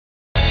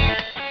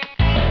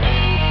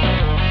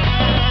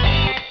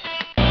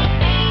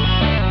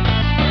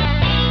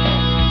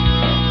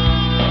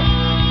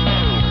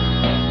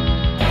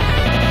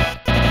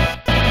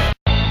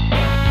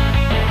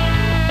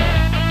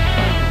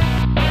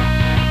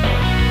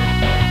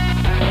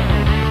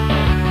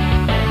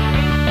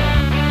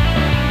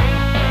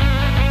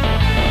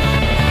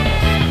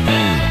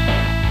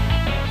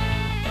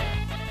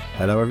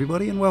Hello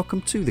everybody and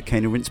welcome to the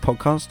Cane and Rinse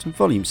podcast,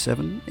 volume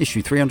 7,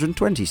 issue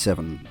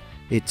 327.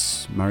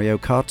 It's Mario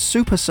Kart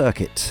Super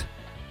Circuit.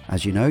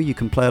 As you know, you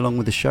can play along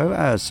with the show,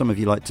 as some of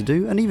you like to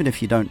do, and even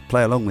if you don't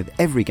play along with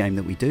every game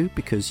that we do,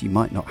 because you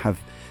might not have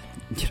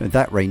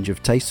that range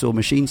of tastes or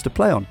machines to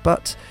play on,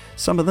 but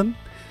some of them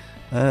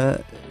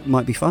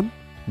might be fun.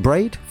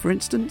 Braid, for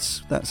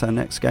instance, that's our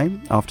next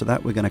game. After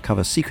that, we're going to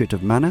cover Secret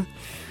of Mana,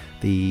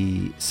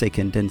 the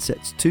Seiken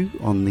Densetsu 2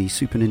 on the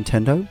Super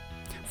Nintendo.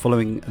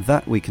 Following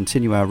that, we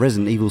continue our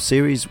Resident Evil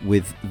series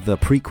with the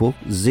prequel,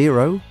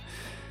 Zero.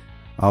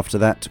 After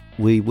that,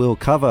 we will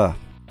cover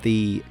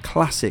the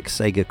classic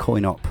Sega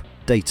coin-op,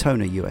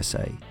 Daytona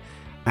USA.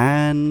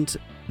 And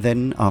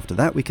then after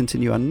that, we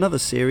continue another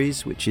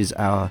series, which is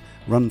our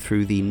run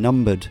through the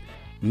numbered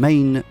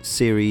main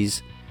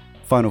series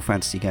Final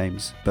Fantasy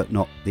games, but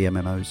not the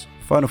MMOs.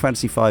 Final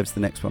Fantasy V is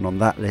the next one on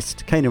that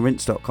list.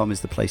 caneandrinse.com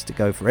is the place to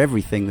go for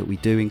everything that we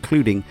do,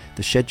 including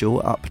the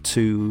schedule up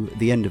to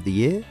the end of the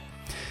year.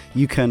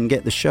 You can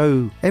get the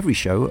show, every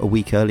show, a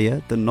week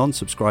earlier than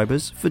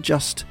non-subscribers for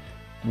just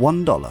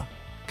 $1,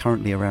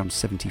 currently around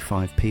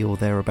 75p or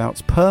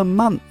thereabouts per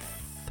month.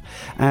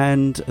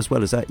 And as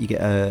well as that, you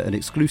get an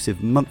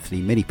exclusive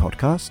monthly mini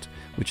podcast,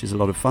 which is a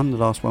lot of fun. The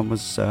last one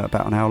was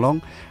about an hour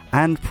long.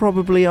 And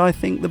probably, I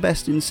think, the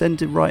best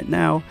incentive right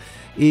now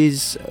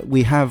is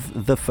we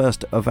have the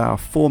first of our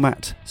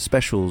format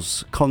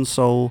specials,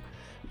 console,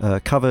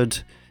 covered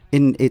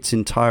in its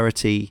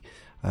entirety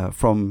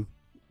from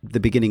the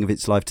beginning of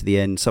its life to the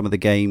end, some of the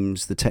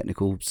games, the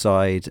technical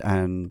side,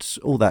 and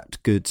all that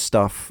good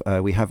stuff.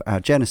 We have our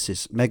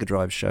Genesis Mega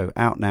Drive show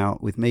out now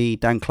with me,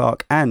 Dan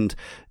Clark, and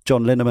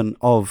John Linneman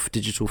of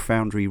Digital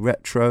Foundry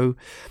Retro.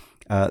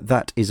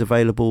 That is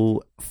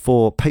available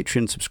for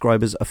Patreon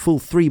subscribers a full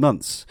 3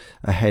 months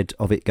ahead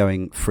of it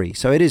going free.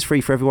 So it is free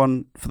for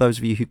everyone, for those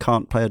of you who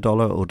can't pay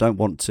 $1 or don't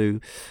want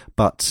to.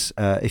 But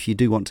if you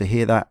do want to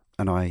hear that,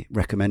 and I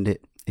recommend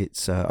it,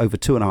 it's over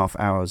 2.5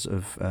 hours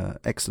of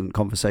excellent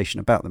conversation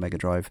about the Mega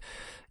Drive.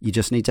 You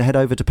just need to head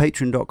over to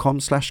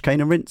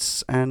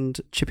patreon.com/caneandrinse and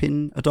chip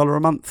in $1 a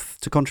month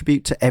to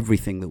contribute to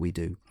everything that we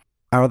do.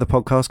 Our other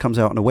podcast comes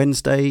out on a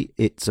Wednesday.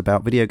 It's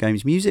about video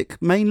games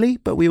music mainly,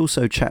 but we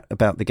also chat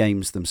about the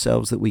games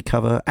themselves that we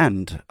cover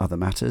and other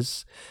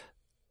matters.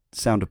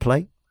 Sound of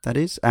Play, that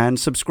is. And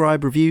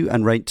subscribe, review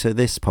and rate to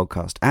this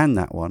podcast and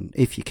that one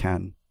if you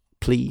can.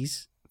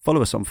 Please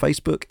follow us on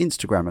Facebook,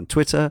 Instagram and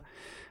Twitter.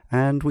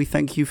 And we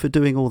thank you for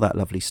doing all that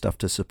lovely stuff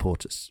to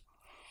support us.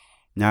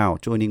 Now,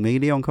 joining me,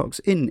 Leon Cox,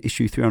 in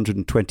issue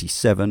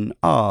 327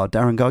 are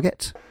Darren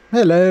Gargett.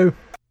 Hello.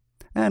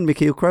 And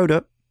Michiel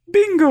Kroder.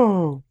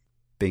 Bingo!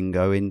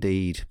 Bingo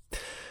indeed.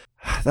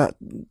 That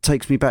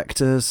takes me back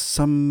to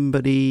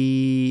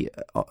somebody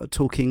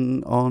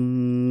talking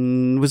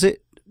on... Was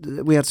it?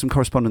 We had some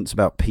correspondence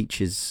about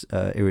Peach's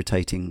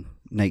irritating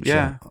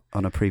nature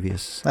on a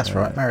previous... That's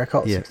right, Mario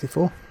Kart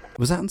 64.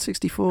 Was that on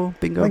 64?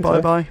 Bingo,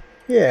 bye-bye?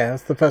 Yeah,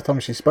 that's the first time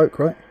she spoke,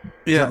 right?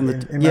 Yeah,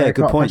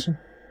 good point. Version?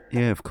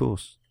 Yeah, of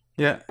course.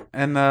 Yeah,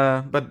 and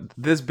but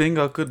this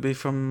bingo could be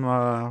from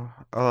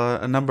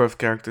a number of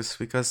characters,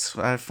 because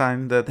I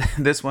find that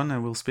this one,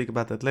 and we'll speak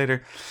about that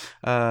later,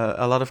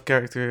 a lot of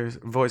character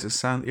voices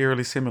sound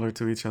eerily similar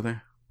to each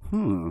other.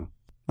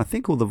 I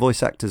think all the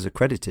voice actors are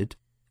credited.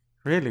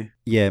 Really?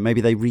 Yeah,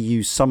 maybe they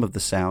reuse some of the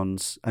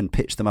sounds and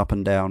pitch them up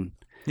and down.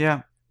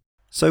 Yeah.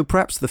 So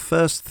perhaps the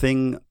first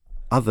thing,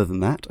 other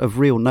than that, of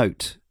real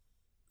note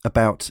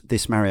about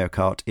this Mario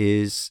Kart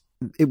is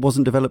it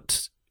wasn't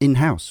developed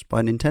in-house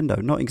by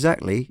Nintendo. Not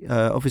exactly.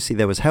 Obviously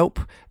there was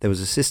help, there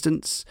was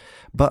assistance,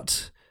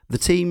 but the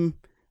team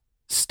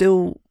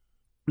still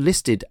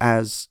listed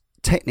as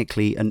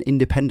technically an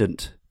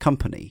independent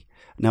company.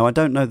 Now, I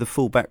don't know the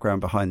full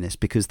background behind this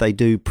because they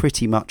do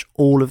pretty much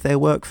all of their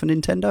work for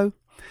Nintendo.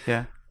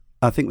 Yeah.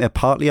 I think they're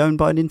partly owned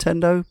by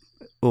Nintendo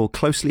or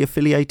closely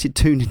affiliated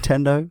to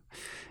Nintendo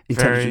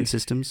Intelligent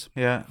Systems.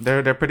 Yeah,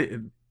 they're pretty...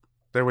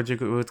 They're what you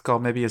would call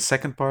maybe a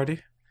second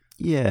party.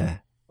 Yeah,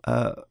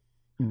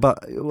 but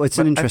it's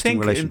an interesting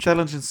relationship. I think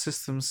Intelligent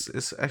Systems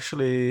is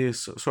actually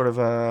sort of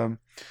a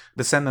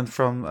descendant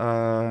from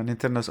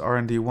Nintendo's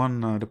R&D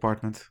 1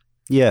 department.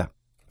 Yeah,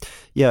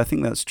 I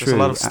think that's true. There's a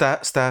lot of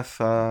staff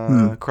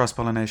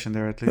cross-pollination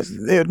there, at least.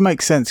 It would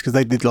make sense because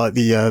they did like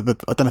the I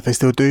don't know if they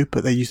still do,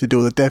 but they used to do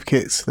all the dev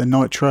kits, the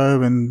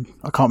Nitro, and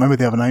I can't remember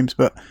the other names,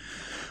 but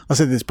I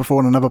said this before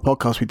on another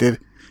podcast we did.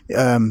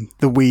 The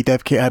Wii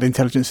dev kit had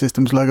Intelligent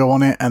Systems logo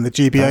on it, and the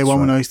GBA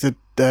when I used to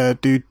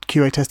do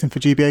QA testing for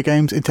GBA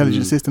games,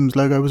 Intelligent Systems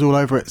logo was all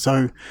over it.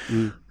 So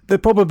they're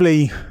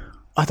probably,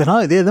 I don't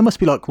know, they must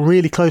be like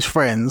really close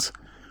friends.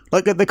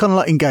 Like they're kind of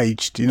like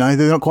engaged, you know.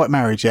 They're not quite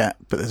married yet,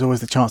 but there's always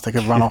the chance they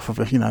could run off of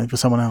it, you know, for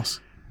someone else.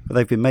 But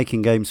they've been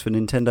making games for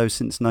Nintendo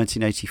since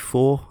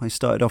 1984. They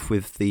started off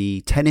with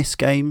the tennis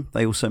game.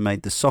 They also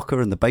made the soccer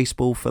and the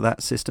baseball for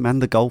that system,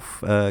 and the golf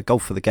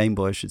for the Game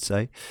Boy, I should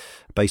say.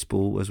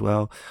 Baseball as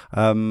well.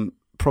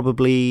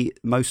 Probably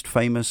most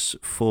famous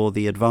for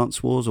the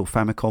Advance Wars or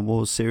Famicom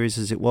Wars series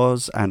as it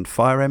was, and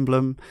Fire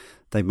Emblem.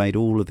 They've made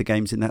all of the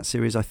games in that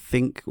series, I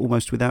think,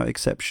 almost without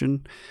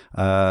exception.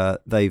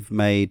 They've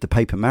made the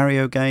Paper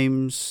Mario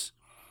games.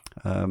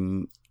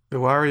 The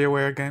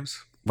WarioWare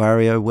games.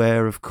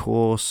 WarioWare, of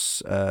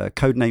course.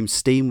 Codename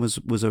Steam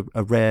was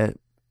a rare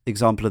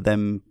example of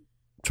them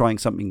trying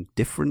something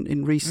different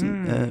in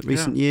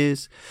recent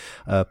years.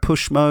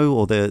 Pushmo,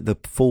 or the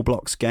Full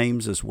Blocks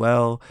games as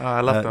well. Oh,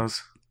 I love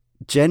those.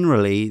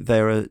 Generally,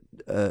 they're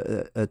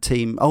a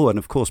team. Oh, and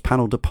of course,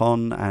 Panel de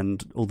Pon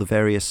and all the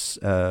various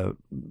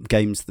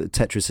games, that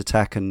Tetris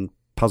Attack and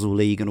Puzzle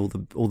League and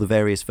all the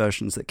various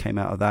versions that came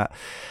out of that.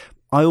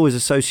 I always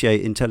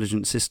associate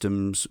Intelligent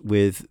Systems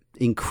with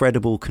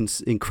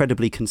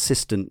incredibly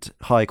consistent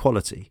high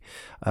quality,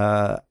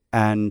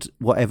 and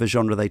whatever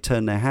genre they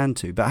turn their hand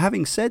to. But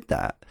having said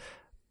that,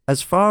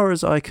 as far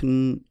as I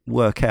can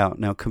work out,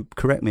 now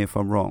correct me if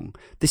I'm wrong,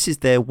 this is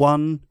their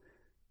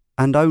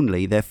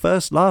their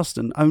first, last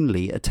and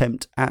only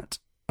attempt at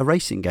a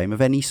racing game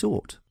of any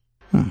sort.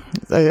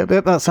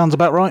 That sounds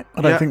about right.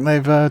 I don't think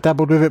they've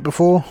dabbled with it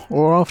before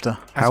or after.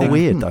 How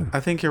weird, though. I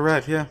think you're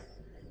right, yeah.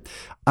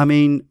 I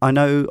mean, I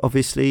know,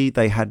 obviously,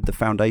 they had the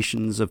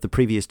foundations of the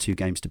previous two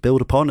games to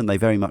build upon, and they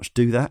very much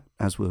do that,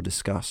 as we'll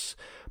discuss.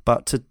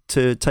 But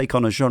to take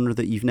on a genre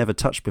that you've never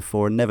touched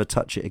before and never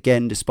touch it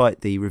again,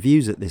 despite the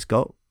reviews that this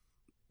got,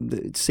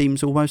 it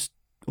seems almost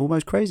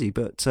crazy.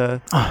 But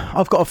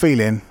I've got a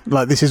feeling,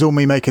 like, this is all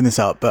me making this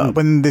up, but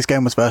when this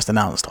game was first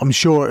announced, I'm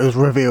sure it was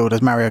revealed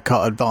as Mario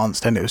Kart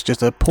Advanced, and it was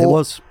just a port. It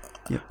was.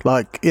 Yep.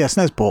 Like,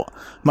 SNES port,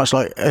 much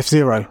like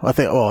F-Zero. I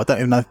think, I don't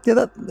even know.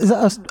 Yeah, is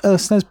that a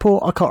SNES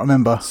port? I can't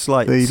remember.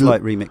 Slight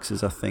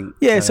remixes, I think.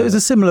 Yeah, so it was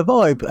a similar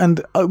vibe, and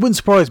it wouldn't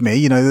surprise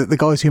me, that the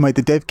guys who made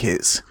the dev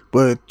kits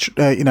were,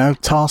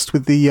 tasked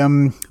with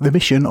the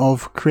mission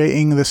of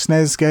creating the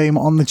SNES game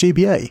on the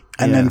GBA,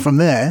 and then from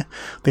there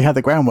they had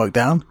the groundwork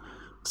down.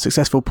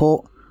 Successful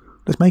port.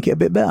 Let's make it a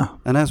bit better.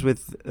 And as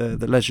with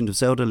The Legend of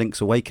Zelda: Link's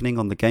Awakening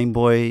on the Game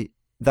Boy,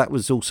 that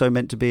was also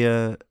meant to be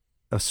a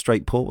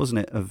straight port, wasn't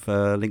it, of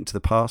Link to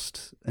the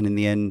Past? And in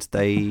the end,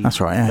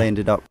 that's right, yeah. They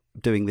ended up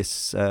doing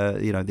this,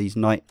 these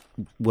night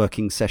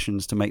working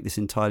sessions to make this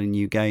entirely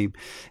new game.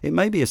 It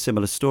may be a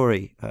similar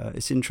story.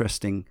 It's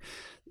interesting.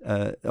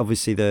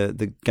 Obviously,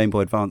 the Game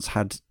Boy Advance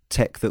had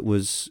tech that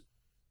was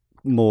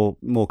more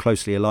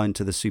closely aligned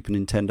to the Super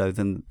Nintendo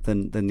than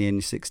the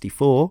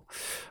N64.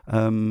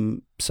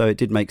 So it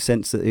did make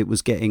sense that it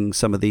was getting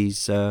some of these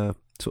sort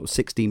of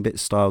 16-bit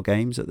style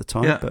games at the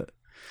time. Yeah. But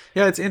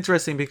yeah, it's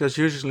interesting because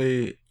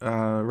usually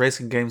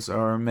racing games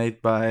are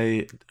made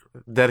by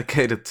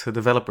dedicated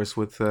developers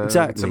with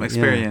some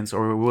experience,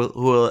 or who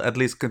will at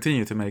least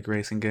continue to make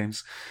racing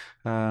games.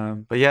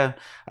 But yeah,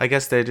 I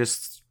guess they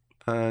just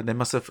they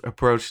must have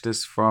approached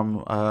this from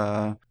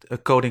a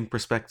coding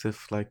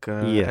perspective, like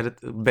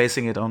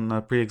basing it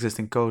on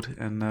pre-existing code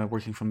and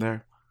working from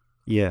there.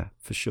 Yeah,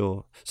 for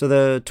sure. So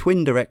the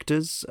twin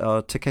directors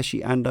are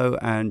Takeshi Ando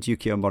and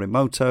Yukio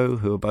Morimoto,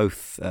 who are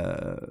both...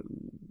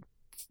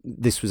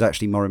 this was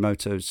actually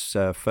Morimoto's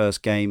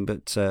first game,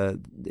 but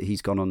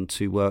he's gone on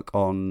to work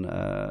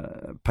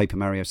on Paper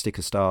Mario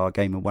Sticker Star,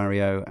 Game &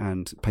 Wario,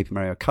 and Paper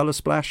Mario Color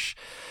Splash.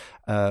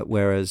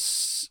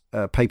 Whereas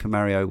Paper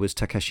Mario was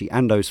Takeshi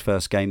Ando's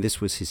first game.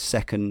 This was his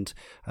second,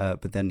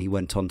 but then he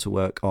went on to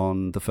work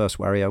on the first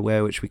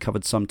WarioWare, which we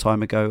covered some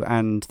time ago,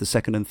 and the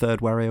second and third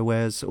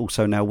WarioWares,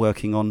 also now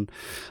working on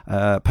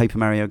Paper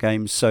Mario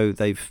games. So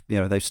they've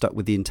stuck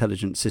with the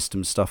Intelligent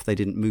Systems stuff. They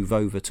didn't move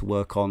over to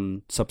work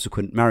on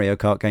subsequent Mario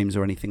Kart games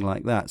or anything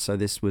like that. So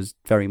this was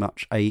very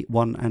much a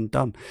one and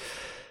done.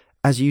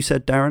 As you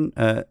said,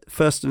 Darren,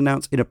 first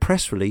announced in a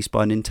press release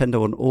by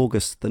Nintendo on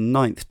August the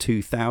 9th,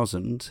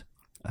 2000.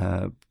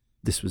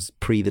 This was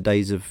pre the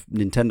days of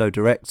Nintendo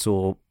Directs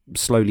or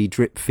slowly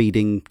drip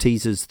feeding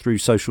teasers through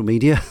social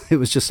media. It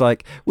was just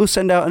like, we'll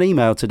send out an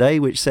email today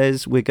which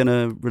says we're going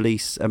to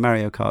release a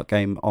Mario Kart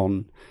game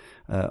on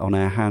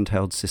our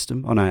handheld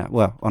system, on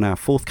our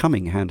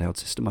forthcoming handheld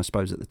system, I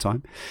suppose, at the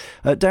time.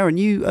 Darren,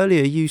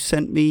 you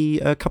sent me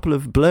a couple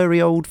of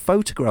blurry old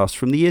photographs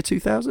from the year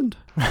 2000.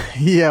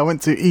 Yeah, I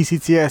went to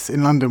ECTS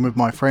in London with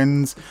my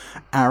friends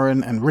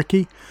Aaron and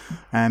Ricky,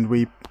 and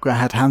we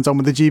had hands-on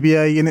with the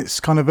GBA in its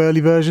kind of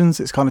early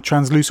versions. It's kind of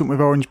translucent with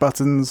orange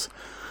buttons.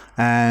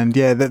 And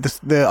yeah,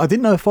 I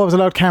didn't know if I was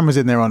allowed cameras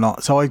in there or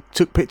not, so I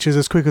took pictures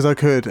as quick as I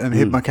could and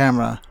hid my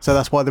camera. So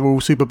that's why they were all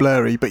super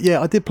blurry. But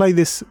yeah, I did play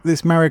this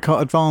Mario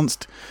Kart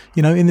Advanced,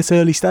 in this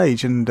early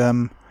stage, and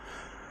I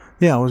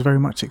was very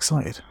much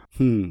excited.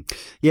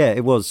 Yeah,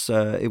 it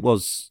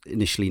was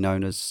initially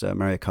known as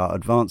Mario Kart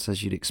Advance,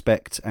 as you'd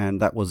expect,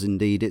 and that was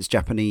indeed its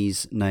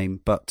Japanese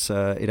name. But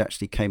it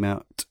actually came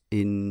out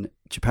in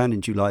Japan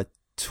in July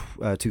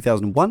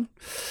 2001.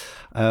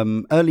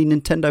 Early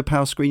Nintendo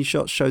Power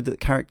screenshots showed that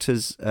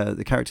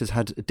the characters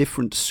had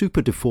different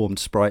super deformed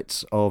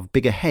sprites of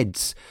bigger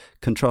heads,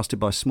 contrasted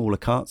by smaller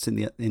karts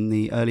in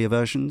the earlier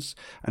versions.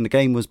 And the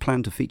game was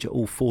planned to feature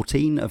all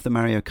 14 of the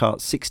Mario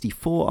Kart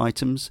 64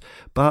 items,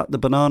 but the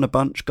Banana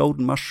Bunch,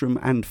 Golden Mushroom,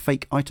 and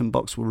Fake Item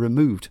Box were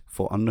removed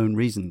for unknown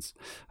reasons.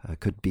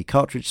 Could be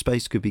cartridge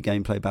space, could be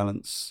gameplay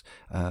balance.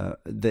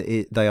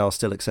 They are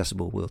still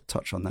accessible. We'll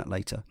touch on that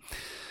later.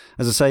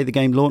 As I say, the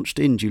game launched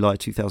in July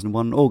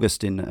 2001,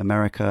 August in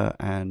America,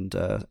 and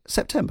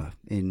September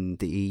in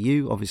the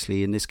EU.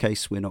 Obviously, in this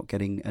case, we're not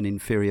getting an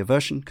inferior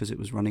version because it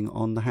was running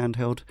on the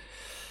handheld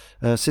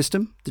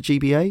system, the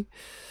GBA.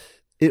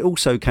 It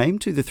also came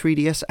to the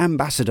 3DS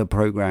Ambassador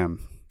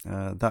Program.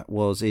 That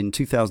was in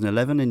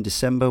 2011 in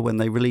December when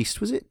they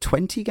released, was it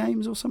 20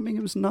 games or something?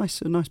 It was a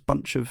nice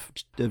bunch of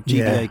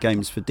GBA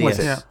games for DS.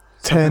 Yeah,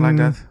 10 like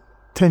that.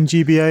 10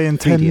 GBA and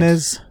 10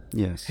 NES.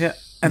 Yes. Yeah.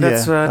 And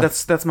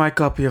that's my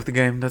copy of the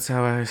game. That's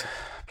how I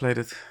played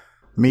it.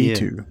 Me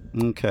too.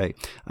 Okay.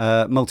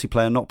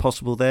 Multiplayer not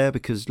possible there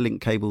because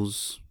link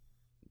cables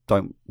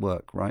don't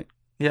work, right?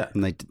 Yeah.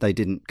 And they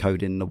didn't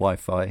code in the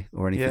Wi-Fi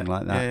or anything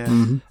like that. Yeah.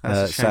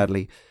 Mm-hmm.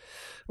 Sadly.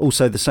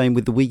 Also the same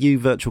with the Wii U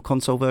Virtual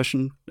Console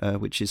version,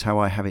 which is how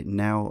I have it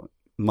now.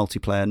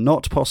 Multiplayer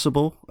not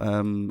possible.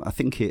 I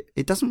think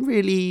it doesn't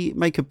really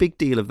make a big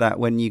deal of that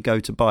when you go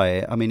to buy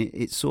it. I mean,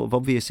 it's sort of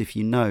obvious if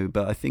you know,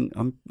 but I think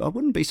I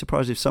wouldn't be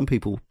surprised if some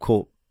people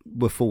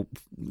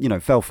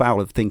fell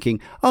foul of thinking,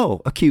 oh,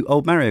 a cute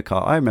old Mario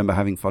Kart. I remember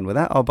having fun with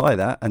that. I'll buy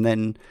that, and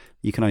then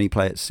you can only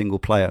play it single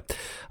player.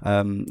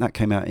 That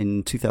came out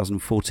in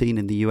 2014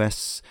 in the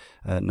US,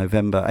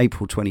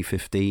 April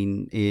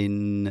 2015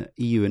 in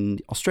EU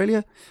and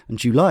Australia, and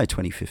July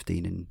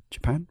 2015 in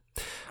Japan.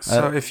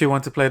 So if you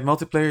want to play it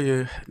multiplayer,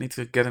 you need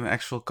to get an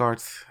actual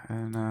card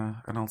and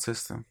an old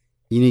system.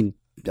 You need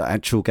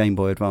actual Game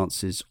Boy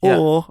Advances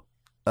or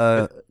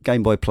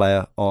Game Boy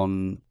Player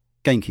on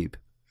GameCube.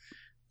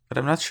 But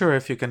I'm not sure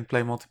if you can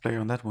play multiplayer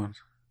on that one.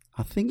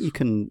 I think you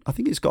can. I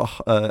think it's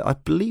got. I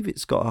believe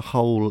it's got a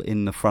hole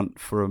in the front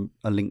for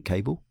a link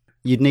cable.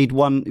 You'd need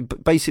one.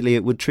 But basically,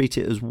 it would treat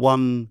it as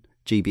one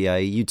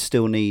GBA. You'd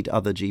still need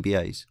other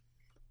GBAs.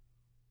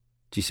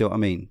 Do you see what I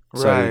mean?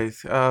 Right.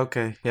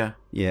 Okay. Yeah.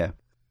 Yeah.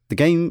 The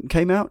game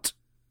came out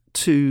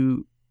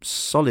to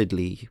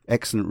solidly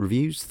excellent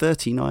reviews.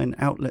 39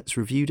 outlets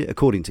reviewed it,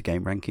 according to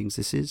Game Rankings.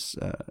 This is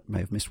may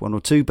have missed one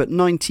or two, but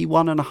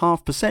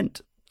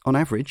 91.5% on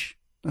average.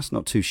 That's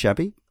not too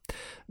shabby.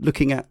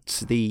 Looking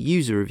at the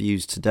user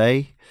reviews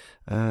today,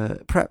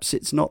 perhaps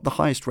it's not the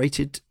highest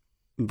rated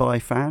by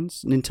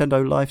fans.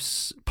 Nintendo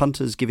Life's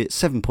punters give it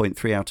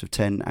 7.3 out of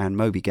 10, and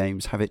Moby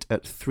Games have it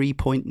at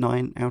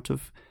 3.9 out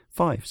of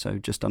 5, so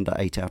just under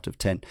 8 out of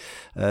 10.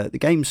 The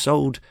game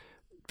sold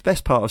the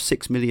best part of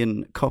 6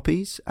 million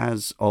copies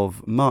as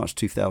of March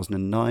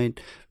 2009,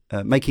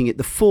 making it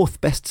the fourth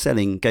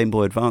best-selling Game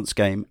Boy Advance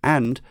game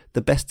and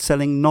the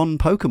best-selling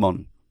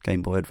non-Pokemon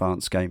Game Boy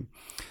Advance game.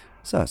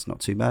 So that's not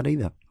too bad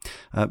either.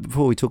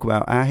 Before we talk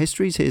about our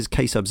histories, here's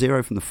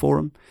K-Sub-Zero from the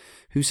forum,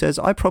 who says,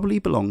 I probably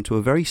belong to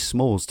a very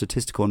small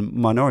statistical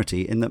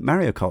minority in that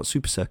Mario Kart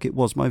Super Circuit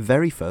was my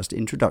very first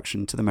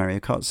introduction to the Mario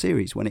Kart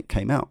series when it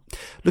came out.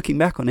 Looking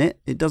back on it,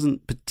 it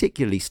doesn't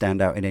particularly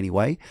stand out in any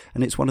way,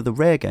 and it's one of the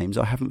rare games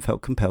I haven't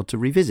felt compelled to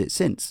revisit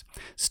since.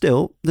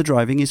 Still, the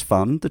driving is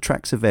fun, the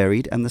tracks are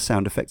varied, and the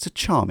sound effects are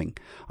charming.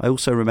 I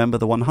also remember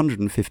the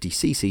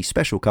 150cc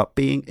Special Cup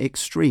being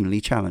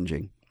extremely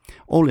challenging.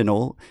 All in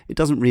all, it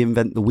doesn't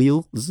reinvent the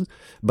wheels,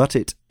 but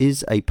it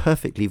is a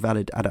perfectly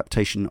valid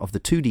adaptation of the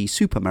 2D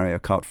Super Mario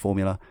Kart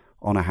formula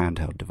on a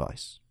handheld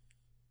device.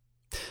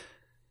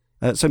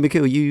 So,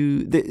 Mikhail,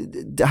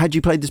 had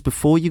you played this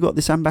before you got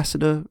this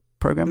Ambassador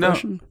program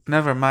version?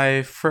 Never.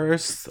 My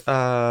first,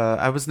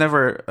 I was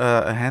never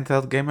a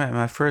handheld gamer.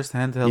 My first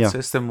handheld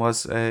system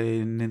was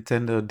a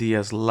Nintendo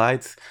DS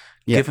Lite.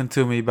 Given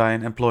to me by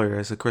an employer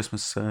as a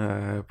Christmas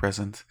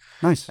present.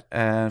 Nice.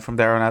 And from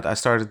there on out, I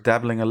started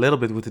dabbling a little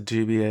bit with the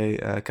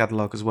GBA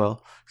catalog as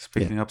well, just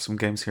picking up some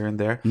games here and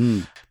there.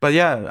 But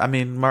yeah, I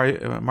mean, Mario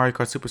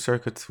Kart Super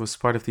Circuit was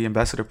part of the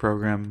Ambassador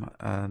program.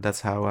 That's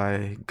how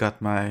I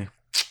got my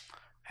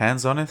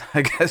hands on it,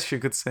 I guess you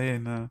could say,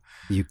 in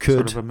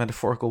sort of a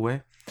metaphorical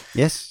way.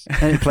 Yes,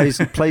 and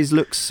it plays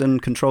looks and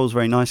controls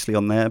very nicely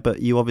on there,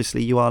 but you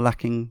are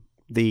lacking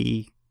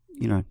the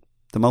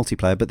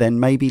multiplayer, but then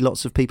maybe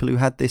lots of people who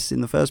had this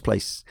in the first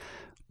place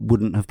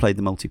wouldn't have played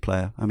the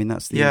multiplaer. I mean,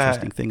 that's the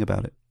interesting thing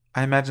about it.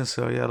 I imagine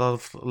so. Yeah, a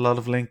lot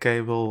of link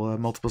cable,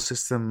 multiple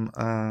system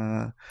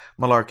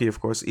malarkey,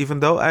 of course. Even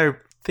though I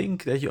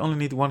think that you only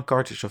need one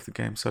cartridge of the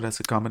game, so that's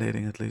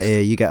accommodating at least.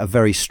 You get a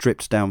very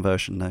stripped down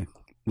version though,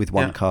 with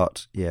one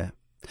cart. Yeah,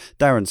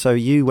 Darren. So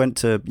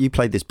you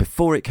played this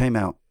before it came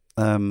out,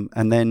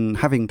 and then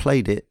having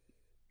played it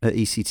at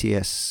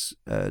ECTS,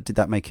 did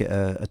that make it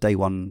a day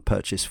one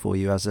purchase for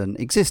you as an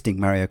existing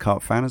Mario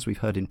Kart fan, as we've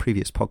heard in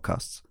previous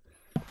podcasts?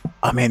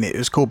 I mean, it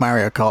was called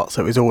Mario Kart,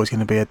 so it was always going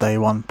to be a day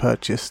one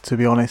purchase, to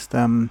be honest.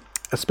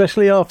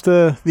 Especially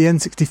after the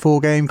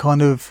N64 game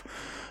kind of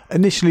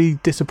initially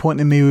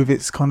disappointed me with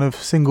its kind of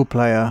single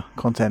player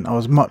content. I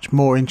was much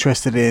more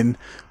interested in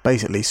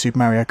basically Super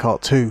Mario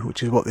Kart 2,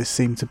 which is what this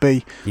seemed to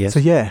be. Yes. So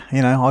yeah,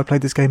 I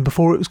played this game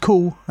before it was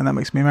cool, and that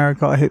makes me a Mario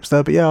Kart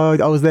hipster. But yeah,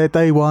 I was there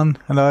day one,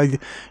 and it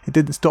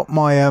didn't stop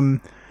my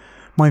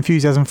my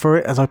enthusiasm for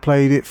it as I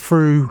played it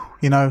through,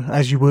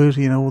 as you would,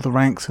 all the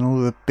ranks and all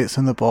the bits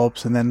and the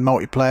bobs, and then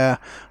multiplayer.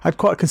 I had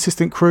quite a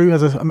consistent crew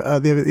as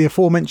the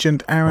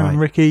aforementioned Aaron and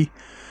Ricky,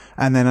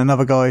 and then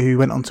another guy who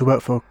went on to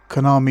work for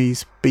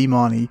Konami's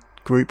B-Marnie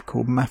group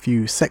called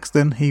Matthew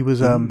Sexton. He was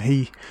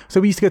so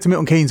we used to go to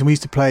Milton Keynes and we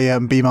used to play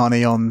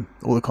B-Marnie on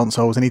all the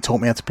consoles, and he taught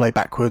me how to play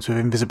backwards with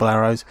invisible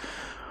arrows,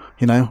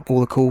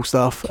 all the cool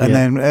stuff. And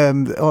then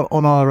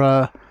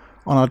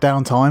on our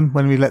downtime,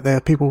 when we let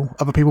other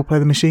people play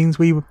the machines,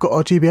 we got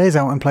our GBAs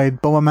out and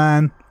played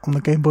Bomberman on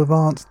the Game Boy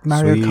Advance,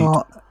 Mario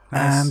Kart,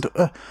 Nice.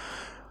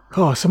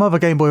 and some other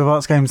Game Boy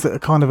Advance games that are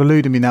kind of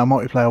eluding me now,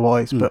 multiplayer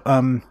wise. But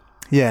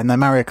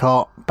Mario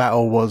Kart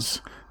Battle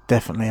was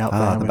definitely up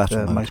there with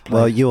the most played.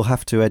 Well, you'll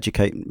have to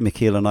educate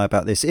Michiel and I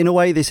about this. In a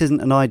way, this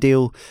isn't an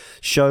ideal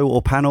show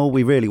or panel.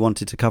 We really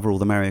wanted to cover all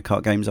the Mario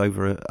Kart games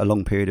over a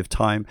long period of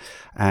time,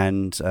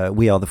 and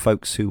we are the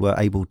folks who were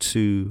able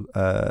to,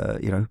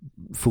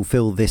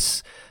 fulfill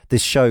this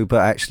show.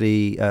 But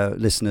actually,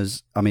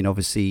 listeners, I mean,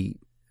 obviously,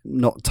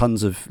 not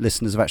tons of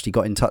listeners have actually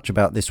got in touch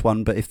about this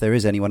one, but if there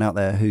is anyone out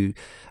there who,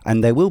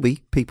 and there will be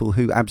people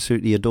who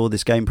absolutely adore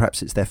this game,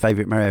 perhaps it's their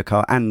favourite Mario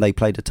Kart and they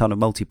played a ton of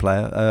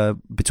multiplayer,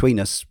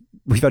 between us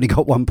we've only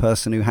got one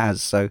person who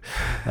has, so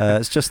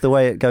it's just the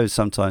way it goes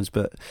sometimes,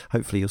 but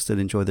hopefully you'll still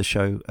enjoy the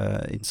show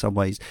in some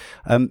ways.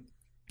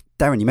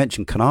 Darren, you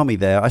mentioned Konami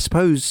there. I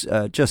suppose,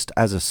 just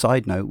as a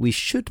side note, we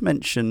should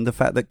mention the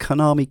fact that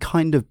Konami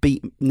kind of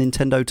beat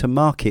Nintendo to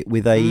market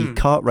with a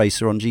kart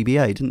racer on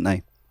GBA, didn't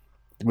they?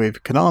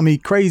 With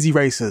Konami Crazy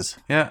Racers.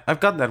 Yeah,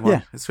 I've got that one.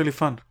 Yeah. It's really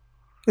fun.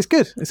 It's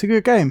good. It's a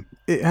good game.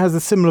 It has the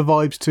similar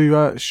vibes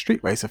to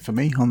Street Racer for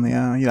me on the,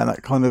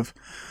 that kind of,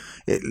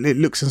 it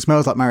looks and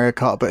smells like Mario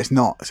Kart, but it's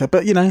not. So,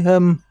 but,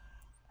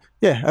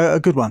 a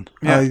good one.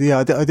 Yeah.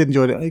 I did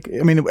enjoy it.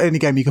 I mean, any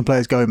game you can play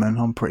as Goemon,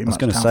 I'm pretty much. I was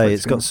going to say,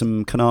 it's got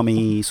some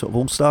Konami sort of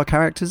all-star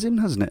characters in,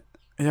 hasn't it?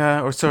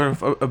 Yeah, or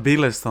sort of a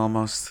B-list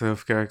almost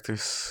of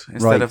characters.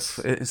 Instead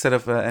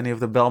of any of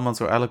the Belmonts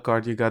or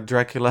Alucard, you got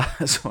Dracula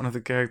as one of the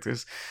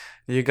characters.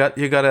 You have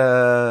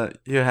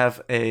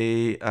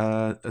a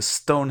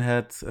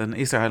stonehead, an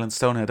Easter Island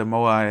stonehead, a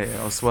Moai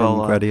as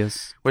well,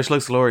 Gradius. which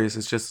looks glorious.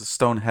 It's just a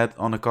stone head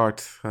on a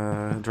cart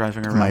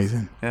driving around.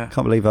 Amazing. Yeah,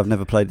 Can't believe I've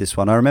never played this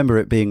one. I remember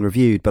it being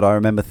reviewed, but I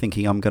remember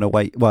thinking I'm going to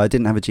wait. Well, I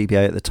didn't have a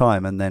GBA at the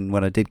time, and then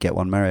when I did get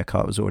one, Mario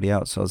Kart was already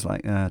out, so I was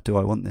like, do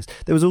I want this?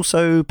 There was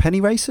also Penny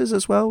Racers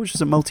as well, which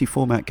is a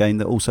multi-format game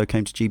that also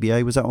came to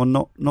GBA. Was that one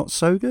not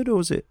so good, or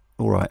was it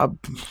all right?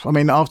 I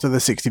mean, after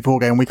the 64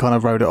 game, we kind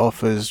of wrote it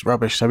off as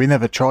rubbish, so we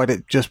never tried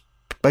it, just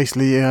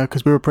basically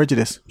because we were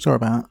prejudiced. Sorry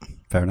about that.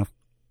 Fair enough.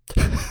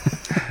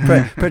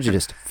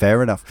 Prejudiced.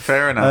 Fair enough.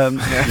 fair enough.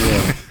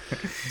 Yeah.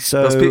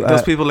 So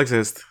those people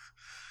exist.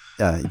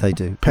 They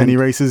do. Penny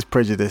Racers,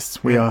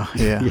 prejudiced. We are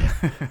here.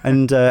 Yeah.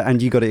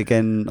 And you got it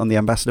again on the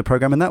Ambassador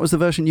program, and that was the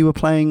version you were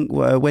playing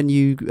when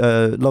you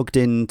logged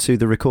into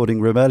the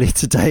recording room earlier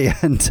today,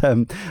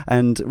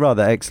 and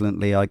rather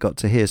excellently, I got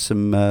to hear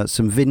some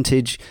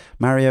vintage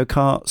Mario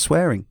Kart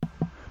swearing.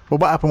 Well,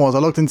 what happened was I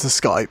logged into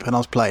Skype and I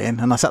was playing,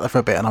 and I sat there for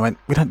a bit and I went,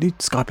 we don't do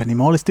Skype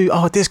anymore, let's do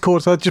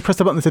Discord. So I just pressed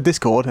the button that said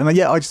Discord, and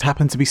I just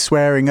happened to be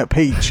swearing at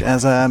Peach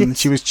as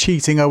she was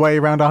cheating her way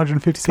around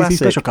 150cc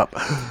Special Cup.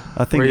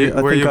 I think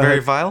were you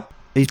very vile?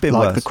 He's been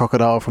like worse. The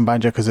crocodile from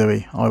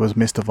Banjo-Kazooie. I was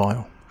Mr.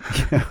 Vile.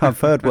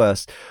 I've heard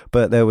worse,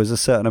 but there was a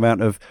certain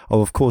amount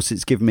of course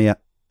it's given me a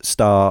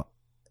star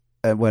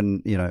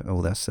when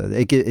all this.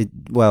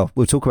 Well,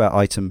 we'll talk about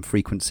item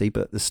frequency,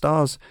 but the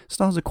stars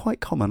are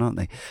quite common, aren't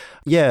they?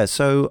 Yeah.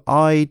 So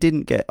I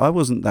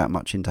wasn't that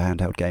much into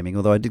handheld gaming,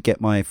 although I did get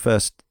my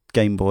first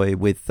Game Boy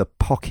with the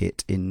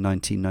Pocket in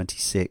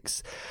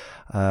 1996.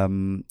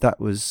 That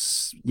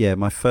was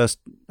my first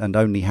and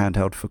only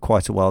handheld for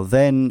quite a while.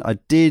 Then I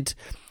did.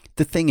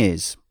 The thing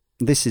is,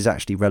 this is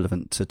actually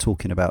relevant to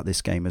talking about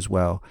this game as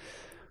well.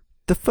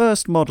 The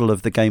first model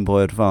of the Game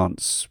Boy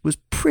Advance was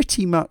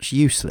pretty much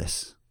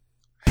useless.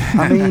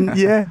 I mean,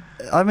 yeah.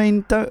 I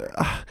mean,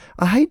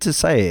 I hate to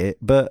say it,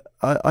 but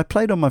I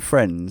played on my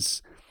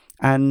friends,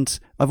 and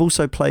I've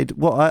also played.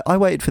 Well, I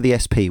waited for the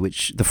SP,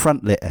 which the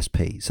front lit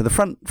SP. So the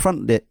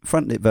front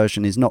lit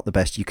version is not the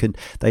best.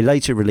 They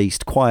later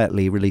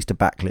quietly released a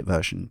backlit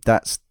version.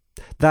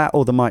 That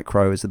or the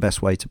micro is the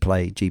best way to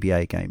play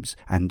GBA games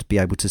and be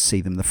able to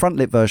see them. The front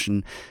lit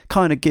version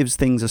kind of gives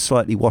things a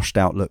slightly washed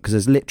out look because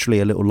there's literally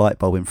a little light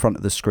bulb in front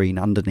of the screen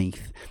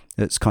underneath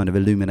that's kind of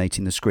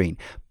illuminating the screen.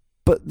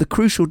 But the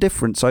crucial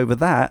difference over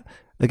that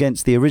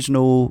against the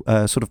original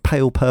sort of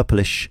pale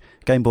purplish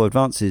Game Boy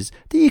Advances,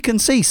 that you can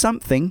see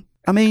something.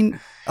 I mean,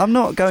 I'm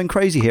not going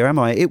crazy here, am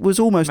I? It was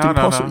almost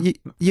impossible. No.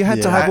 You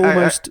had to have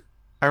almost...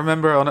 I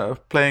remember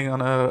playing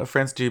on a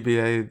friend's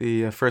GBA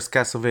the first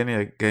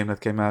Castlevania game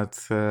that came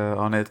out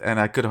on it, and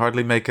I could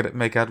hardly make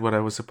out what I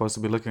was supposed to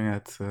be looking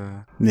at.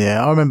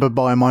 Yeah, I remember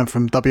buying mine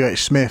from WH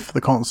Smith, the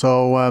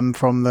console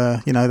from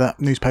the that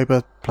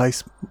newspaper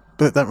place.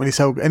 But don't really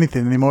sell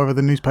anything anymore other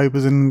than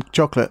newspapers and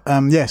chocolate.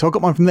 So I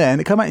got mine from there,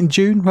 and it came out in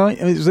June, right?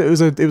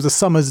 It was a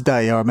summer's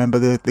day. I remember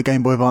the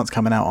Game Boy Advance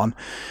coming out on,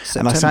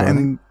 September, and I sat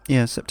in.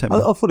 September.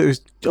 I thought it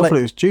was. I thought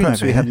it was June.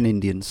 Perhaps we had an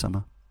Indian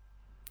summer.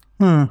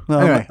 Well,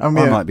 anyway, I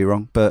might be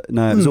wrong, but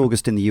no, it was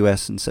August in the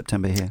US and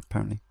September here,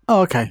 apparently.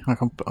 Oh, okay. I'm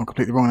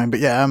completely wrong then. But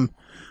yeah,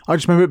 I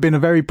just remember it being a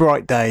very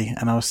bright day,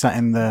 and I was sat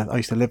I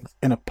used to live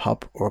in a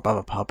pub or above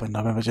a pub, and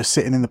I remember just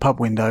sitting in the pub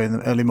window in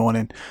the early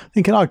morning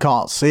thinking I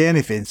can't see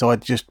anything, so I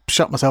just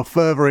shut myself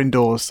further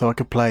indoors so I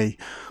could play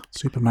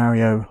Super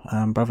Mario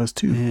Brothers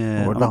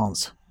 2 or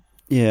Advance.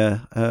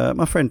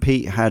 My friend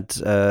Pete had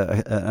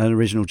an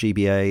original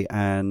GBA,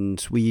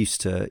 and we used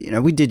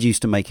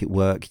to make it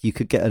work. You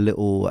could get a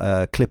little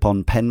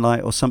clip-on pen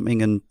light or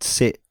something and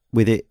sit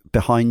with it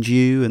behind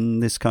you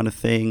and this kind of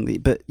thing,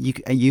 but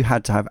you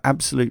had to have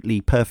absolutely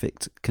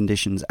perfect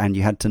conditions, and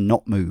you had to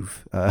not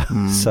move.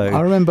 So I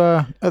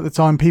remember at the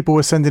time people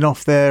were sending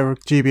off their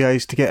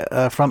GBAs to get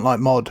a Frontlight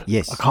mod.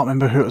 Yes, I can't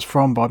remember who it was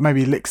from, but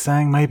maybe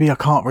Lixang, maybe I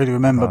can't really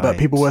remember. Right. But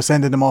people were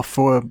sending them off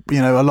for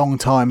a long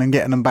time and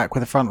getting them back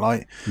with a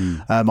Frontlight.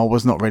 I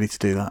was not ready to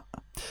do that.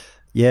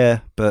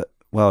 Yeah, but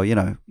well,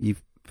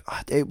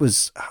 it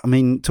was. I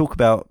mean, talk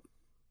about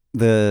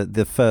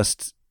the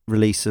first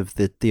release of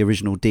the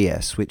original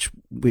DS, which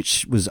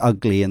was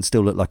ugly and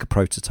still looked like a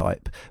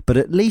prototype, but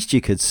at least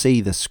you could see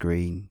the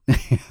screen.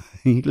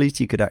 At least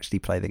you could actually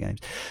play the games.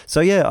 So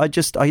yeah,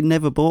 I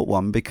never bought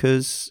one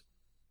because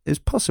it was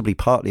possibly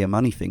partly a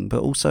money thing, but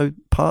also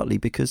partly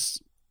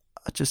because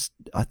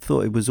I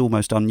thought it was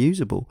almost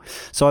unusable.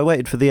 So I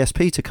waited for the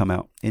SP to come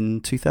out in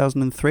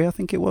 2003, I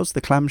think it was,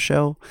 the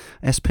clamshell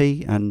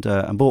SP, and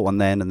bought one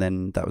then, and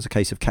then that was a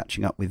case of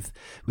catching up with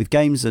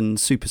games, and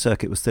Super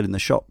Circuit was still in the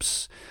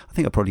shops. I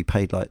think I probably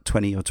paid like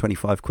 20 or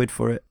 25 quid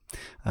for it.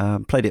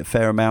 Played it a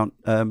fair amount,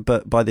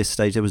 but by this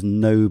stage there was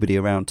nobody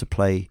around to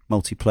play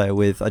multiplayer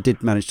with. I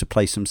did manage to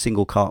play some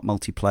single kart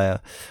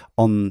multiplayer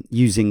on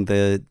using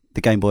the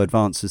Game Boy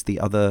Advance as the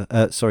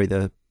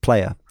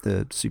player,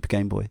 the Super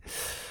Game Boy.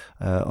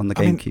 On the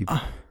GameCube.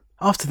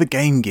 After the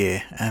Game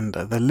Gear and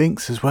the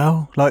Lynx as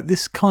well, like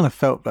this kind of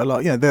felt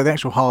like, the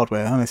actual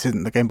hardware. I know this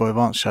isn't the Game Boy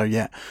Advance show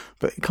yet,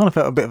 but it kind of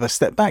felt a bit of a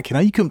step back.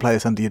 You couldn't play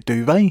this under your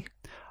duvet.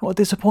 What a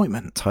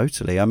disappointment.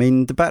 Totally. I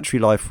mean, the battery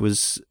life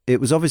was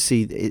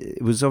obviously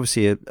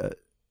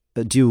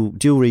a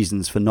dual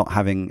reasons for not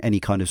having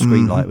any kind of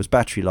screen light. It was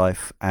battery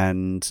life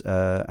and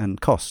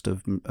cost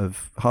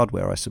of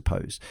hardware, I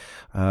suppose.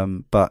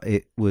 But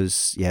it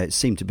was, it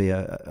seemed to be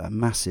a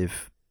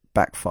massive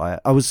backfire.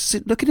 I was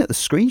looking at the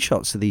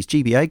screenshots of these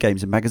GBA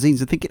games in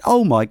magazines and thinking,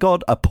 oh my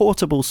god, a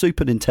portable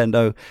Super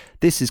Nintendo,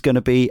 this is going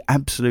to be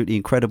absolutely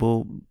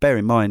incredible. Bear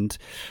in mind,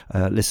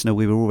 listener,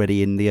 we were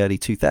already in the early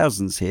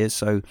 2000s here,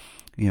 so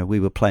we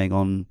were playing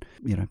on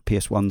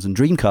PS1s and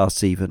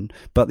Dreamcasts even,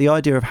 but the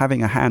idea of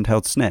having a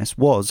handheld SNES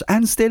was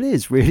and still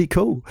is really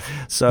cool.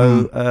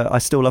 So I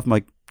still love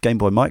my Game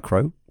Boy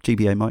Micro,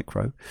 GBA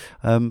Micro,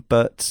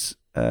 but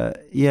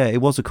it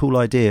was a cool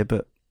idea,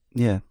 but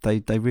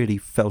they really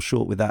fell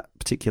short with that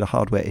particular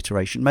hardware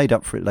iteration. Made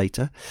up for it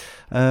later.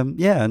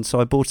 And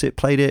so I bought it,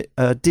 played it.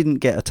 Didn't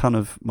get a ton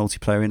of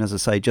multiplayer in, as I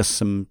say, just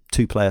some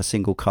 2-player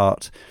single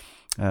kart.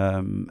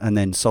 And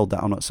then sold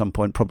that on at some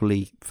point,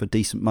 probably for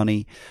decent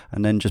money,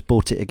 and then just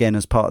bought it again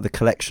as part of the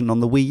collection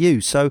on the Wii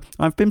U. So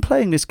I've been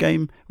playing this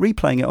game,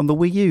 replaying it on the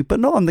Wii U, but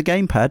not on the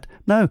gamepad.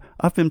 No,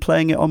 I've been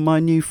playing it on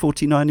my new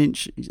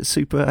 49-inch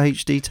Super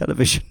HD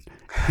television.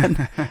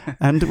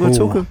 and we'll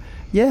talk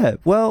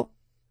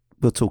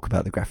we'll talk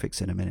about the graphics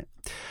in a minute.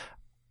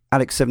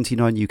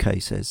 Alex79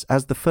 UK says,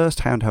 as the first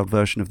handheld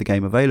version of the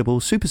game available,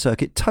 Super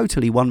Circuit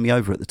totally won me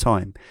over at the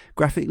time.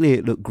 Graphically,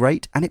 it looked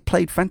great, and it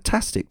played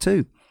fantastic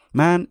too.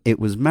 Man, it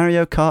was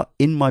Mario Kart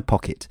in my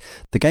pocket.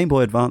 The Game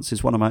Boy Advance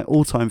is one of my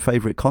all-time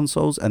favourite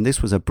consoles, and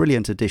this was a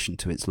brilliant addition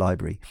to its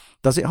library.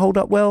 Does it hold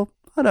up well?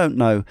 I don't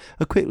know.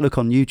 A quick look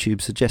on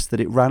YouTube suggests that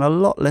it ran a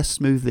lot less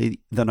smoothly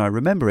than I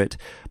remember it,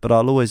 but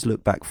I'll always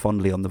look back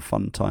fondly on the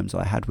fun times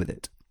I had with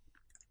it.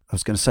 I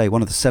was going to say,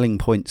 one of the selling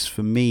points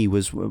for me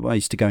was I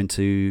used to go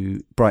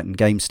into Brighton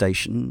Game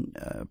Station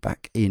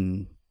back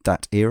in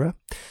that era.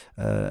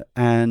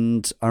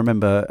 And I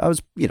remember I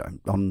was,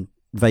 on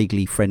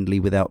vaguely friendly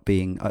without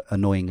being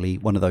annoyingly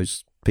one of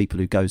those people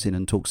who goes in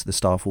and talks to the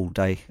staff all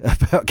day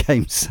about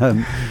games.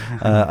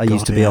 I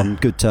used to be on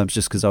good terms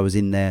just because I was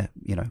in there,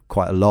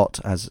 quite a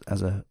lot as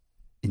a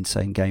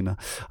insane gamer.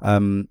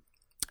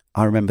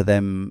 I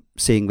remember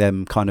seeing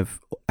them kind of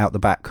out the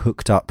back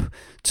hooked up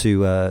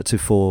to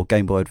 4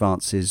 Game Boy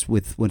Advances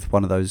with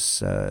one of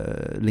those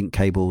link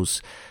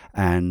cables,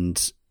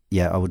 and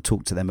I would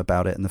talk to them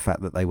about it and the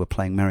fact that they were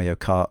playing Mario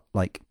Kart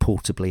like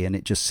portably, and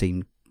it just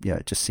seemed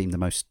the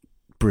most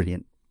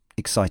brilliant,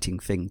 exciting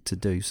thing to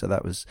do. So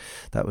that was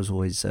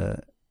always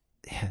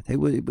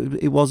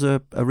it was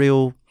a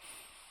real.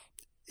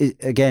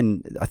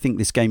 again, I think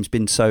this game's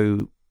been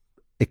so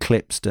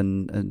eclipsed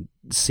and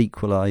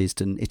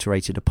sequelized and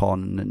iterated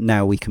upon.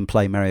 Now we can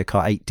play Mario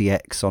Kart 8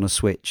 DX on a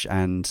Switch,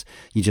 and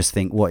you just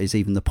think, what is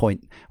even the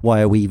point?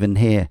 Why are we even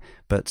here?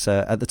 But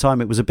at the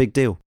time, it was a big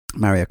deal.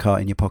 Mario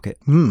Kart in your pocket.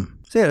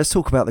 So yeah, let's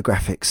talk about the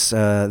graphics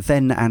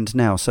then and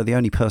now. So the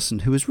only person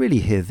who was really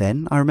here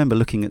then, I remember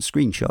looking at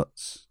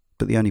screenshots,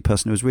 but the only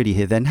person who was really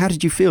here then. How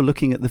did you feel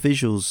looking at the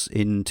visuals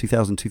in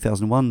 2000,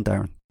 2001,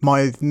 Darren?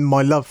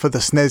 My love for the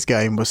SNES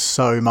game was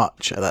so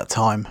much at that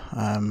time.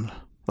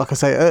 Like I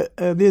say,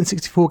 the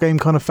N64 game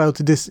kind of failed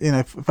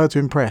to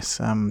impress.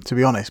 To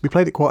be honest, we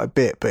played it quite a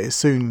bit, but it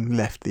soon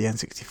left the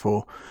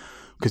N64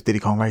 because Diddy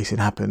Kong Racing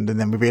happened, and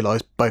then we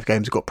realised both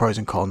games have got pros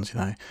and cons,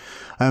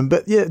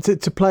 But yeah,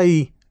 to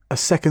play a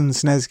second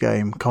SNES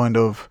game, kind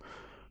of,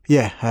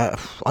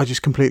 I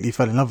just completely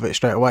fell in love with it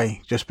straight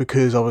away, just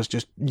because I was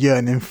just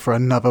yearning for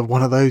another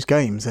one of those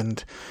games,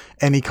 and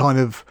any kind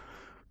of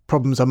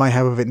problems I may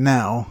have with it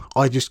now,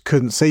 I just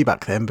couldn't see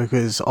back then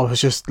because I was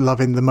just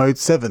loving the Mode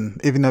 7,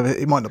 even though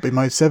it might not be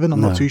Mode 7,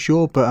 I'm not too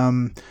sure, but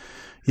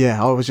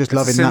I was just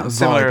loving that vibe,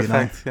 similar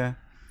effect,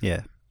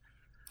 Yeah.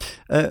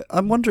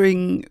 I'm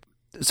wondering,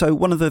 so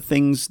one of the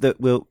things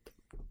that will,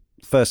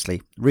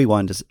 firstly,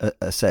 rewind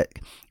a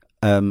sec.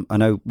 I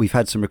know we've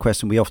had some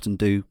requests, and we often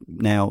do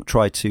now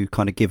try to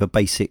kind of give a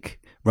basic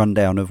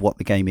rundown of what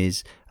the game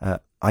is.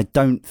 I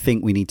don't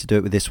think we need to do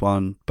it with this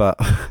one, but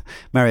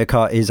Mario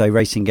Kart is a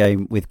racing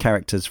game with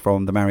characters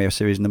from the Mario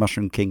series and the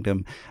Mushroom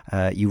Kingdom.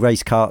 You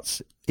race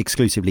karts,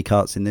 exclusively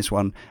karts in this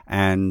one,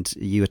 and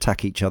you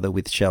attack each other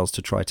with shells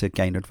to try to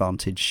gain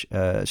advantage,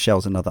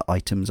 shells and other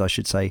items, I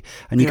should say.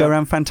 And you go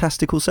around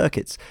fantastical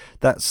circuits.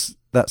 That's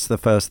the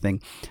first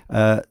thing.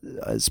 I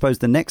suppose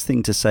the next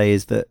thing to say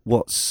is that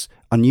what's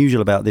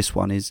unusual about this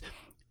one is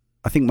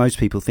I think most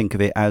people think of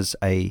it as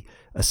a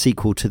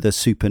sequel to the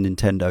Super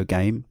Nintendo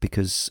game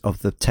because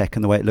of the tech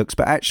and the way it looks,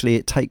 but actually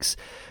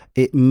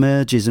it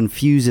merges and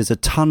fuses a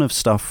ton of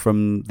stuff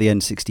from the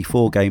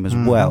N64 game as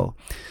well.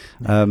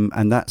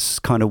 And that's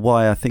kind of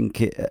why I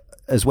think it,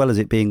 as well as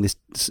it being this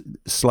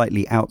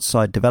slightly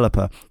outside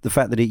developer, the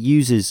fact that it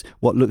uses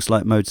what looks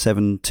like Mode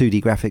 7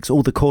 2D graphics.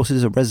 All the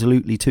courses are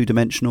resolutely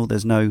two-dimensional.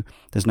 There's no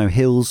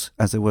hills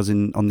as there was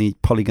on the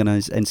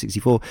polygonized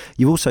N64.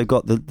 You've also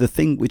got the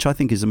thing which I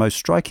think is the most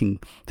striking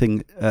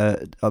thing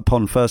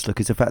upon first look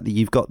is the fact that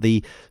you've got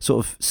the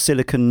sort of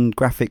silicon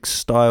graphics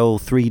style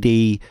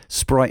 3D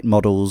sprite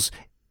models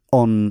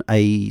on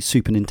a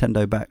Super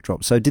Nintendo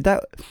backdrop. So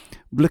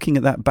looking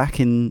at that back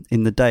in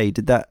the day,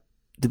 did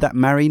that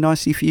marry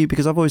nicely for you?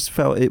 Because I've always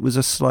felt it was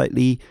a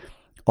slightly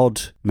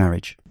odd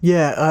marriage.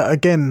 Yeah,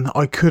 again,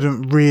 I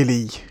couldn't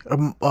really,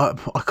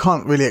 I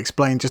can't really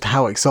explain just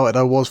how excited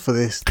I was for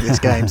this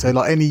game. So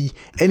like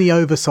any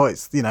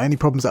oversights, any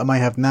problems that I may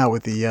have now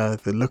with the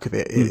look of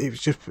it,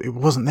 it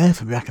wasn't there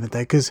for me back in the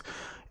day because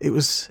it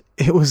was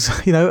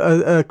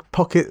a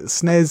pocket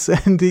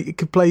SNES and it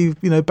could play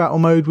battle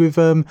mode with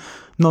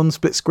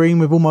non-split screen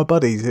with all my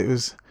buddies.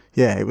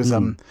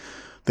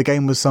 The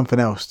game was something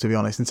else, to be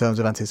honest, in terms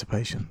of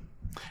anticipation.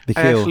 I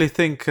actually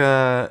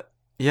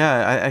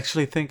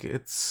think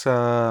it's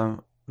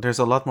there's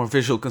a lot more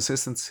visual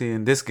consistency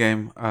in this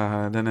game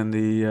than in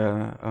the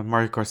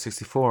Mario Kart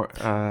 64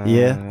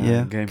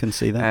 game. Can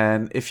see that.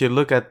 And if you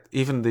look at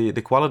even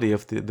the quality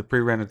of the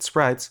pre-rendered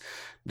sprites,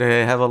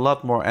 they have a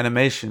lot more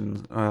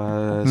animation.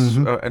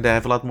 They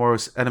have a lot more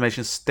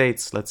animation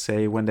states, let's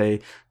say, when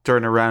they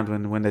turn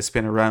around, when they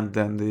spin around,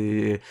 than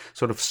the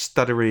sort of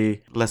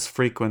stuttery, less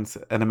frequent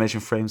animation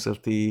frames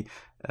of the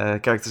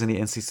characters in the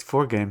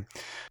N64 game.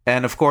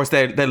 And of course,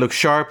 they look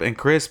sharp and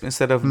crisp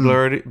instead of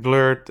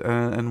blurred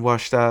and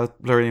washed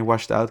out, blurry and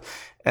washed out.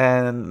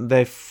 And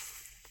I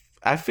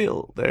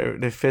feel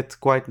they fit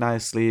quite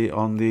nicely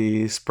on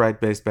the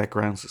sprite-based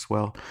backgrounds as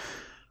well.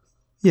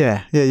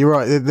 Yeah, you're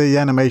right. The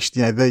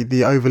animation,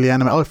 the overly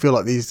animated. I feel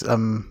like these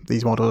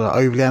models are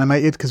overly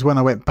animated because when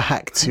I went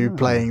back to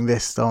playing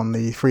this on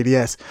the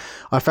 3DS,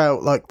 I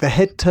felt like the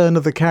head turn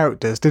of the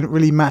characters didn't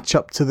really match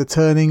up to the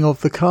turning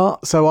of the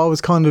kart. So I was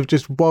kind of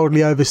just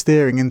wildly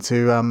oversteering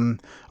into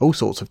all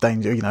sorts of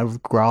danger,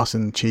 grass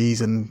and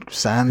cheese and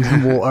sand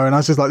and water. And I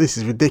was just like, this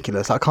is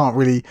ridiculous. I can't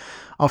really,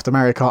 after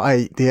Mario Kart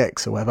 8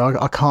 DX or whatever,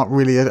 I can't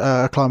really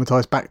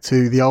acclimatise back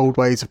to the old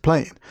ways of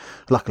playing.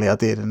 Luckily I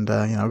did, and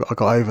I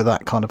got over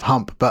that kind of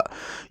hump. But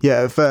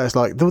yeah, at first,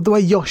 like the way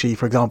Yoshi,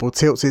 for example,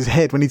 tilts his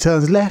head when he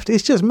turns left,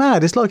 it's just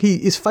mad. It's like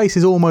his face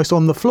is almost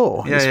on the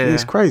floor.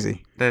 It's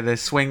crazy. They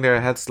swing their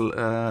heads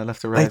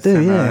left to right. They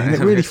do, and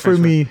it really threw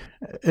me.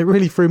 It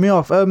really threw me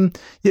off.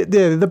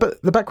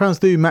 The backgrounds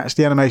do match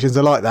the animations.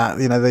 I like that.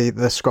 The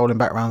scrolling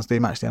backgrounds do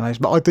match the animations.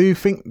 But I do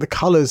think the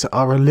colours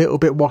are a little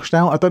bit washed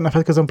out. I don't know if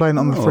it's because I'm playing it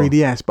on the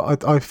 3DS,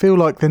 but I feel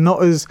like they're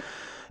not as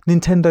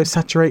Nintendo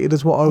saturated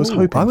as what I was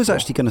hoping. I was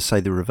actually going to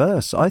say the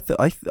reverse. I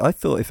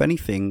thought if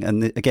anything,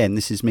 and again,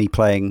 this is me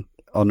playing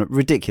on a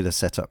ridiculous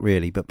setup,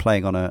 really, but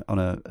playing on a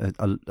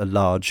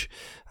large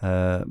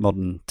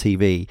modern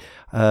TV.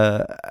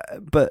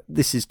 But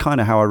this is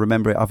kind of how I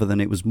remember it, other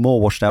than it was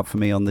more washed out for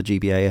me on the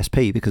GBA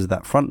SP because of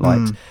that front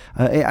light.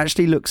 It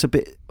actually looks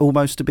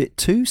almost a bit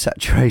too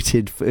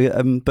saturated,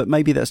 but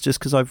maybe that's just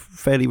because I've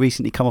fairly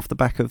recently come off the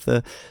back of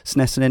the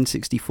SNES and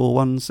N64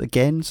 ones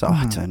again, so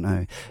I don't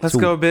know. Let's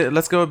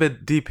go a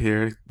bit deep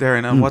here,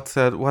 Darren. And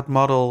what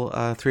model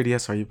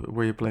 3DS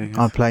were you playing?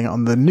 I'm playing it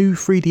on the new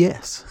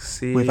 3DS.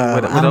 See, with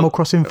Animal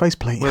Crossing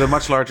faceplate. With a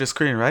much larger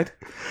screen, right?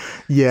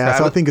 Yeah,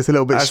 so I think it's a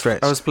little bit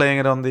stretched. I was playing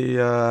it on the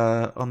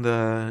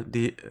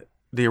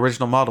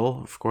original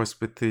model, of course,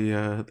 with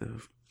the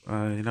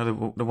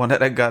one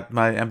that I got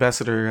my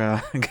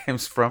Ambassador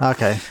games from.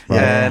 Okay.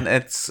 And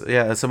it's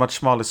a much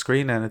smaller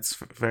screen, and it's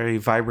very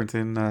vibrant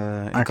in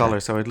color,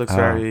 so it looks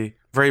very,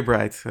 very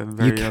bright and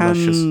very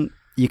luscious.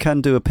 You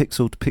can do a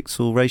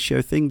pixel-to-pixel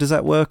ratio thing. Does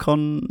that work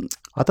on...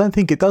 I don't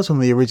think it does on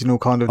the original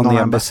kind of on the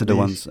Ambassador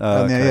ones.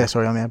 On the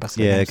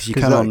Ambassador. Yeah, because you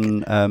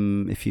can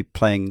on if you're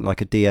playing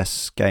like a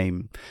DS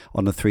game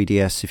on a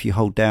 3DS, if you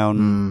hold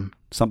down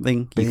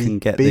something, you can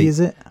get is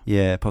it?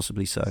 Yeah,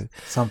 possibly so.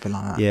 Something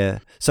like that. Yeah.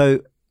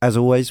 So as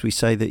always, we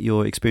say that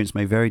your experience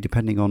may vary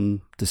depending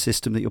on the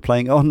system that you're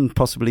playing on,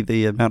 possibly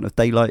the amount of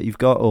daylight you've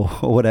got or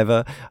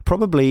whatever.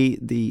 Probably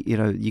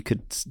you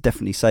could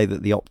definitely say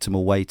that the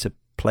optimal way to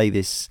play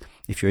this,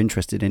 if you're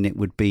interested in it,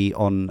 would be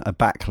on a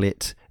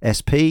backlit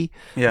SP.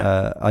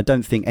 Yeah. I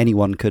don't think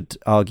anyone could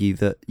argue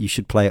that you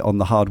should play it on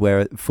the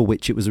hardware for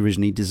which it was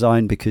originally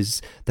designed,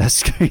 because that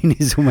screen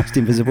is almost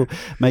invisible.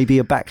 Maybe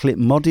a backlit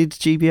modded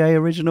GBA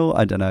original,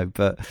 I don't know,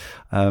 but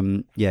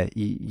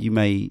you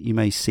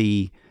may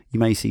see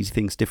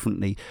things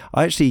differently.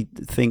 I actually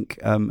think,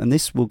 and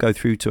this will go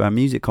through to our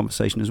music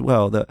conversation as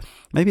well, that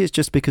maybe it's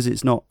just because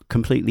it's not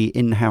completely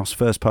in-house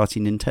first-party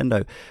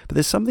Nintendo, but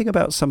there's something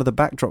about some of the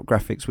backdrop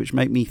graphics which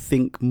make me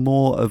think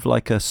more of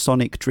like a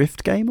Sonic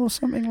Drift game or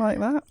something like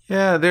that.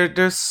 Yeah,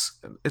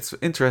 it's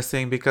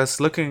interesting because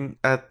looking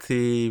at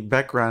the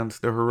background,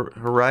 the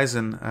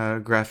Horizon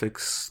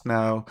graphics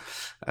now,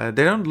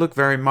 they don't look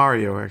very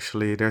Mario,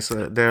 actually.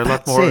 They're a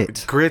lot more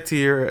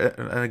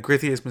grittier.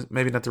 Gritty is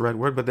maybe not the right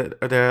word, but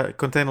they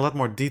contain a lot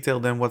more detail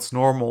than what's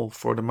normal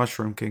for the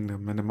Mushroom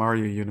Kingdom and the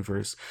Mario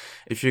universe.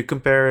 If you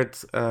compare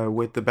it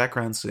with the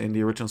backgrounds in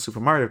the original Super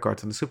Mario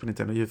Kart and the Super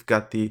Nintendo, you've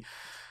got the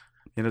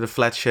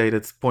flat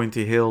shaded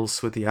pointy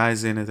hills with the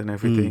eyes in it and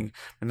everything.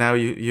 And now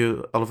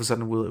you all of a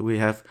sudden we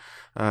have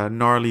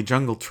gnarly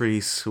jungle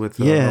trees with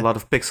a lot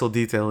of pixel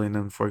detail in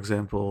them, for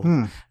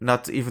example.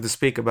 Not even to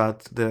speak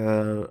about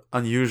the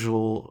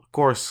unusual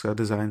course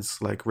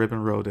designs like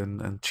Ribbon Road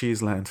and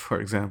Cheese Land, for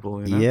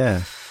example.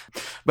 Yeah.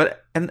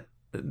 But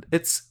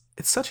it's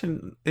such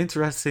an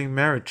interesting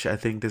marriage, I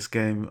think, this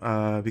game,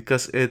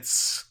 because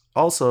it's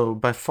also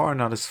by far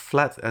not as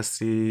flat as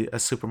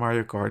Super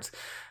Mario Kart,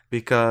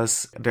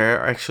 because there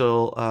are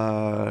actual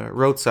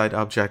roadside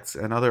objects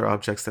and other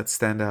objects that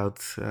stand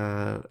out,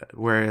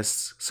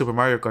 whereas Super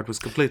Mario Kart was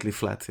completely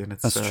flat in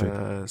its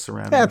surroundings.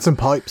 It had some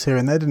pipes here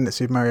and there, didn't it,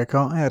 Super Mario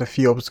Kart? It had a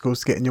few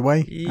obstacles to get in your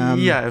way.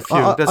 A few.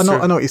 I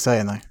know what you're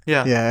saying, though.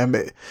 Yeah.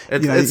 But,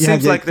 it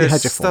seems like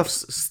there's stuff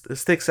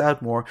sticks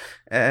out more.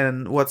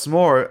 And what's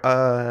more,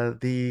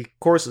 the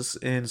courses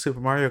in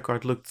Super Mario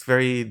Kart looked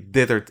very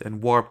dithered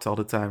and warped all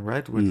the time,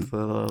 right? With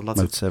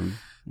lots Mode 7.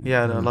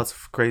 Lots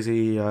of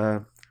crazy...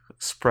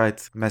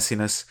 sprite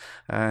messiness,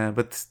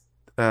 but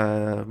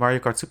Mario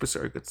Kart Super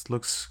Circuit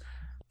looks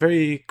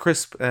very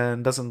crisp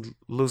and doesn't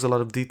lose a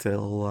lot of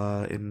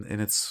detail in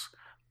its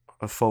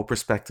faux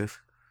perspective.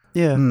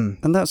 Yeah,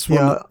 and that's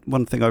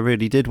one thing I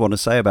really did want to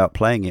say about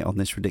playing it on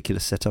this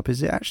ridiculous setup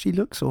is it actually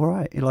looks all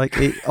right. Like,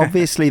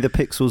 obviously the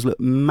pixels look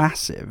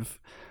massive,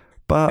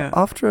 but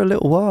after a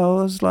little while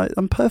I was like,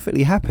 I'm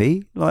perfectly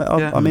happy. Like,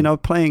 I mean, I was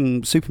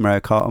playing Super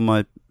Mario Kart on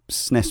my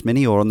SNES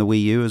Mini or on the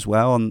Wii U as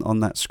well on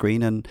that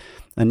screen, and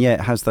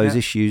it has those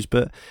issues,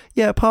 but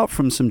apart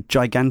from some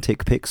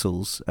gigantic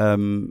pixels,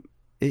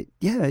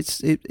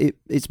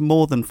 it's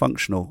more than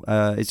functional.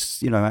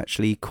 It's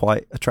actually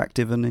quite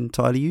attractive and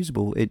entirely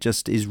usable. It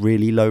just is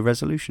really low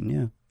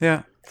resolution.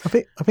 Yeah. I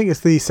think it's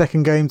the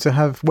second game to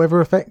have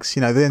weather effects.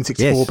 The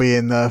N64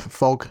 being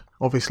fog,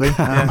 obviously.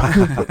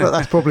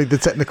 That's probably the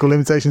technical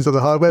limitations of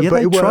the hardware. Yeah,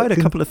 but they tried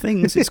a couple of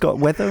things. It's got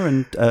weather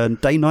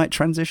and day-night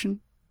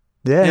transition.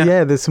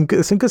 Yeah. There's some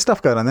good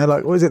stuff going on there.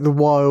 Like, what is it, the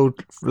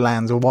Wild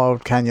Lands or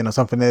Wild Canyon or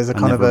something? There's a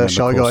kind of a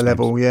Shy Guy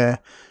level, yeah.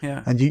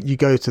 And you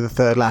go to the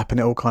third lap and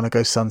it all kind of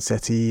goes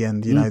sunsetty.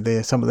 And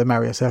some of the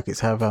Mario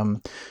circuits have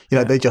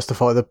they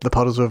justify the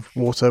puddles of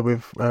water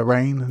with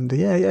rain. And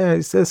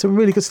there's some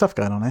really good stuff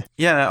going on there.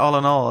 Yeah, all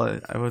in all,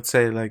 I would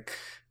say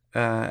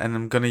and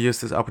I'm going to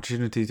use this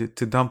opportunity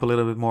to dump a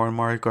little bit more on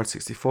Mario Kart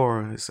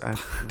 64.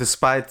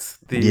 Despite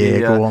the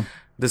go on.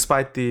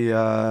 Despite the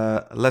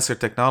lesser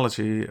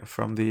technology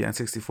from the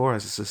N64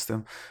 as a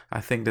system,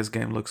 I think this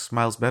game looks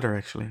miles better,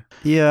 actually.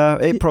 Yeah,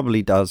 it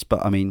probably does,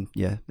 but I mean,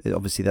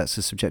 obviously that's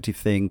a subjective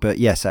thing. But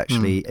yes,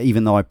 actually,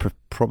 even though I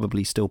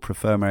probably still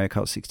prefer Mario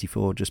Kart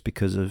 64 just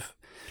because of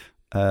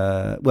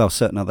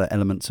certain other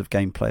elements of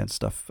gameplay and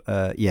stuff.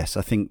 Yes,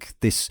 I think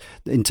this,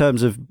 in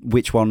terms of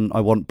which one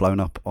I want blown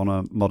up on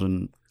a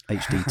modern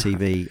HD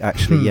TV,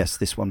 actually, yes,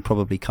 this one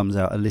probably comes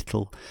out a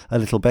little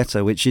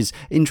better, which is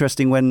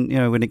interesting when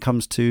it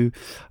comes to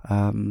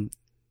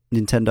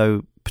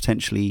Nintendo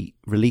potentially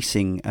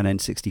releasing an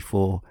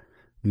N64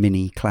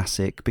 mini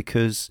classic,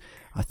 because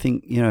I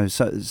think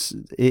so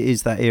it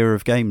is that era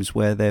of games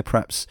where they're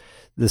perhaps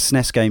the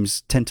SNES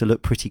games tend to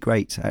look pretty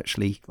great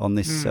actually on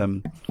this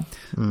in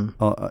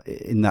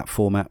that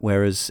format,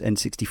 whereas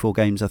N64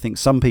 games, I think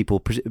some people,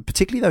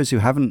 particularly those who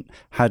haven't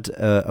had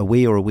a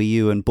Wii or a Wii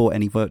U and bought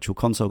any virtual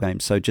console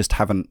games, so just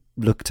haven't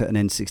looked at an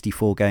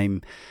N64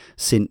 game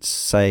since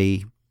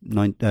say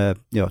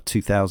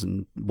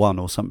 2001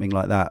 or something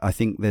like that, I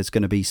think there's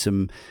going to be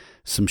some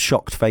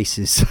shocked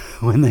faces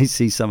when they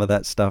see some of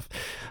that stuff,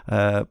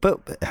 but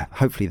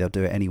hopefully they'll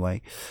do it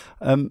anyway.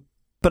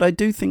 But I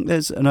do think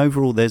there's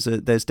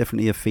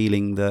definitely a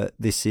feeling that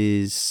this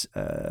is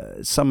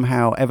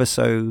somehow ever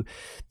so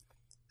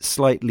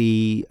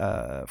slightly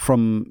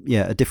from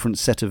a different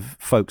set of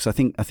folks. I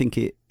think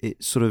it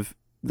sort of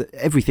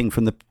everything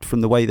from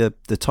the way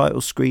the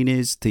title screen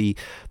is, the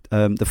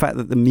fact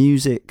that the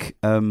music,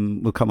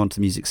 we'll come on to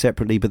the music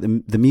separately, but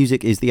the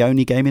music is the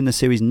only game in the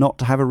series not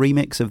to have a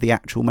remix of the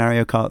actual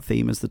Mario Kart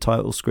theme as the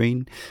title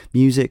screen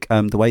music.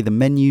 The way the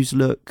menus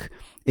look,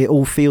 it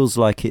all feels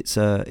like it's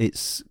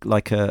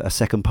like a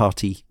second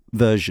party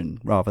version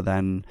rather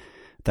than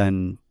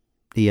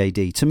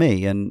EAD to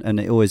me, and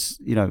it always,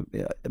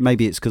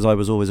 maybe it's because I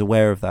was always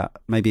aware of that.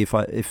 Maybe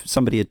if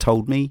somebody had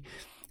told me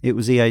it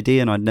was EAD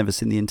and I'd never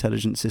seen the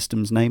Intelligent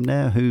Systems name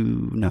there,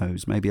 who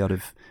knows? Maybe I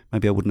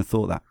wouldn't have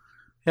thought that.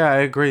 Yeah, I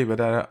agree,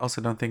 but I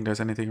also don't think there's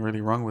anything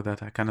really wrong with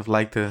that. I kind of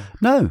like the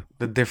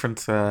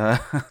different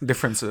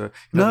difference. I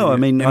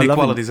mean,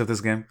 inequalities of this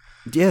game.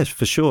 Yes,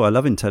 for sure. I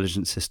love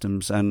Intelligent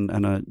Systems, and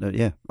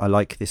I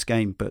like this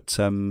game, but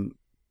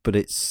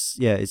it's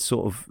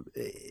sort of,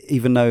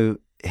 even though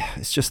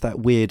it's just that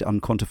weird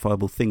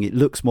unquantifiable thing, it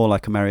looks more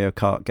like a Mario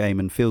Kart game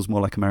and feels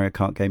more like a Mario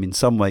Kart game in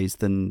some ways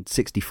than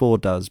 64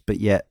 does, but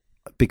yet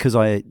because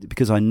I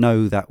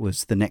know that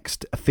was the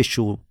next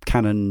official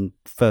canon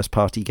first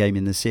party game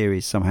in the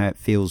series, somehow it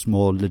feels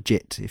more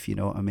legit, if you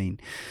know what I mean.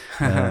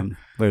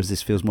 Whereas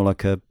this feels more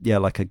like a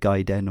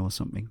Gaiden or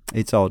something.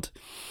 It's odd.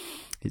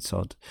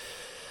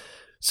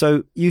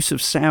 So use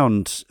of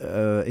sound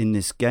in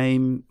this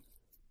game,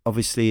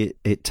 obviously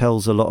it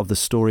tells a lot of the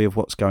story of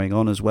what's going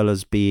on, as well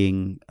as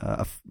being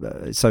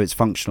so it's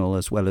functional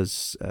as well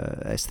as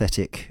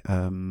aesthetic,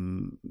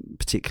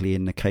 particularly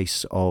in the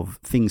case of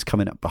things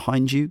coming up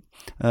behind you.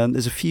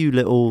 There's a few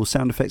little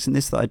sound effects in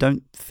this that I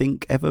don't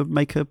think ever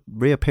make a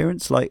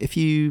reappearance. Like if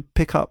you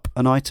pick up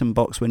an item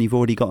box when you've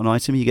already got an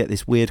item, you get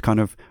this weird kind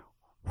of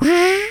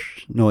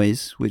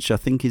noise, which I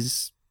think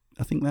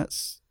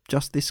that's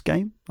just this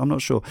game. I'm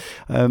not sure.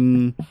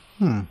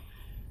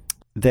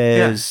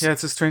 There's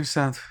it's a strange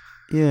sound.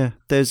 Yeah,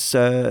 there's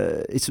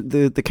it's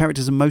the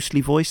characters are mostly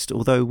voiced,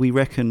 although we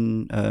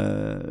reckon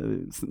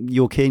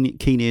your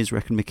keen ears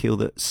reckon, Mikhail,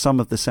 that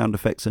some of the sound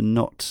effects are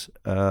not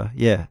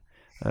Wario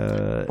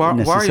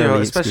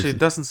especially exclusive.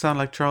 Doesn't sound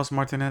like Charles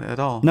Martinet at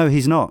all. No,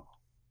 he's not.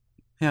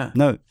 Yeah.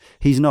 No,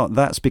 he's not.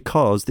 That's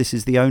because this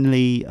is the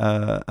only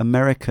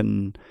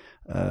American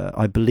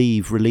I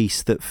believe,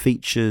 release that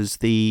features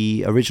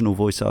the original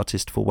voice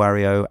artist for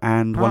Wario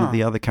and one of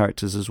the other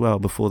characters as well,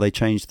 before they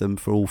changed them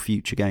for all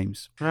future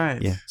games.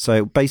 Right. Yeah.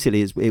 So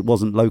basically, it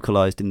wasn't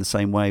localized in the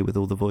same way with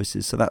all the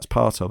voices, so that's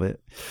part of it.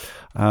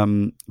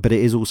 But it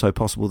is also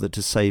possible that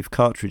to save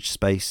cartridge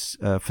space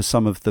for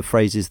some of the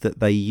phrases that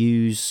they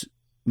use,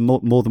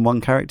 more than one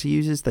character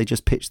uses, they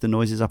just pitch the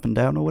noises up and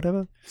down or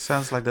whatever.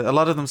 Sounds like that. A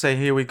lot of them say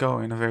 "Here we go"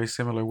 in a very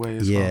similar way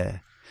as well. Yeah,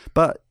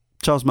 but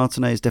Charles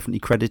Martinet is definitely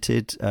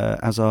credited,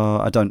 as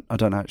are I don't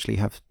actually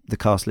have the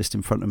cast list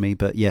in front of me,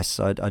 but yes,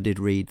 I did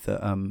read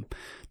that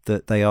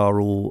that they are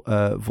all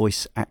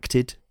voice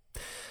acted.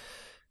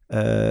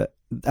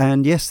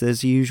 And yes,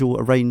 there's the usual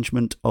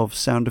arrangement of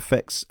sound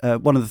effects.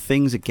 One of the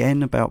things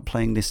again about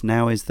playing this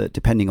now is that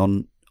depending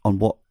on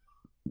what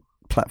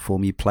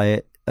platform you play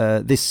it,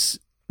 this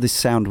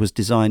sound was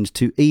designed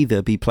to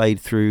either be played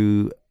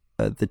through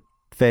the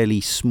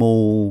fairly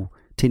small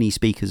tinny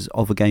speakers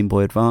of a Game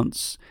Boy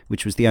Advance,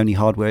 which was the only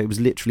hardware. It was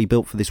literally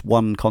built for this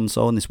one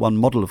console and this one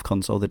model of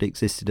console that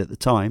existed at the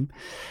time,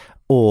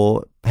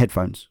 or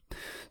headphones.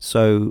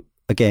 So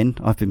again,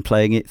 I've been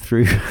playing it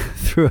through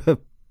a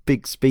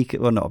big speaker,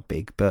 well, not a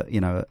big, but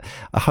a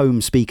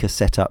home speaker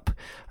setup.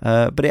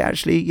 But it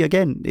actually,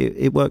 again,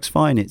 it works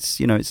fine. It's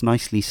it's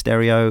nicely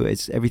stereo.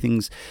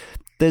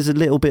 There's a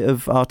little bit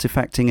of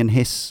artifacting and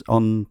hiss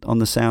on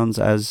the sounds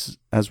as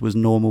was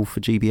normal for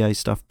GBA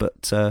stuff,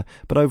 but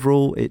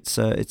overall it's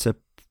a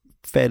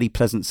fairly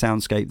pleasant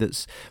soundscape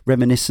that's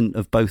reminiscent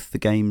of both the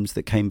games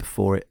that came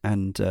before it,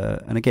 and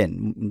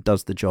again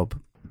does the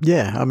job.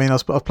 Yeah, I mean, I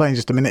was playing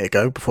just a minute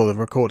ago before the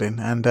recording,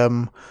 and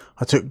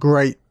I took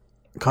great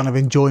kind of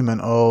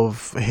enjoyment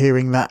of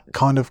hearing that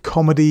kind of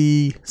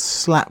comedy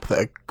slap that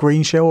a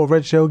green shell or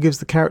red shell gives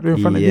the character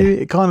in front of you.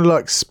 It kind of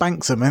like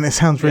spanks them, and it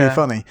sounds really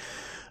funny.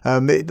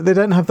 They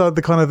don't have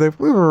the kind of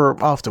the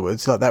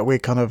afterwards, like that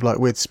weird kind of like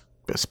weird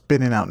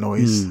spinning out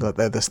noise like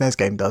the SNES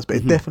game does, but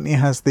it definitely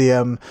has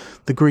the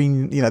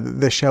green,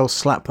 the shell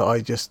slap that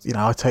I just,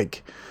 I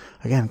take,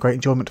 again, great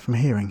enjoyment from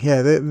hearing.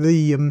 Yeah,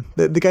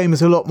 the game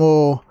is a lot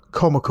more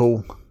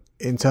comical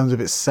in terms of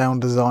its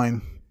sound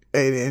design.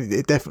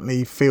 It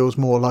definitely feels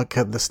more like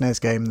the SNES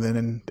game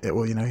than the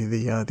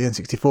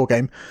N64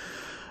 game.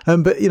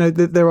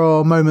 But there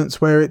are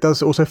moments where it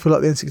does also feel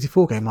like the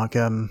N64 game, like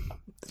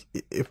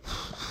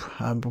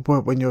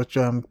when you're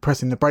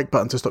pressing the brake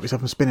button to stop yourself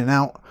from spinning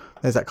out.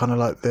 There's that kind of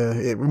like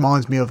it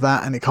reminds me of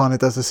that, and it kind of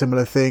does a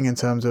similar thing in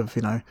terms of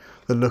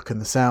the look and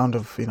the sound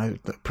of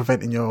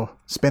preventing your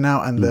spin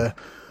out and the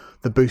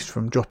boost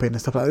from dropping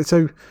and stuff like that.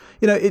 So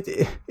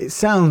it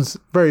sounds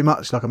very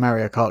much like a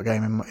Mario Kart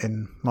game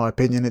in my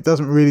opinion. It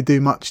doesn't really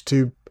do much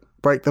to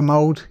break the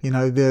mold.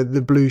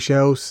 The blue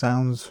shell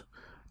sounds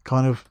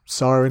kind of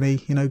siren-y,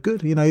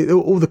 good.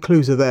 All the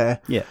clues are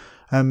there. Yeah.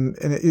 And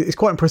it's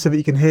quite impressive that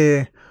you can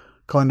hear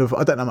kind of,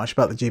 I don't know much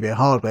about the GBA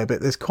hardware,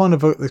 but there's kind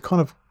of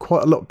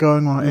quite a lot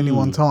going on at any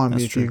one time.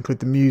 If you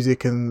include the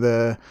music and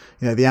the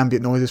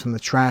ambient noises from the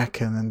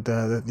track and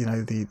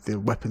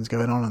the weapons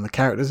going on and the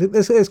characters,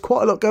 there's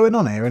quite a lot going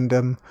on here. And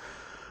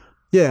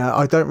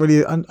I haven't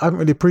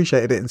really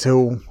appreciated it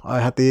until I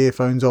had the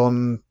earphones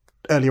on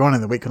earlier on in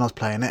the week when I was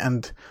playing it,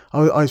 and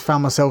I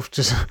found myself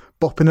just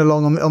bopping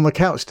along on the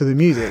couch to the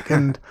music.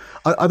 And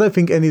I don't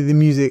think any of the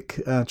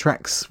music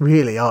tracks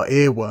really are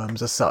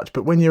earworms as such,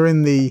 but when you're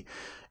in the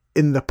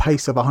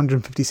pace of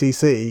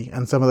 150cc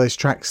and some of those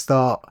tracks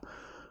start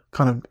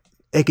kind of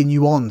egging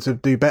you on to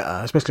do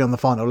better, especially on the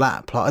final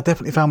lap, like I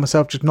definitely found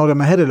myself just nodding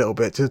my head a little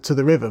bit to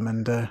the rhythm.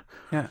 And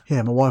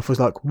my wife was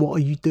like, "What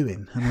are you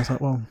doing?" And I was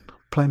like, "Well,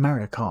 playing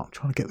Mario Kart,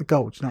 trying to get the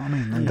gold." Do you know what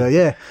I mean?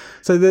 And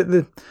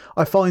so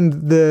I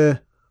find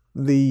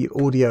the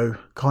audio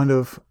kind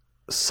of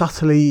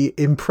subtly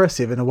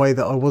impressive in a way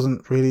that I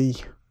wasn't really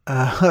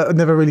I'd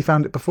never really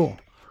found it before.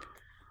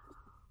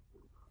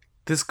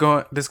 This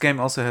game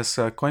also has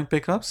coin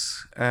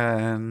pickups,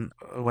 and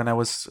when I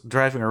was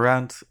driving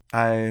around,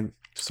 I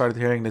started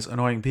hearing this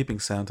annoying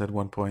beeping sound at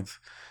one point,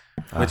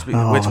 which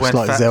went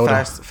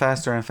like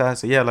faster and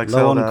faster. Yeah, like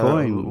low Zelda, on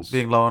coins.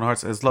 being low on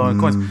hearts is low on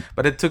coins.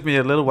 But it took me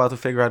a little while to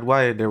figure out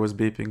why there was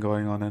beeping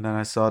going on, and then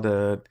I saw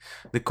the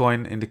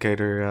coin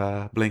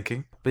indicator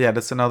blinking. But yeah,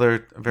 that's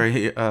another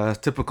very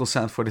typical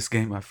sound for this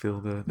game, I feel.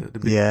 The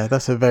beep. Yeah,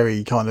 that's a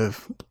very kind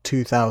of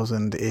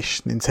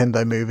 2000-ish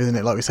Nintendo move, isn't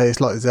it? Like we say,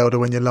 it's like Zelda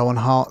when you're low on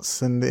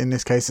hearts, and in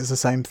this case, it's the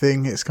same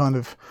thing. It's kind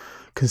of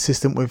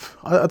consistent with...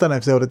 I don't know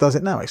if Zelda does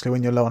it now, actually,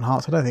 when you're low on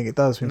hearts. I don't think it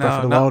does in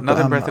Breath of the Wild. Not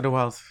in Breath of the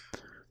Wild.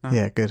 No.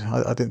 Yeah, good.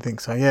 I didn't think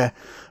so. Yeah,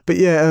 but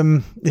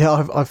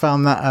I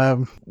found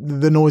that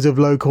the noise of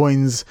low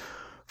coins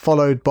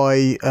followed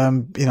by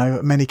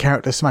many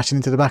characters smashing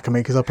into the back of me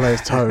because I play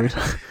as Toad.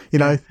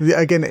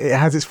 Again, it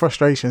has its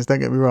frustrations. Don't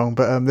get me wrong,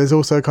 but there's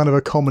also kind of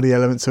a comedy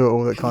element to it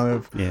all that kind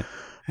of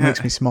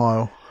makes me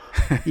smile.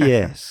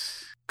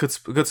 Yes, good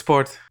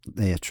sport.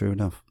 Yeah, true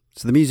enough.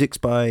 So the music's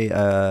by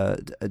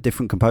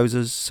different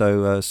composers.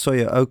 So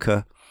Soya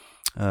Oka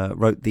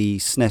wrote the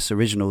SNES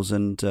originals,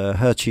 and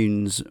her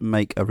tunes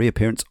make a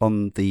reappearance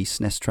on the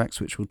SNES tracks,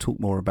 which we'll talk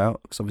more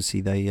about, because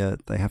obviously they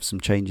have some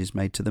changes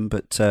made to them.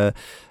 But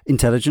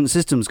Intelligent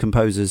Systems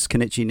composers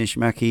Kenichi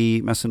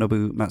Nishimaki,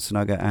 Masanobu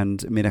Matsunaga, and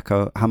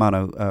Minako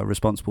Hamano are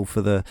responsible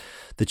for the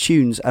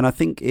tunes, and I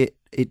think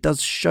it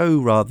does show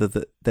rather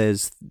that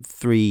there's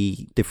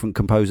three different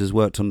composers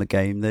worked on the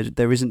game.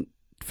 There isn't,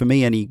 for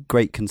me, any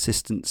great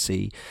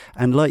consistency,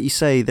 and like you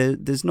say,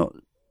 there's not.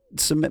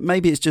 So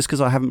maybe it's just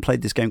because I haven't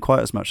played this game quite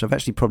as much. I've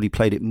actually probably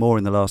played it more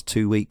in the last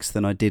 2 weeks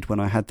than I did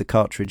when I had the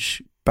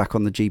cartridge back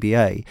on the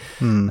GBA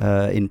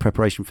in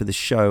preparation for this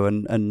show.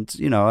 And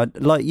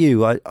like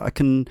you, I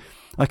can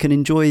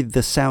enjoy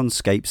the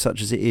soundscape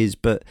such as it is,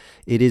 but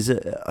it is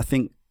I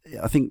think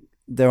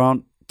there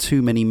aren't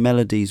too many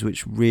melodies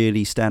which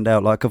really stand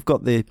out. Like I've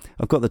got the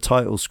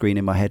title screen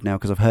in my head now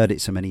because I've heard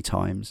it so many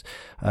times,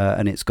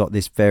 and it's got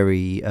this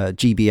very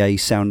GBA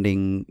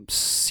sounding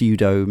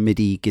pseudo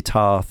MIDI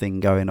guitar thing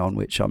going on,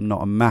 which I'm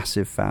not a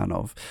massive fan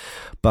of,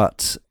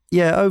 but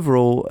yeah,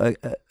 overall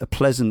a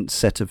pleasant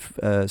set of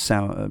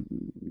sound,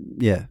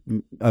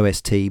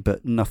 OST,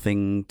 but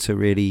nothing to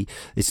really.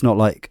 It's not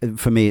like,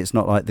 for me, it's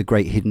not like the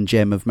great hidden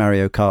gem of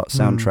Mario Kart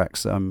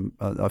soundtracks.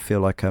 I feel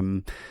like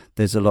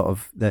there's a lot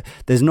of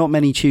there's not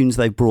many tunes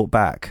they've brought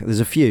back. There's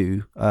a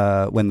few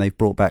when they've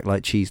brought back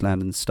like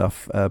Cheeseland and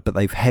stuff, but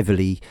they've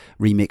heavily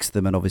remixed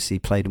them and obviously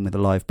played them with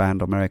a live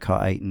band on Mario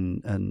Kart 8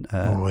 and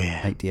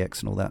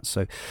 8DX and all that.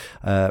 So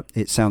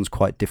it sounds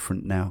quite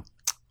different now.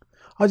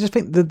 I just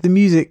think that the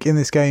music in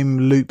this game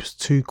loops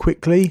too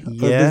quickly.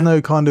 There's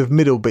no kind of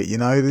middle bit,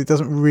 it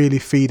doesn't really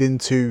feed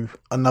into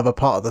another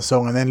part of the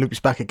song and then loops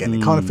back again.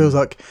 It kind of feels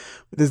like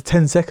there's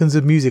 10 seconds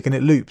of music and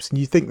it loops, and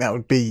you think that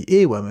would be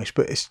earwormish,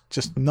 but it's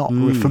just not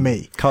for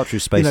me.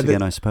 Cartridge space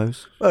again, I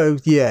suppose. Oh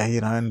yeah,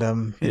 and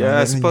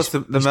I suppose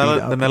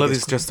the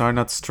melodies just are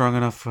not strong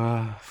enough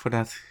for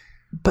that.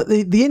 But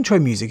the intro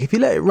music, if you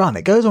let it run,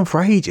 it goes on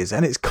for ages,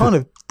 and it's kind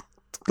of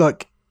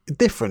like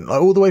different, like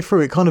all the way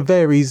through. It kind of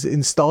varies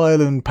in style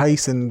and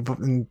pace and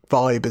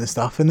vibe and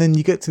stuff, and then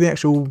you get to the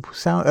actual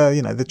sound,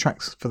 the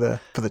tracks for the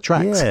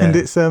tracks, and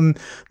it's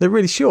they're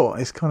really short.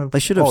 It's kind of they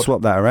should have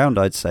swapped that around.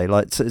 I'd say,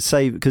 like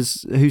say,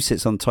 because who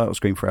sits on the title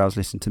screen for hours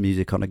listening to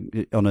music on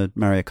a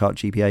Mario Kart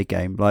GBA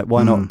game? Like,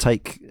 why not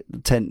take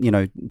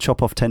 10,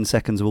 chop off 10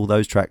 seconds of all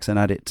those tracks and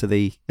add it to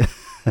the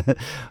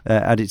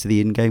add it to the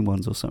in-game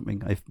ones or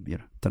something. I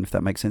don't know if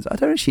that makes sense. I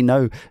don't actually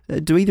know.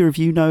 Do either of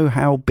you know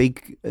how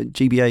big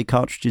GBA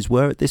cartridges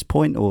were at this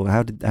point, or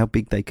how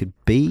big they could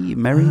be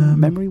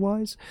memory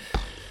wise?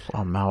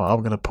 I'm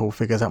going to pull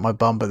figures out my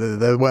bum, but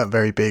they weren't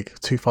very big.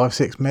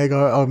 256 meg.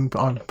 I'm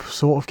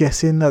sort of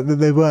guessing that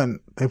they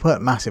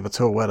weren't massive at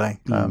all, were they?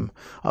 I'm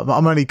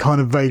only kind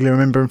of vaguely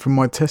remembering from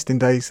my testing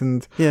days,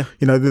 and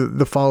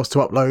the files to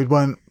upload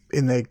weren't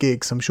in their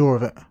gigs. I'm sure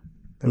of it.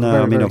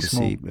 No, I mean,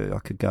 obviously, I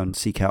could go and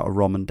seek out a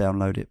ROM and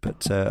download it,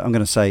 but I'm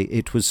going to say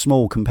it was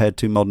small compared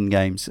to modern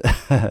games,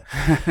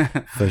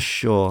 for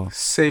sure.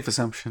 Safe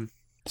assumption.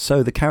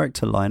 So the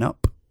character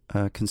lineup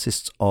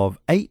consists of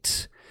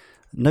 8,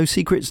 no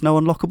secrets, no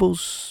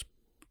unlockables.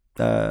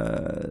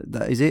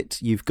 That is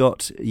it. You've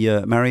got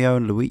your Mario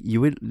and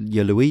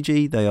your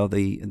Luigi. They are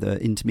the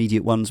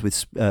intermediate ones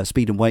with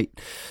speed and weight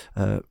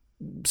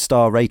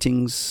star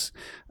ratings,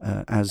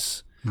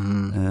 as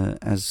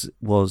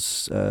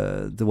was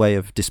the way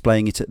of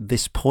displaying it at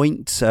this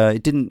point.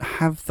 It didn't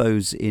have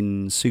those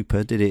in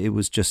Super, did it? It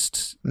was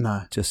just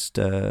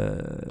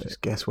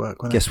guesswork.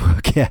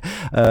 Guesswork,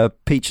 yeah.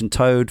 Peach and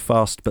Toad,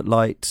 fast but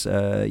light.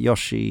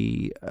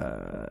 Yoshi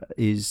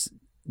is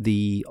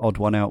the odd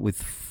one out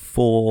with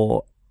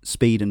 4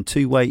 speed and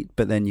 2 weight,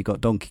 but then you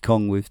got Donkey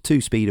Kong with 2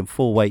 speed and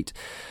 4 weight,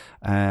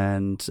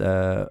 and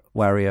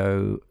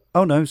Wario.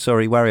 Oh no,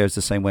 sorry, Wario's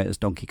the same weight as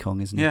Donkey Kong,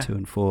 isn't it? 2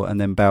 and 4,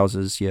 and then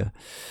Bowser's your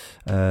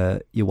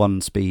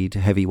 1 speed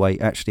heavyweight.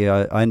 Actually,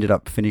 I ended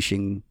up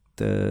finishing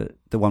the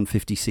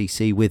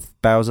 150cc with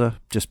Bowser,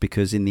 just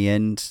because in the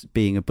end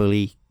being a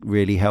bully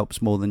really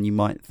helps more than you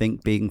might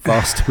think being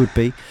fast would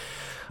be.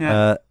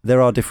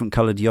 There are different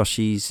coloured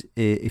Yoshis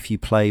if you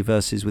play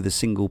versus with a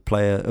single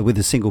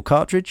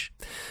cartridge.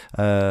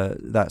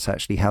 That's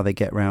actually how they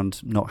get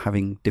around not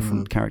having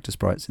different character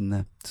sprites in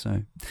there.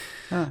 So.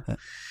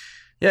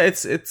 Yeah,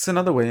 it's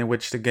another way in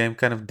which the game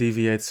kind of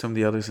deviates from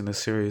the others in the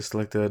series.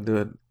 Like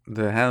the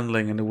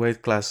handling and the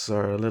weight classes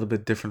are a little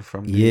bit different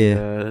from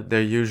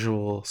their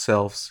usual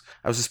selves.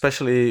 I was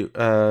especially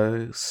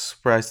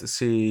surprised to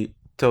see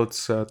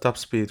Toad's top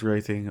speed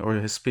rating, or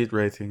his speed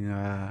rating,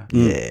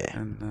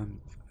 and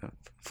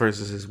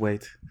versus his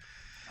weight.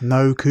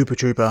 No Koopa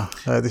Trooper.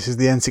 This is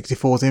the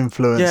N64's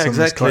influence on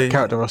this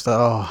character roster.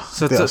 Oh,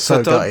 so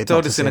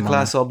Toad is in a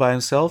class all by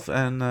himself,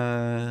 and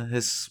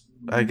his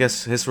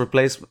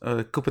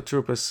Koopa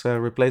Trooper's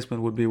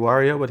replacement would be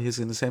Wario, but he's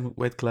in the same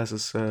weight class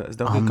as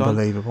Donkey Kong.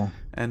 Unbelievable.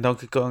 And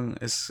Donkey Kong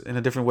is in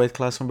a different weight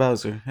class from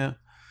Bowser. Yeah,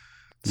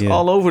 it's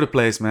all over the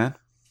place, man.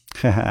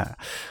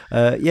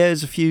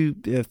 There's a few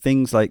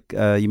things like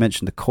you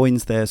mentioned the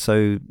coins there.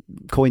 So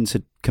coins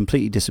had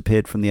completely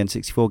disappeared from the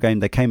N64 game.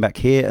 They came back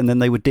here, and then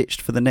they were ditched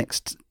for the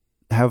next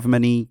however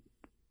many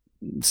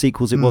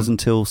sequels it was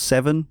until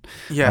 7.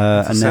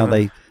 And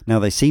 7. Now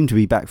they seem to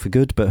be back for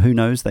good, but who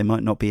knows? They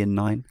might not be in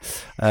 9.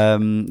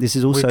 This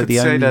is also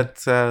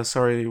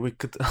we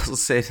could also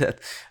say that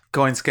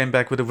coins came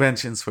back with a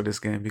vengeance for this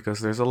game, because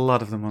there's a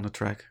lot of them on the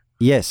track.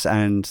 Yes,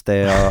 and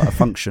they are a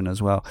function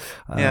as well.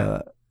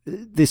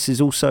 This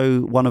is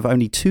also one of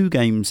only 2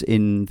 games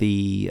in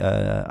the,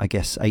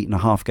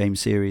 8.5 game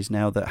series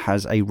now that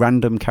has a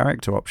random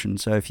character option.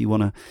 So if you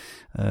want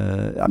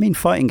to,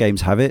 fighting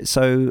games have it.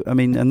 So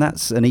and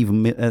that's an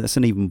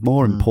even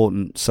more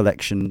important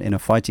selection in a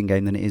fighting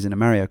game than it is in a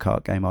Mario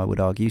Kart game, I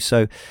would argue.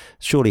 So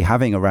surely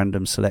having a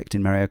random select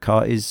in Mario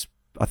Kart is,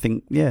 I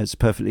think, it's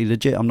perfectly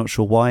legit. I'm not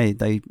sure why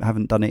they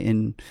haven't done it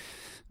in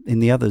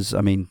the others.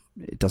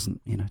 It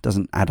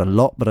doesn't add a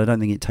lot, but I don't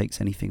think it takes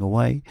anything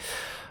away.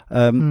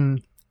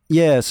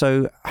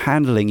 So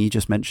handling, you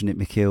just mentioned it,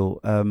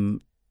 Michiel.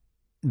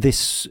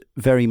 This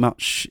very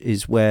much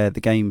is where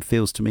the game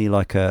feels to me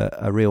like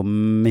a real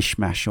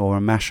mishmash or a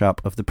mashup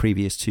of the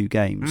previous 2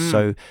 games.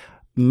 So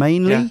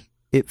mainly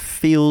it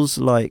feels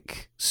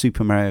like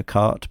Super Mario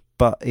Kart,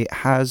 but it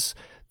has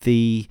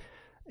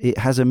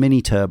a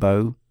mini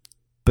turbo,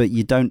 but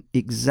you don't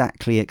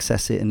exactly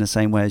access it in the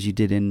same way as you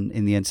did in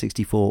the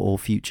N64 or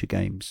future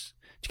games.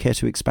 Do you care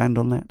to expand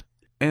on that?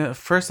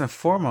 First and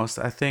foremost,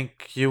 I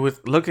think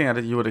looking at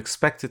it, you would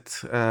expect it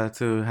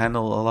to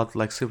handle a lot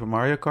like Super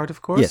Mario Kart,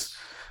 of course. Yes.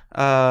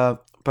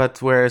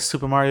 But where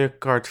Super Mario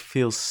Kart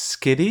feels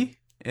skiddy,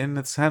 in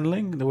its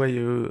handling, the way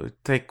you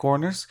take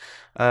corners.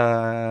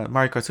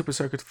 Mario Kart Super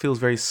Circuit feels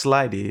very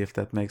slidey, if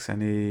that makes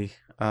any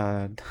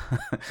kind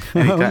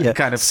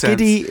of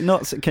skiddy, sense.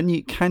 not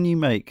can you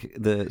make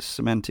the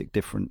semantic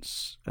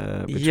difference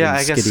between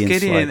I guess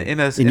skiddy and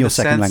skiddy in your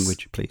second sense,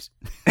 language, please?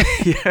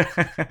 Yeah,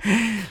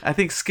 I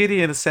think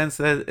skiddy in a sense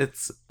that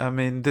it's. I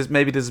mean, this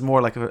is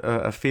more like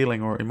a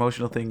feeling or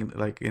emotional thing,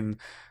 like in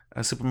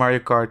Super Mario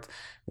Kart.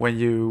 When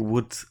you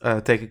would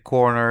take a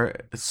corner,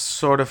 it's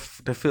sort of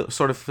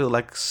feel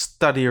like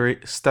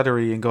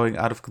stuttery and going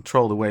out of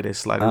control the way they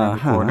slide around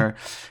the corner,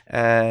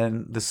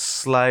 and the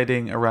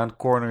sliding around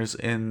corners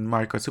in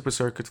Mario Kart Super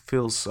Circuit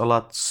feels a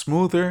lot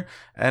smoother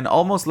and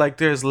almost like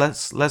there's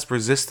less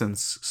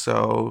resistance.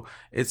 So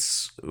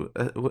it's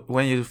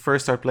when you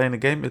first start playing the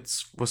game,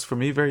 was for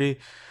me very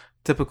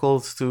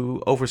typical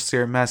to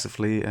oversteer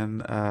massively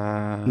and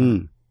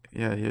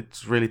you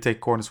really take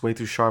corners way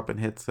too sharp and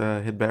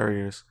hit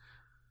barriers.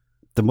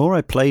 The more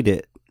I played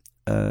it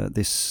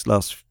this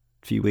last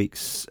few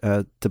weeks,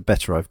 the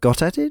better I've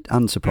got at it,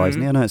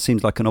 unsurprisingly. I know it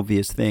seems like an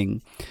obvious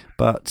thing,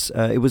 but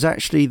it was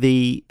actually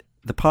the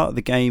part of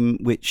the game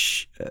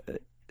which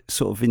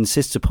sort of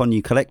insists upon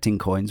you collecting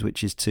coins,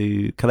 which is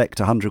to collect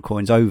 100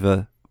 coins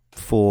over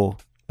 4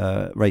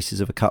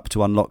 races of a cup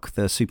to unlock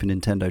the Super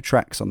Nintendo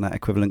tracks on that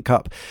equivalent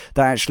cup.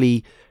 That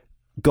actually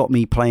got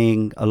me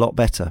playing a lot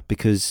better,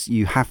 because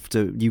you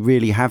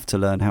really have to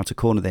learn how to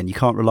corner. Then you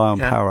can't rely on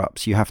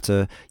power-ups. You have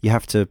to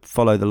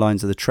follow the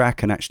lines of the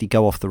track and actually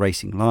go off the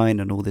racing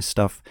line and all this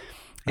stuff.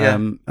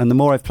 And the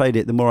more I've played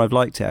it, the more I've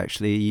liked it.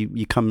 Actually,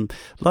 you come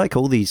like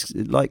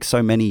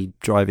so many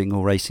driving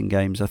or racing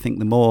games. I think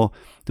the more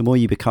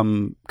you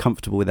become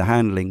comfortable with the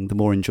handling, the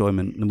more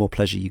enjoyment, the more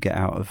pleasure you get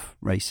out of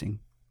racing.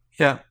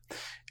 Yeah.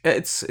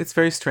 It's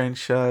very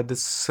strange.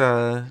 This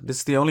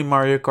is the only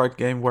Mario Kart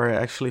game where I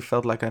actually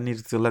felt like I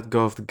needed to let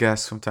go of the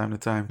gas from time to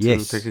time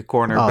to take a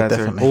corner better.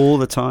 Definitely. All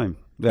the time.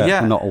 Yeah,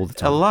 not all the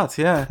time. A lot,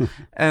 yeah.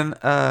 and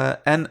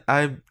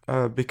I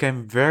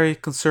became very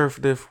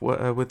conservative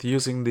with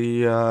using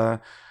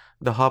the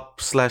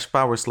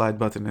hop/power slide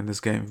button in this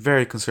game.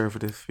 Very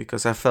conservative,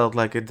 because I felt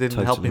like it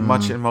didn't help me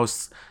much in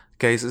most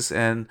cases,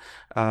 and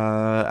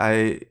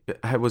I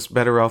was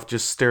better off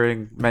just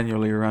steering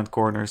manually around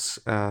corners,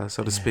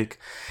 so to speak.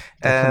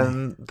 Definitely.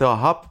 And the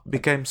hop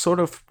became sort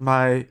of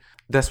my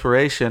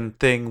desperation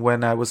thing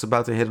when I was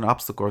about to hit an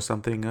obstacle or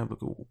something.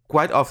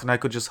 Quite often I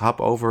could just hop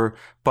over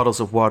puddles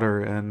of water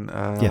and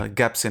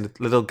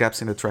little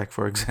gaps in the track,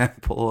 for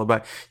example,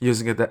 by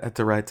using it at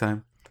the right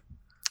time.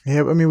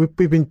 Yeah, I mean,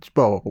 we've been,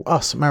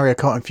 us Mario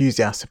Kart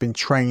enthusiasts have been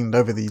trained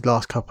over the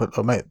last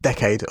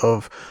decade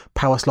of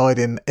power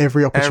sliding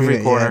every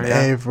opportunity,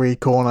 every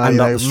corner, and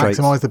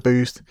maximise the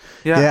boost.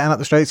 Yeah, and up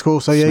the straights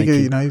course. So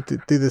do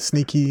the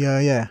sneaky, sneaky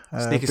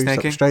boost snaking.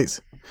 up the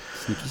straights.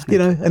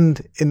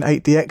 And in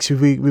 8DX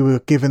we were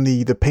given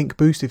the pink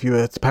boost if you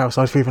were to power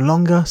slide for even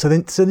longer. So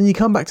then you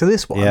come back to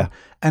this one,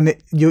 and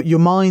your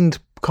mind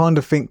kind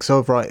of thinks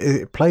of,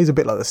 it plays a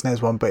bit like the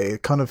SNES one, but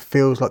it kind of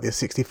feels like the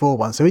 64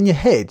 one. So in your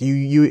head,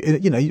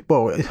 in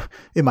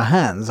my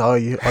hands, I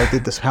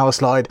did this power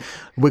slide,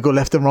 wiggle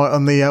left and right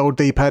on the old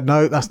D-pad.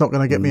 No, that's not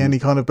going to get me any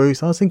kind of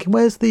boost. I was thinking,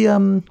 where's the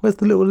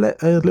little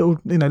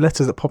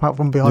letters that pop out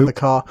from behind the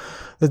car?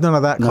 There's none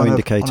of that. No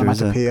indicator, is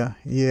there?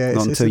 Yeah,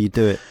 not until you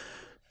do it.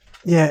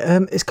 Yeah,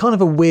 it's kind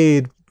of a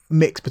weird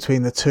mix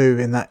between the two,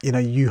 in that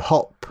you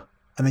hop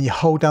and then you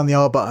hold down the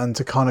R button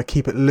to kind of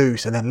keep it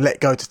loose, and then let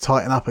go to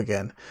tighten up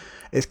again.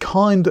 That's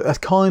kind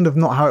of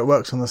not how it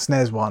works on the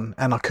SNES one,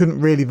 and I couldn't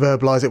really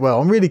verbalise it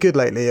well. I'm really good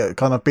lately at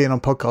kind of being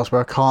on podcasts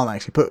where I can't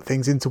actually put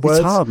things into words.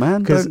 It's hard,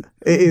 man. Because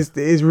it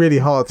is really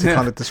hard to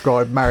kind of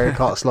describe Mario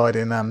Kart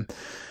sliding.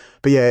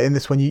 But yeah, in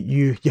this one,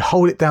 you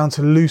hold it down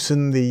to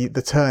loosen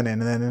the turn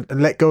in, and then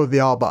let go of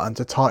the R button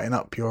to tighten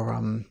up your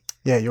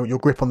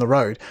grip on the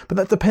road. But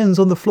that depends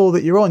on the floor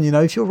that you're on.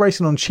 If you're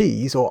racing on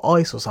cheese or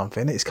ice or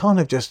something, it's kind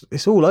of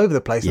it's all over the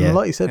place. And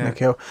like you said,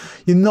 Mikhail,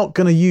 you're not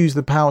going to use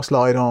the power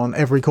slide on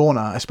every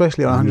corner,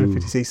 especially on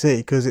 150cc,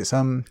 because it's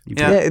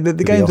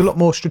the game's a lot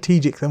more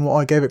strategic than what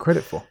I gave it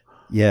credit for.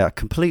 Yeah, I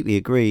completely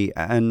agree.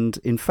 And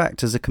in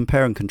fact, as a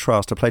compare and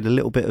contrast, I played a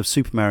little bit of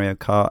Super Mario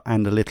Kart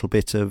and a little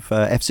bit of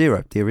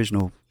F-Zero, the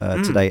original,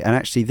 today. And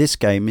actually, this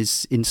game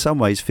is, in some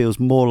ways, feels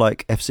more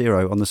like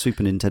F-Zero on the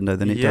Super Nintendo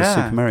than it does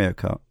Super Mario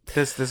Kart.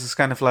 This is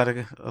kind of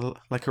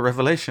like a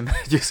revelation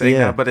you're saying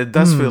now, but it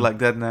does feel like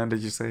that now that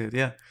you say it.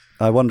 Yeah.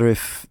 I wonder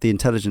if the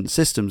Intelligent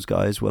Systems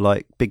guys were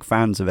like big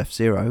fans of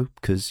F-Zero,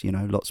 because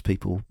lots of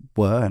people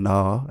were and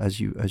are, as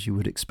you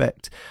would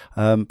expect.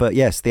 But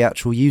yes, the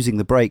actual using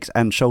the brakes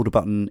and shoulder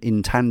button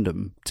in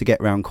tandem to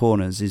get round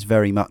corners is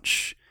very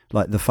much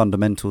like the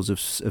fundamentals of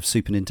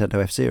Super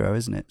Nintendo F-Zero,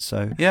 isn't it?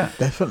 So yeah,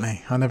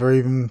 definitely. I never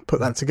even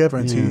put that together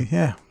until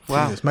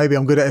wow. Jesus, maybe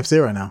I'm good at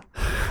F-Zero now.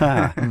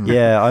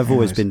 Yeah, I've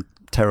always been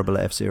terrible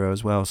at F-Zero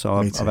as well, so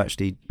I've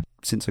actually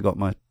since I got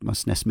my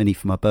SNES Mini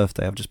for my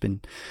birthday, I've just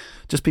been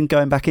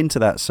going back into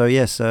that. So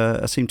yes,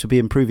 I seem to be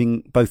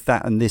improving both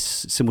that and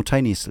this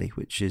simultaneously,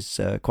 which is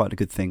quite a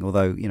good thing.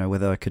 Although,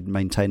 whether I could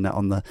maintain that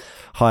on the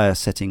higher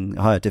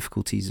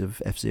difficulties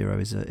of F-Zero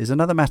is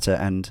another matter,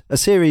 and a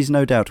series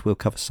no doubt we'll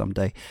cover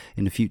someday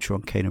in the future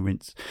on Cane and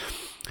Rinse.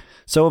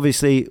 So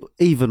obviously,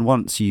 even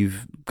once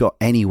you've got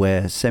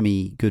anywhere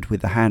semi-good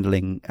with the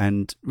handling,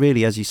 and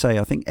really, as you say,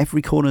 I think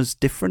every corner's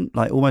different.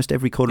 Like almost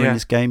every corner in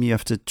this game, you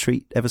have to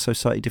treat ever so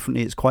slightly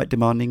differently. It's quite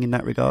demanding in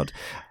that regard.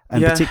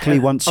 And particularly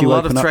once you open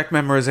up... A lot of track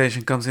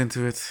memorization comes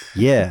into it.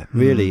 Yeah,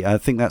 really. I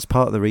think that's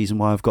part of the reason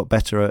why I've got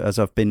better because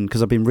I've been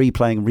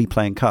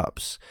replaying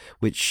Cups,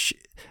 which...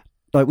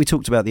 Like we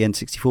talked about the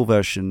N64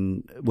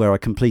 version where I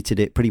completed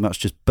it, pretty much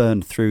just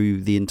burned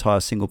through the entire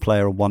single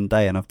player in one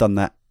day, and I've done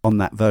that on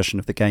that version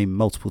of the game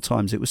multiple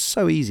times. It was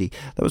so easy.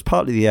 That was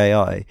partly the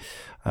AI,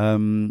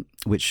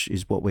 which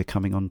is what we're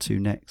coming on to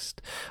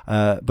next,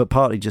 but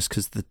partly just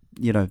because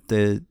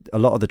a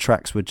lot of the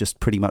tracks were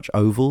just pretty much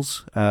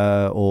ovals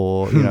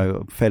or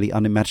fairly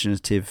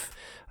unimaginative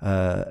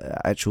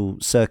actual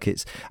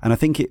circuits, and I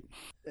think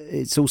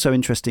it's also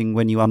interesting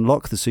when you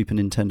unlock the Super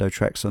Nintendo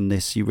tracks on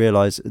this, you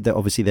realise that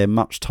obviously they're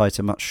much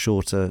tighter, much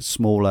shorter,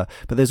 smaller,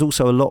 but there's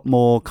also a lot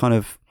more kind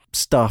of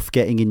stuff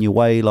getting in your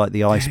way, like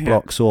the ice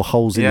blocks or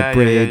holes in the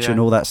bridge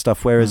and all that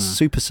stuff, whereas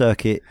Super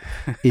Circuit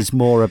is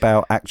more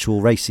about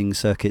actual racing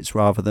circuits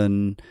rather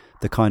than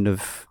the kind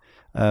of...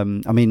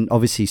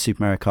 obviously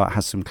Super Mario Kart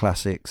has some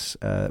classics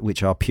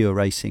which are pure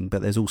racing,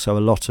 but there's also a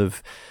lot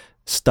of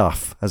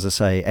stuff, as I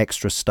say,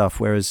 extra stuff,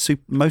 whereas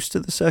most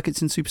of the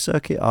circuits in Super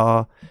Circuit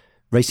are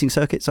racing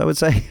circuits, I would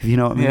say, if you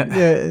know what I mean.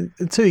 Yeah,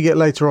 until you get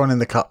later on in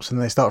the cups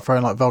and they start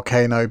throwing like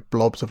volcano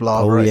blobs of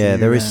lava at you.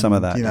 There is some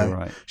of that, you're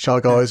right. Shy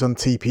Guys on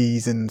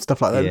TPs and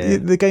stuff like that. Yeah.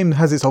 The game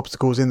has its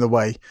obstacles in the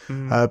way.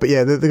 But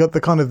yeah, they got the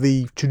kind of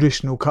the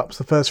traditional cups,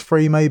 the first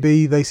three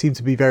maybe, they seem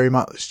to be very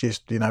much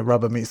just,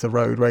 rubber meets the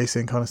road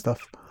racing kind of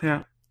stuff.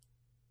 Yeah.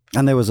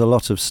 And there was a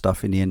lot of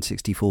stuff in the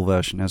N64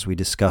 version, as we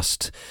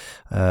discussed,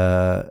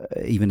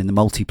 even in the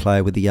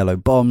multiplayer with the yellow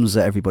bombs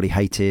that everybody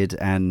hated,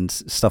 and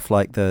stuff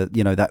like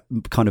that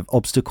kind of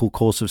obstacle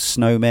course of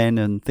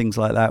snowmen and things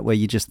like that, where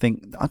you just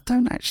think,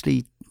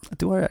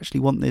 do I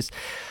actually want this?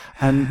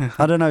 And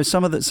I don't know,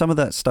 some of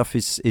that stuff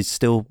is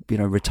still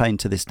retained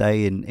to this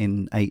day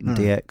in 8 and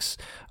DX,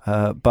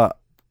 but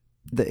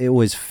it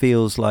always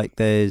feels like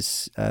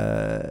there's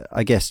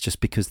I guess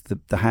just because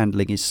the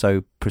handling is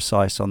so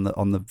precise on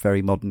the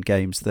very modern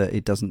games that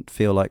it doesn't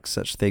feel like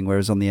such a thing,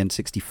 whereas on the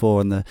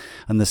N64 and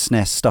the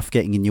SNES, stuff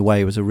getting in your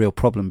way was a real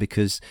problem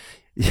because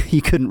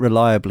you couldn't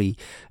reliably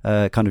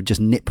kind of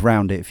just nip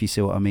round it, if you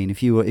see what I mean.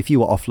 If you were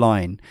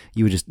offline,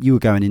 you were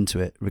going into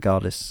it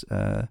regardless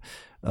a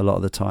lot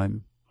of the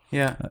time.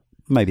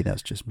 Maybe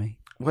that's just me.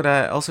 What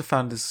I also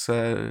found is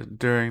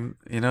during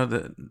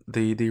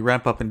the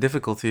ramp up in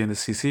difficulty in the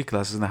CC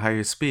classes and the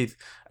higher speed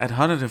at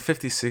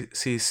 150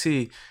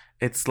 CC,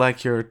 it's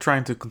like you're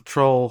trying to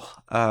control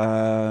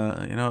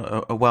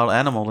a wild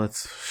animal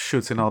that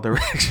shoots in all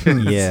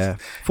directions. Yeah,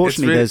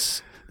 fortunately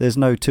there's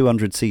no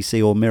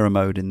 200cc or mirror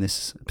mode in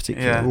this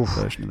particular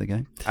version of the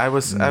game. I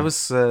was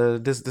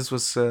this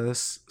was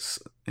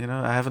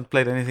I haven't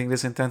played anything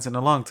this intense in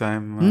a long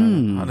time.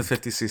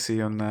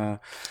 150cc on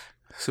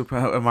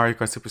Super Mario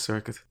Kart Super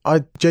Circuit.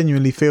 I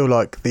genuinely feel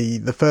like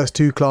the first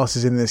two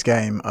classes in this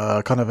game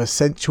are kind of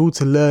essential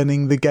to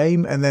learning the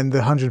game, and then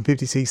the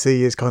 150cc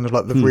is kind of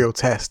like the real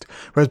test.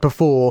 Whereas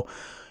before,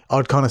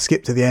 I'd kind of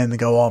skip to the end and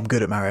go, I'm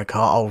good at Mario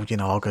Kart.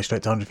 I'll go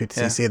straight to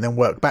 150cc and then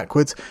work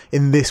backwards.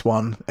 In this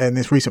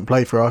recent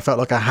playthrough, I felt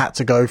like I had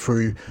to go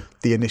through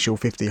the initial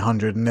 50,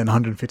 100 and then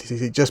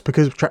 150cc just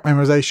because of track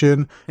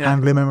memorization,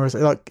 handling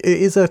memorization. Like,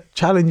 it is a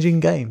challenging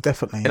game,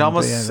 definitely. It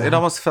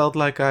almost felt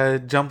like I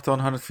jumped on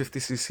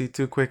 150cc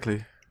too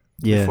quickly.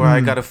 Yeah. Before I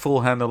got a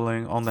full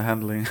handling on the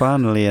handling.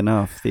 Funnily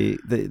enough,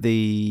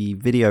 the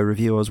video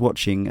review I was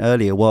watching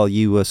earlier while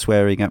you were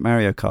swearing at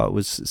Mario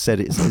Kart said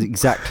it's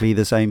exactly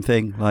the same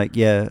thing. Like,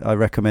 I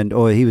recommend,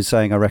 or he was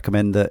saying I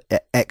recommend that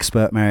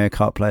expert Mario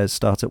Kart players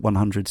start at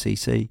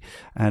 100cc,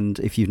 and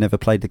if you've never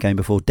played the game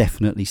before,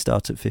 definitely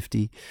start at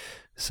 50.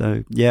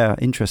 So yeah,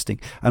 interesting.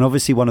 And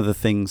obviously one of the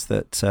things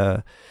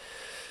that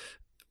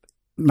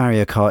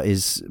Mario Kart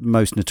is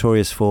most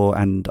notorious for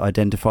and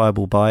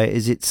identifiable by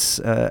is its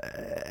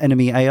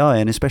enemy AI,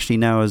 and especially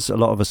now as a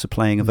lot of us are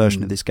playing a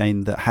version of this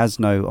game that has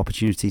no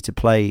opportunity to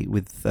play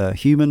with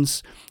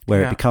humans,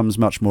 where it becomes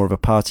much more of a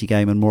party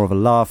game and more of a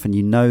laugh, and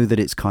you know that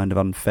it's kind of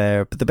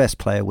unfair, but the best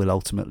player will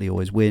ultimately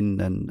always win,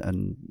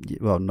 and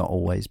well, not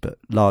always, but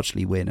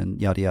largely win,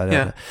 and yada yada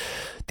yada.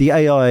 The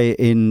AI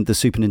in the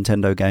Super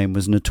Nintendo game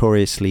was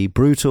notoriously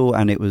brutal,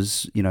 and it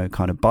was,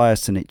 kind of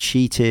biased, and it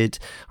cheated.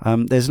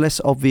 There's less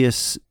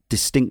obvious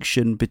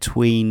distinction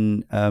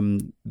between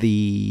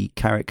the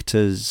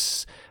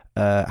characters'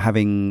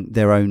 having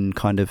their own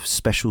kind of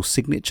special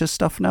signature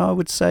stuff now, I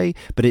would say,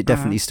 but it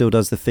definitely still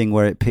does the thing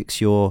where it picks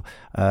your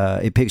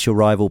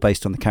rival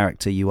based on the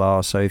character you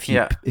are. So if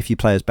you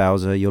play as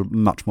Bowser, you're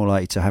much more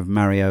likely to have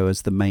Mario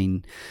as the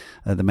main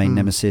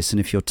nemesis, and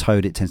if you're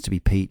Toad, it tends to be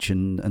Peach,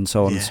 and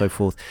so on and so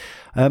forth.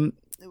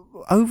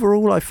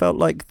 Overall, I felt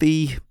like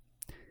the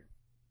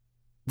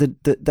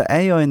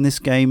AI in this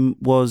game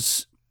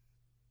was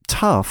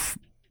tough,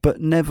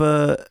 but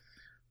never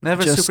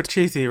just, super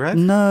cheaty, right?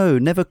 No,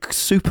 never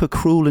super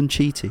cruel and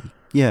cheaty.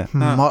 Yeah.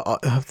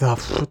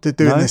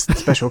 Doing this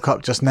special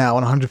cup just now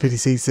on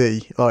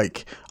 150cc,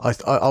 like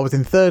I was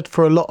in third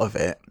for a lot of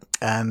it,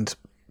 and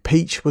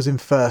Peach was in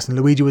first and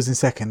Luigi was in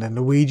second, and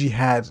Luigi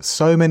had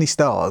so many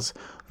stars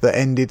that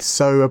ended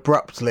so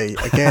abruptly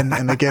again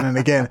and again and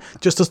again,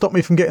 just to stop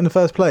me from getting the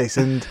first place.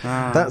 And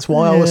that's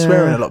why I was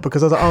swearing a lot,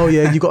 because I was like, oh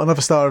yeah, you got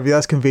another star of you,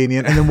 that's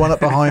convenient. And then one up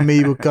behind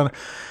me were gonna,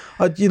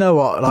 you know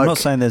what? Like, I'm not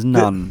saying there's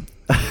none.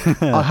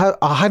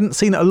 I hadn't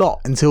seen it a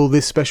lot until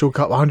this special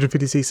cup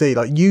 150cc.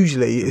 Like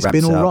usually it's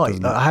been all right.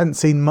 Like, I hadn't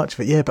seen much of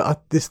it. Yeah,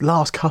 but this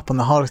last cup on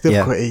the hardest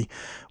difficulty,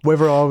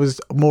 whether I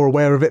was more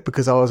aware of it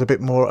because I was a bit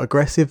more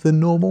aggressive than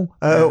normal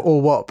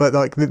or what, but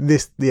like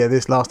this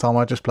last time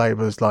I just played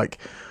was like,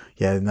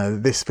 yeah, no,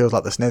 this feels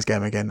like the SNES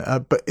game again.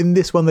 But in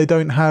this one, they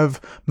don't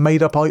have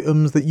made-up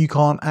items that you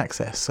can't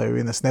access. So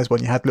in the SNES one,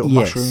 you had little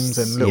mushrooms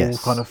and little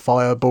kind of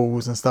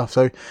fireballs and stuff.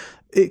 So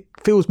it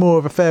feels more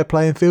of a fair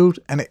playing field,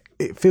 and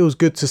it feels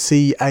good to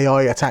see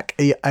AI attack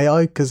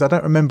AI, because I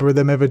don't remember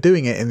them ever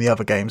doing it in the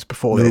other games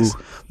before this.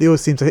 They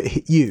always seem to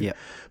hit you. Yep.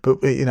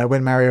 But, you know,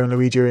 when Mario and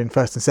Luigi are in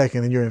first and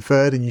second and you're in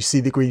third and you see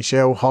the green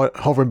shell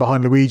hovering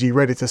behind Luigi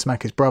ready to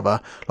smack his brother,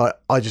 like,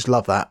 I just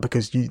love that,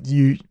 because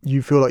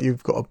you feel like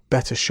you've got a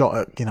better shot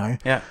at, you know,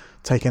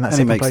 taking that second place.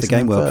 And it makes the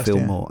game world feel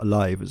more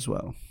alive as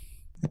well.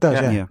 It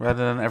does, yeah.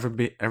 Rather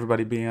than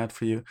everybody being out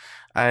for you.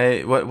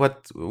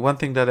 One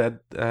thing that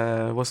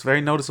was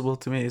very noticeable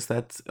to me is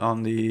that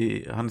on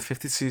the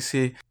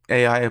 150cc,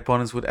 AI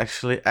opponents would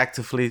actually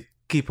actively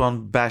keep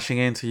on bashing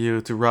into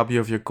you to rob you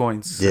of your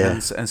coins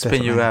and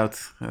spin you out.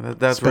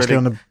 That's especially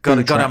really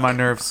got on my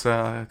nerves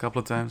a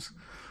couple of times.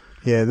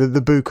 Yeah, the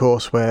Boo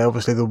course, where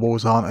obviously the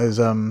walls aren't as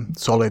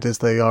solid as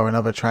they are in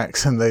other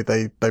tracks, and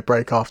they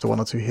break after one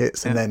or two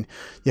hits, and then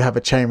you have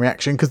a chain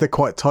reaction because they're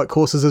quite tight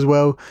courses as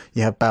well.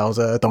 You have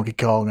Bowser, Donkey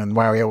Kong, and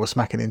Wario all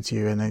smacking into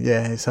you, and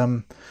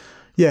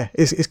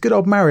it's good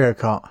old Mario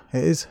Kart.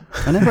 It is.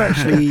 I never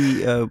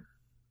actually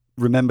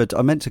remembered.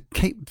 I meant to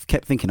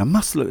kept thinking I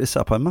must look this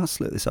up. I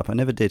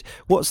never did.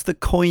 What's the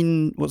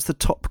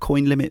top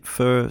coin limit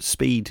for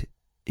speed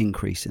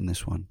increase in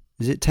this one?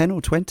 Is it 10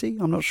 or 20?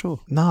 I'm not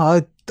sure. No,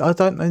 I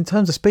don't know. In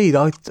terms of speed,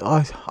 I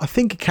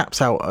think it caps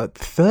out at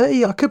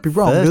 30. I could be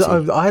wrong.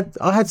 I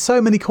had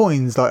so many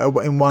coins, like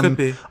in one. Could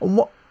be.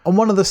 On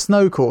one of the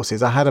snow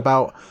courses, I had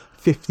about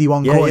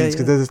 51 coins,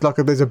 because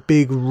there's a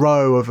big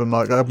row of them,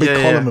 like a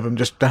big column of them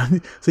just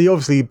down. So you're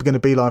obviously going to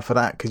beeline for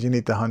that because you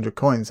need the 100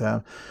 coins.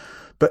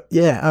 But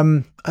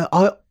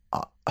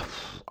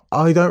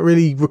I don't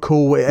really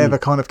recall it ever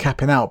kind of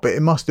capping out, but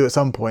it must do at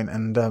some point,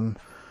 and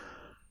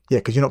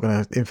because you're not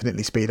going to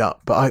infinitely speed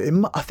up. But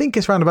I think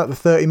it's around about the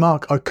 30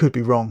 mark. I could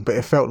be wrong, but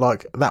it felt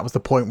like that was the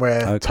point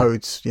where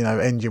Toad's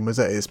engine was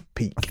at its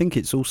peak. I think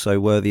it's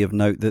also worthy of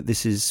note that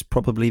this is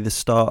probably the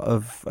start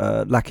of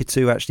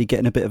Lakitu actually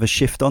getting a bit of a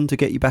shift on to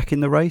get you back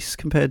in the race,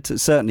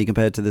 certainly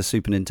compared to the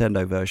Super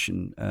Nintendo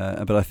version.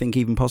 But I think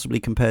even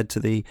possibly compared to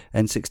the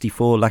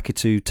N64,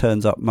 Lakitu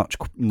turns up much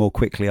more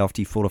quickly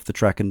after you fall off the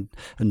track and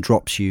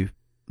drops you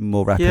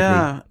more rapidly.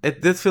 Yeah,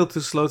 it did feel too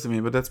slow to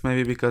me, but that's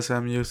maybe because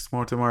I'm used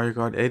more to Mario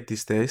Kart 8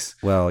 these days.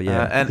 Well,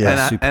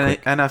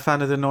 and I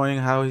found it annoying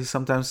how he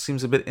sometimes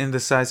seems a bit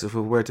indecisive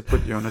of where to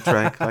put you on the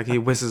track. Like he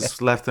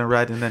whizzes left and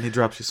right, and then he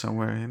drops you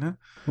somewhere. You know?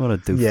 What a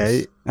doofus.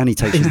 Yeah, and he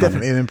takes. He's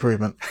definitely an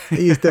improvement.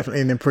 He is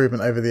definitely an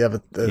improvement over the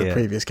other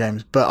previous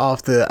games. But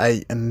after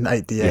 8 and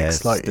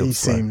 8DX, he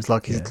seems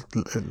like he's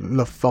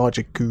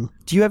lethargic. Do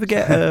you ever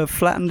get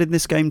flattened in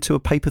this game to a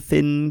paper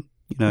thin?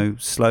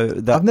 Slow.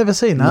 I've never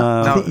seen that.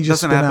 No, I think you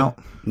just spin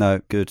out. No,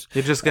 good.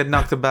 You just get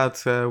knocked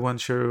about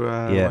once you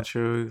are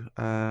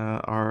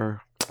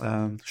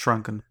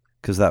shrunken.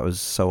 Because that was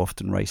so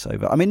often race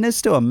over. I mean, there's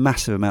still a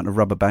massive amount of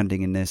rubber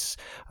banding in this,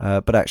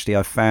 but actually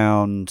I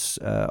found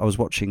I was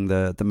watching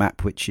the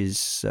map, which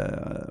is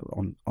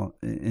on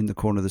in the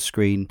corner of the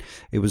screen.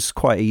 It was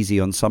quite easy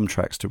on some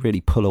tracks to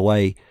really pull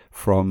away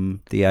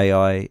from the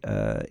AI.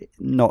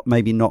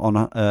 Maybe not on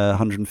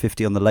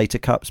 150 on the later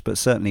cups, but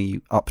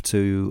certainly up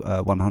to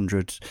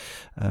 100.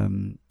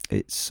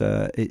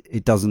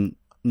 It doesn't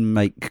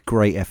make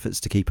great efforts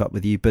to keep up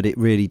with you, but it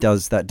really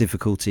does. That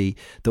difficulty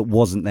that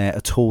wasn't there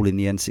at all in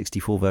the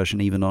N64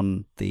 version, even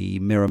on the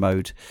mirror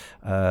mode,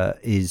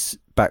 is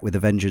back with a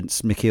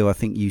vengeance. Mikhail, I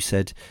think you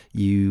said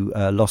you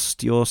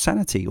lost your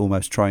sanity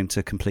almost trying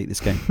to complete this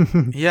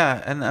game.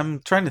 Yeah, and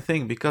I'm trying to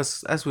think,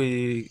 because as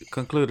we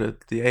concluded,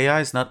 the AI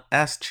is not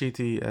as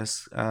cheaty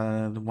as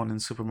the one in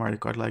Super Mario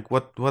Kart. Like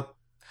what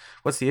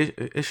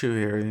issue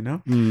here, you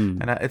know?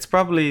 Mm. And it's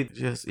probably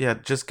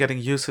just getting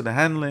used to the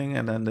handling,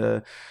 and then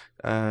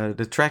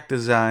the track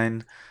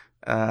design,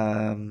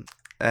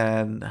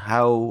 and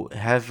how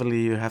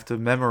heavily you have to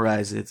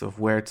memorize it, of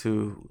where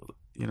to,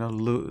 you know,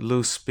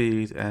 lose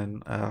speed,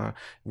 and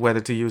whether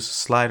to use a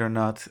slide or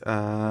not.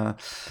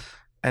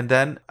 And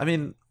then, I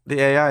mean, the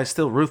AI is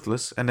still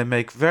ruthless, and they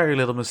make very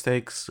little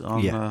mistakes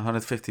on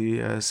 150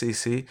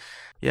 cc.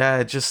 Yeah,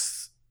 it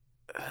just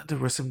there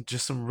were some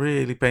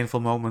really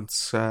painful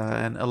moments,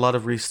 and a lot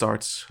of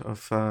restarts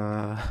of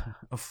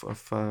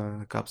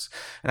cups.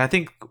 And I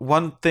think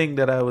one thing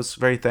that I was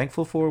very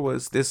thankful for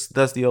was this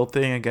does the old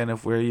thing again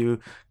of where you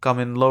come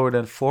in lower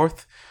than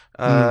fourth.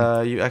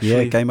 You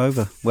actually game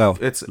over. Well,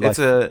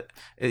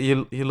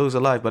 you lose a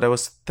life, but I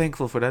was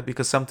thankful for that,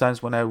 because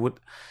sometimes when I would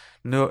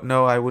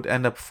I would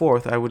end up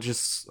fourth, I would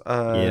just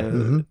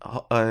try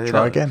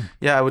again.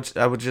 Yeah,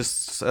 I would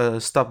just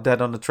stop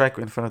dead on the track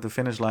in front of the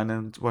finish line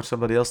and watch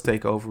somebody else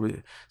take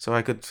over, so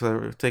I could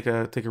take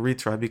a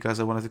retry, because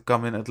I wanted to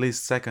come in at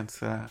least second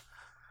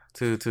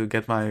to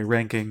get my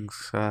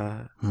rankings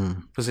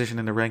position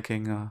in the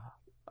ranking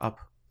up.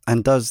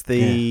 And does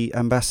the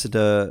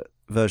ambassador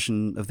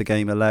version of the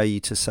game allow you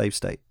to save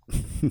state?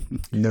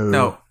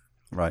 No.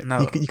 Right. No.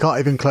 You can't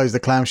even close the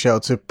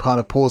clamshell to kind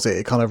of pause it.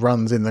 It kind of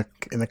runs in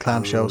the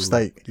clamshell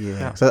state.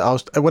 Yeah. So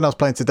when I was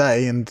playing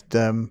today, and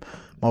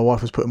my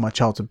wife was putting my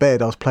child to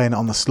bed, I was playing it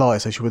on the sly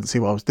so she wouldn't see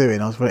what I was doing.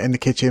 I was in the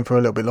kitchen for a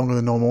little bit longer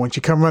than normal. When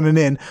she come running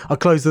in, I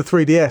closed the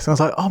 3DS and I was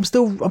like, I'm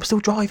still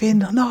driving.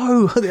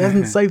 No, it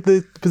hasn't saved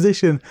the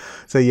position.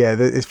 So yeah,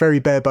 it's very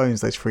bare bones,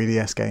 those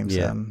 3DS games,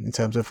 in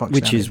terms of functionality.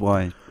 Which is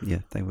why,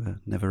 they were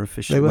never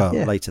officially.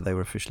 Later they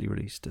were officially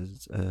released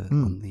as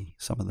on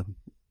some of them.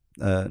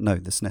 No,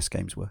 the SNES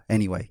games were.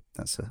 Anyway,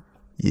 that's a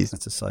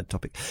side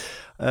topic.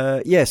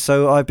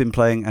 So I've been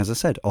playing, as I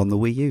said, on the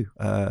Wii U,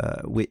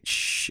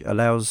 which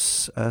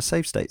allows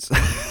save states,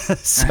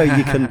 so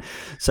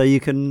you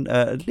can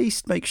at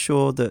least make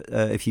sure that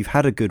if you've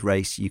had a good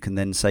race, you can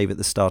then save at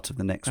the start of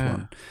the next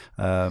one,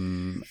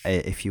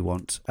 if you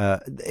want.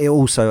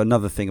 Also,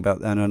 another thing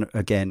about, and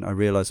again, I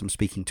realise I'm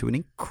speaking to an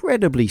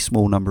incredibly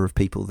small number of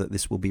people that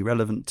this will be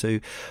relevant to,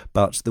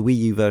 but the Wii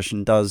U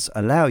version does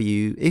allow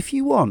you, if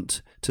you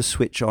want, to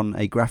switch on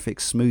a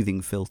graphics smoothing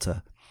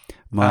filter.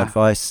 My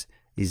advice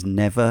is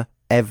never,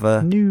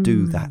 ever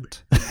do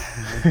that.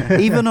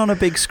 Even on a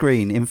big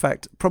screen. In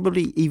fact,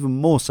 probably even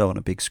more so on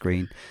a big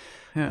screen.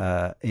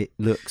 Yeah. It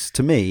looks,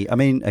 to me, I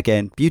mean,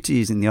 again,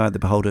 beauty is in the eye of the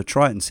beholder.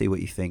 Try it and see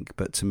what you think.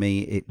 But to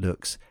me, it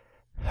looks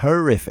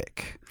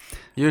horrific.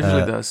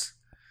 Usually does.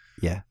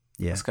 Yeah.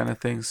 Those kind of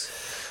things.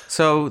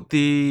 So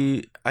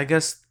I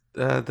guess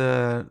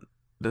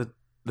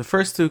the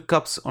first two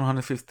cups on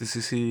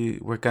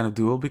 150cc were kind of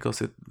doable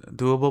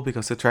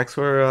because the tracks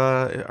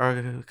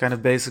are kind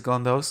of basic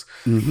on those.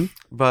 Mm-hmm.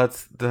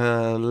 But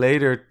the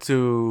later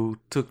two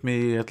took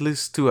me at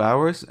least 2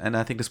 hours, and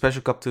I think the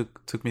special cup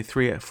took me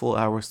 3 full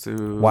hours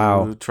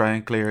to try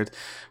and clear it,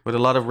 with a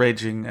lot of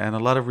raging and a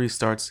lot of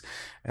restarts,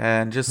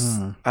 and just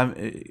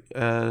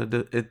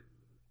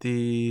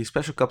the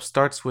special cup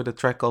starts with a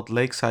track called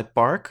Lakeside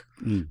Park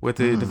with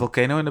the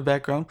volcano in the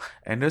background.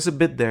 And there's a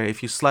bit there.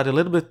 If you slide a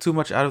little bit too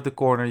much out of the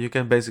corner, you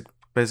can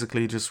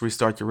basically just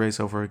restart your race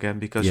over again,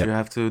 because you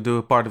have to do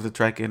a part of the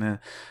track again,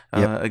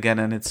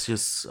 and it's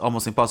just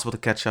almost impossible to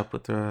catch up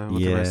with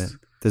the rest.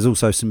 There's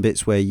also some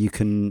bits where you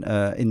can,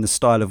 in the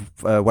style of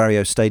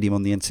Wario Stadium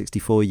on the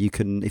N64, you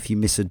can, if you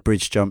miss a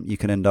bridge jump, you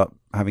can end up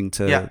having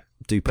to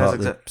do part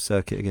of the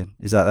circuit again.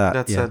 Is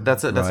that?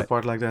 That's a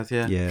part like that.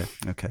 Yeah. Yeah.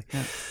 Okay.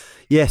 Yeah.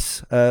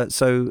 Yes,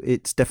 so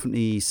it's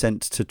definitely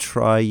sent to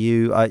try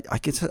you. I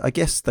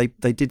guess they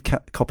did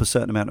cop a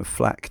certain amount of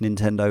flack,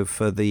 Nintendo,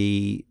 for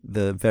the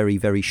very,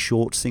 very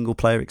short single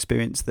player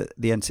experience that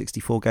the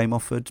N64 game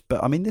offered.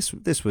 But I mean,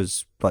 this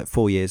was like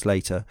 4 years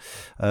later,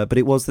 but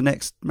it was the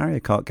next Mario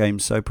Kart game.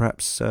 So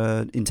perhaps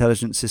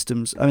Intelligent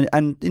Systems. I mean,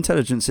 and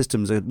Intelligent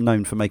Systems are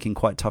known for making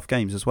quite tough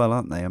games as well,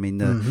 aren't they? I mean,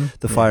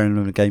 the Fire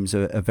Emblem games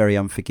are very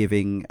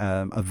unforgiving.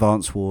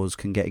 Advance Wars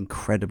can get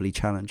incredibly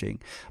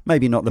challenging.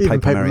 Maybe not the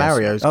Paper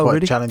Mario. Is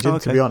quite challenging,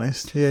 to be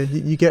honest. Yeah,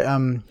 you get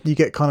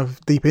kind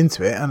of deep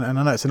into it, and I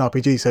know it's an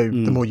RPG, so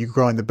the more you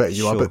grind, the better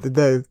you are. But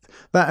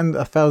that and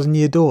 1,000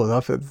 Year Door, I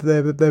thought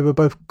they were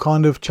both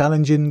kind of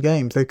challenging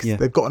games.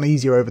 They've gotten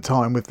easier over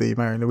time with the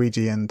Mario and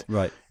Luigi and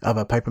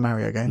other Paper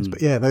Mario games.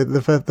 But yeah,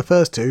 the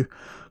first two,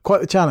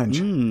 quite the challenge.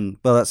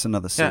 Well, that's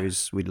another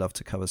series we'd love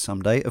to cover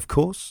someday, of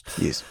course.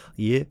 Yes.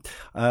 Yeah.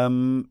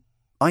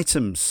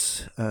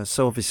 Items.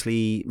 So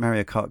obviously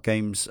Mario Kart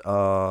games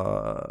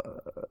are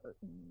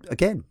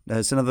again,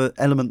 there's another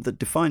element that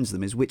defines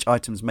them is which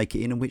items make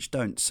it in and which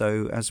don't.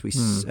 So as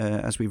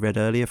we read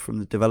earlier from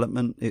the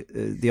development,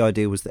 the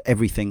idea was that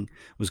everything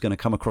was going to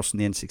come across in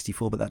the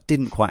N64, but that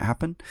didn't quite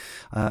happen.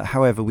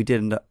 However, we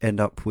did end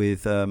up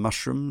with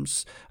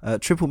mushrooms,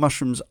 triple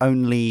mushrooms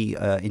only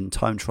in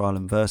time trial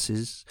and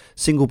versus.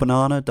 Single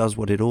banana does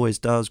what it always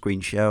does.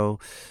 Green shell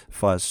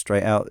fires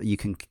straight out. You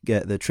can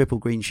get the triple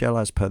green shell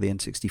as per the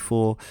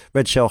N64.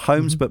 Red shell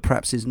homes, but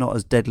perhaps is not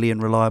as deadly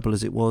and reliable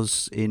as it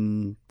was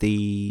in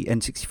the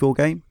N64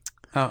 game.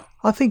 Oh.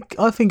 I think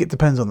it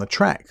depends on the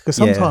track, because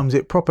sometimes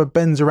it proper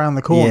bends around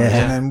the corners,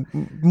 and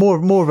then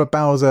more of a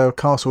Bowser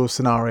Castle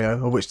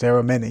scenario, of which there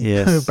are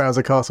many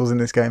Bowser Castles in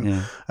this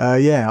game.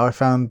 I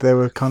found they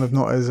were kind of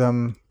not as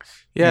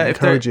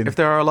encouraging. If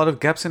there are a lot of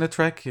gaps in the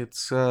track,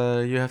 it's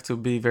you have to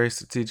be very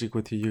strategic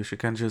with your use. You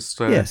can't just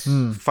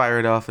fire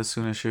it off as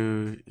soon as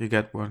you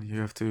get one.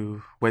 You have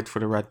to wait for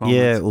the right moment.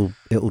 Yeah,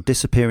 it'll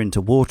disappear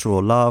into water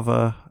or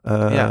lava.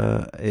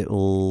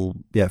 It'll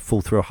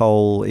fall through a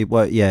hole. It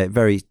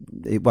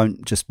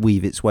won't just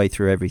weave its way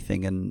through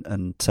everything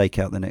and take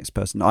out the next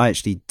person. I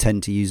actually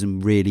tend to use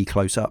them really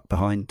close up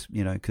behind,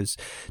 because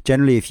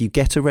generally if you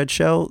get a red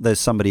shell,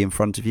 there's somebody in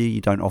front of you. You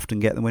don't often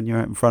get them when you're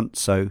out in front,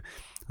 so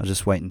I'll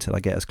just wait until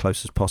I get as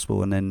close as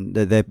possible, and then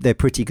they're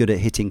pretty good at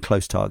hitting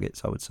close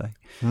targets, I would say.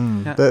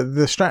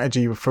 The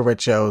strategy for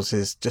red shells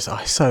is just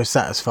so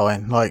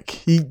satisfying.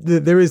 Like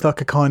there is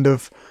like a kind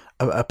of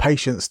a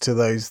patience to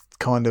those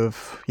kind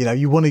of,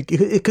 you want to,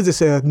 because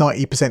it's a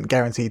 90%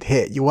 guaranteed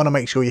hit, you want to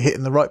make sure you're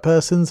hitting the right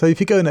person. So if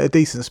you're going at a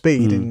decent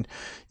speed and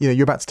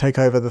you're about to take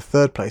over the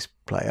third place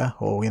player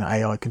or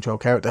AI control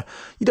character,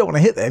 you don't want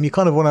to hit them. You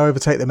kind of want to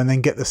overtake them and then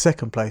get the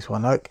second place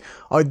one. Like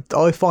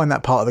I find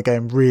that part of the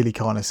game really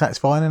kind of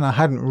satisfying, and I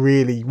hadn't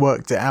really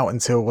worked it out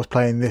until I was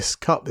playing this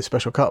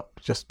special cup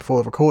just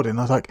before the recording.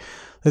 I was like,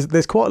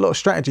 there's quite a lot of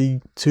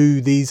strategy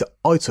to these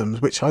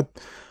items, which I'm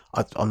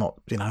not,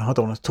 I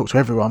don't want to talk to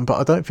everyone, but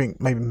I don't think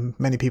maybe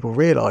many people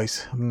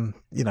realise,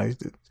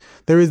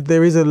 there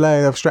is a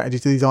layer of strategy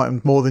to these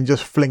items more than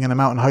just flinging them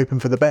out and hoping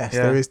for the best.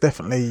 There is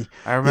definitely,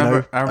 a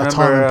time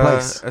and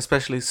place.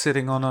 Especially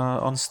sitting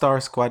on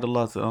stars quite a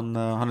lot on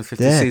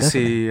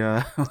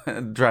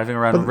 150cc, driving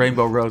around on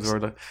Rainbow Road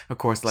or a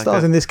course like that.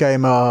 Stars in this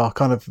game are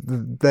kind of,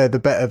 they're the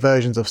better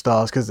versions of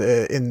stars, because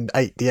in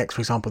 8DX, for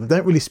example, they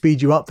don't really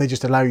speed you up, they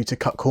just allow you to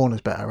cut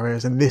corners better,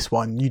 whereas in this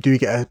one, you do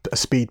get a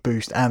speed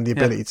boost and the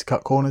ability to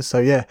cut corners. So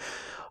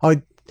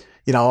I'm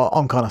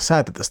kind of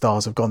sad that the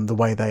stars have gone the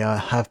way they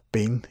have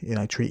been,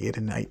 treated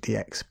in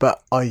 8DX.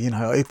 But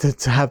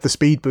to have the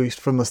speed boost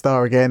from the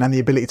star again and the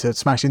ability to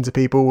smash into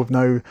people with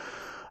no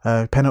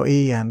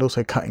penalty and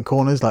also cutting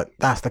corners, like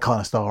that's the kind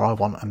of star I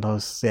want. And I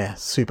was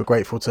super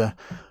grateful to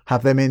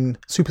have them in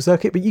Super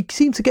Circuit. But you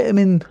seem to get them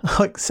in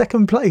like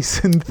second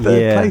place and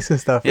third place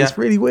and stuff. It's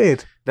really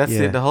weird. That's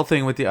the whole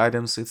thing with the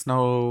items. You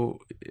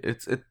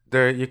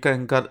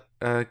can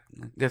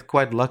get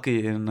quite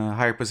lucky in a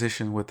higher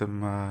position with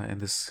them in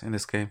this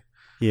game.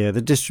 Yeah,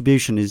 the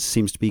distribution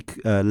seems to be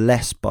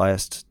less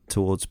biased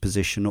towards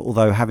position.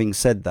 Although having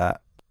said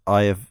that,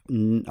 I have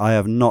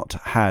not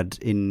had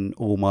in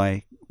all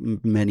my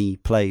many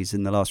plays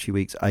in the last few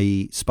weeks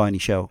a spiny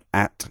shell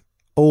at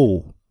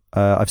all.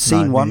 I've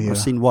seen one.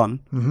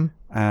 Mm-hmm.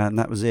 And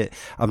that was it.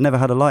 I've never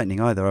had a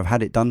lightning either. I've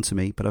had it done to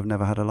me, but I've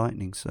never had a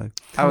lightning. So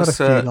I've had a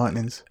few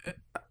lightnings.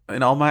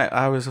 In all my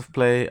hours of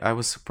play, I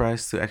was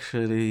surprised to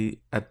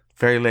actually, at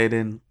very late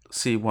in,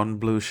 see one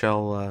blue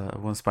shell,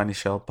 one spiny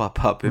shell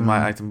pop up in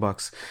my item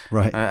box.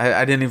 Right.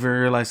 I didn't even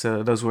realize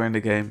those were in the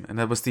game, and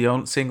that was the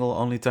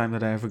only time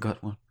that I ever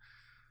got one.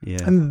 Yeah.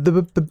 And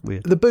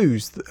the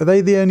boos, are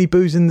they the only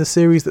boos in the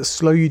series that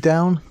slow you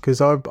down?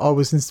 Because I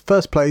was in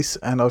first place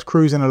and I was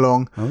cruising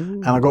along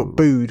and I got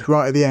booed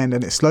right at the end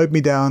and it slowed me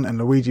down and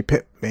Luigi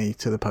pipped me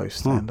to the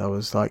post. And I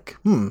was like,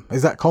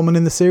 is that common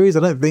in the series?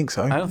 I don't think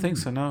so. I don't think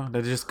so, no.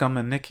 They just come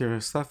and nick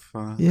your stuff.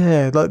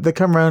 Yeah, like they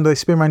come around, they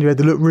spin around your head,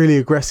 they look really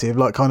aggressive,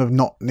 like kind of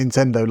not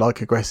Nintendo-like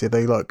aggressive.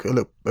 They look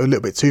a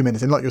little bit too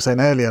menacing. Like you were saying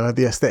earlier,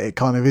 the aesthetic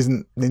kind of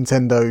isn't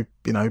Nintendo,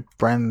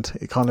 brand.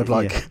 It kind of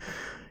like... Yeah.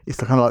 It's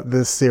kind of like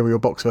the cereal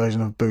box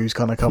version of boos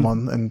kind of come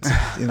on and,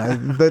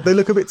 they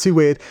look a bit too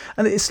weird.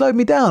 And it slowed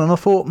me down and I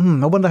thought,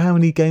 I wonder how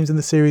many games in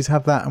the series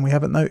have that and we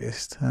haven't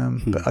noticed.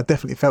 But I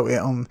definitely felt it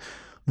on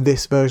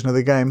this version of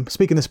the game.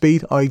 Speaking of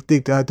speed, I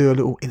did do a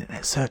little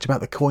internet search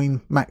about the coin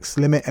max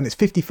limit and it's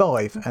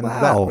 55.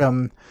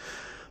 And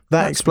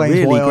that explains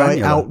really why I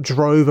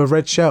outdrove a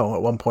red shell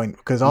at one point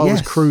because I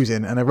was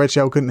cruising and a red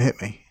shell couldn't hit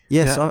me.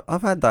 Yes,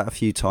 I've had that a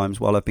few times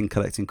while I've been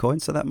collecting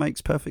coins, so that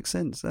makes perfect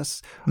sense.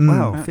 That's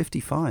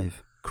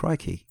 55.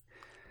 Crikey.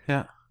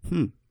 Yeah.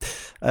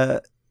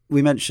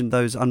 We mentioned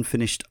those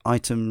unfinished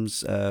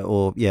items,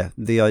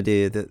 the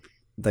idea that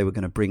they were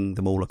going to bring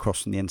them all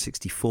across from the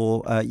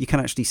N64. You can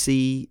actually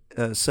see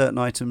certain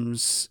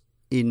items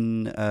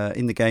in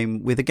the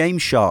game with a Game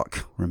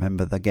Shark.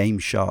 Remember the Game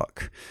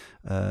Shark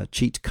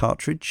cheat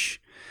cartridge?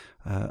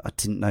 I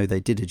didn't know they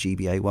did a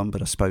GBA one,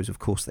 but I suppose, of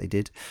course, they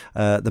did.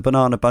 The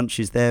banana bunch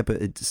is there,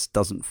 but it just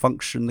doesn't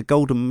function. The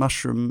golden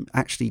mushroom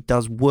actually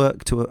does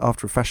work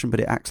after a fashion, but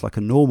it acts like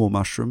a normal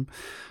mushroom,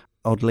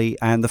 oddly.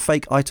 And the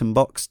fake item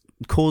box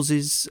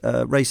causes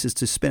racers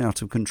to spin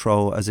out of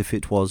control as if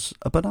it was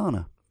a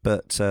banana.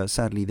 But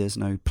sadly, there's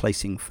no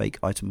placing fake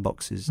item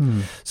boxes.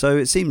 So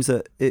it seems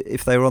that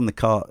if they were on the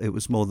cart, it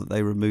was more that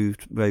they were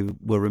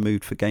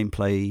removed for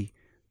gameplay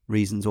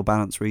reasons or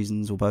balance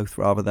reasons or both,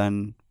 rather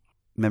than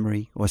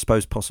memory or I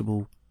suppose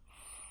possible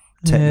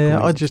technical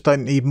reasons. I just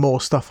don't need more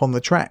stuff on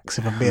the tracks,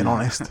 if I'm being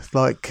honest.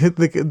 Like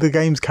the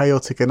game's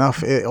chaotic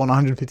enough on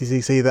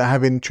 150cc that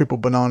having triple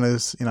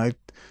bananas,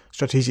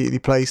 strategically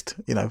placed,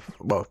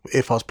 well,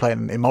 if I was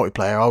playing in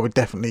multiplayer, I would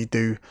definitely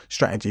do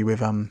strategy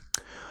with some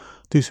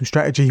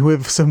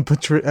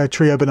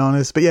trio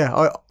bananas. But yeah,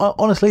 I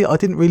honestly I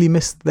didn't really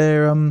miss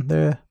their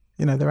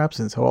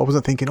absence. I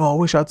wasn't thinking, I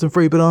wish I had some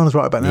free bananas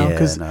right about now,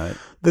 because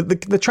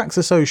the tracks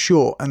are so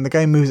short and the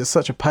game moves at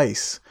such a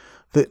pace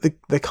that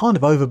they're kind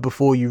of over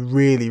before you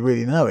really,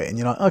 really know it. And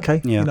you're like, okay,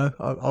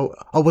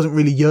 I wasn't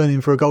really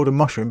yearning for a golden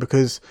mushroom,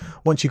 because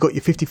once you've got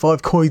your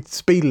 55 coin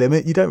speed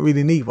limit, you don't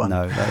really need one.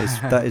 No,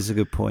 that is a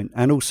good point.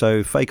 And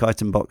also, fake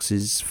item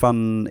boxes,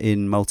 fun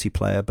in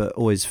multiplayer, but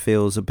always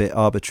feels a bit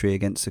arbitrary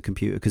against the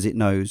computer, because it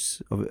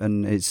knows,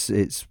 and it's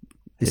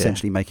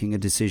essentially making a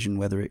decision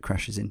whether it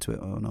crashes into it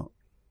or not.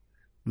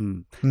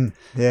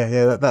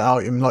 That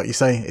item, like you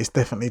say, is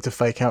definitely to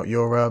fake out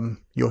your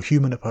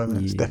human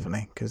opponents,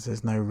 definitely, because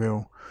there's no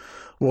real.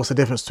 What's the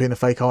difference between a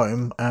fake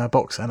item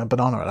box and a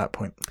banana at that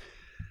point,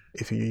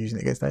 if you're using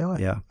it against AI?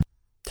 Yeah.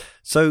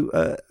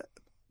 So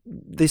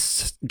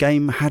this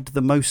game had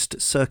the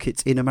most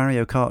circuits in a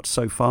Mario Kart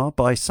so far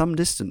by some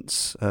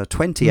distance,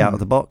 20 out of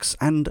the box,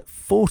 and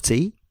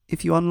 40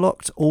 if you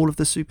unlocked all of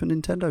the Super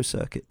Nintendo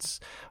circuits.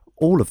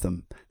 All of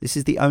them. This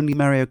is the only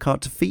Mario Kart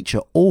to feature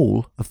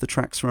all of the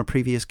tracks from a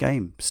previous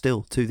game,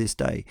 still to this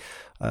day,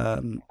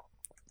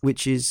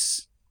 which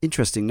is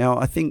interesting. Now,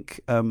 I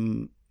think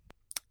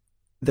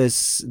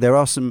there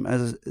are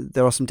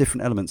some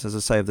different elements, as I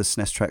say, of the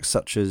SNES tracks,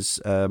 such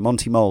as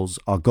Monty Moles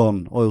are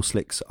gone, Oil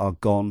Slicks are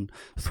gone,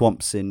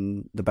 Thwomps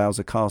in the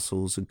Bowser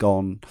Castles are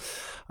gone.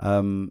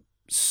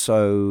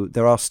 So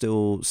there are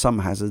still some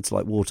hazards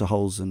like water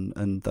holes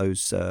and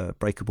those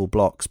breakable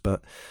blocks,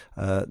 but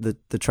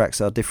the tracks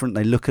are different.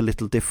 They look a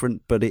little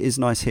different, but it is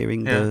nice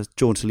hearing the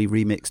jauntily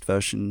remixed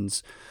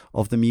versions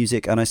of the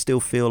music. And I still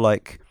feel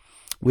like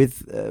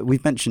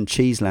we've mentioned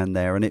Cheeseland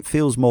there, and it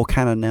feels more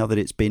canon now that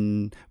it's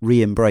been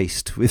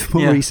re-embraced with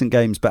more recent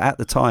games. But at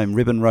the time,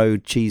 Ribbon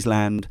Road,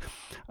 Cheeseland,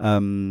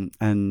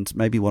 and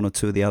maybe one or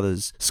two of the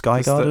others,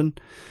 Sky Garden,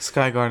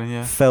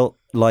 felt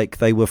like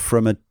they were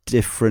from a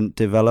different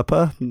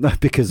developer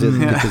because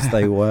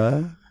they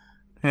were.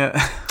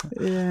 Yeah.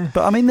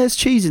 But I mean, there's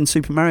cheese in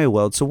Super Mario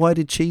World, so why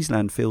did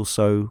Cheeseland feel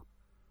so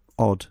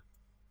odd?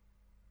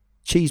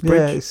 Cheese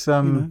Bridge,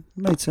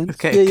 made sense.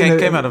 It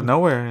came out of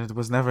nowhere. It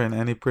was never in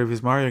any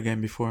previous Mario game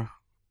before.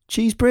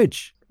 Cheese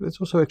Bridge. There's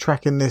also a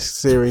track in this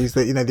series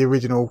that, the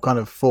original kind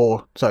of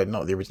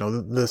not the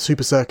original, the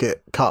Super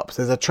Circuit Cups.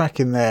 There's a track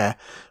in there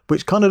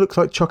which kind of looks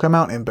like Choco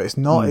Mountain, but it's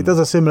not. It does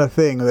a similar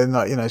thing. And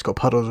then, it's got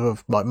puddles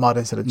of like mud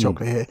instead of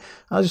chocolate here.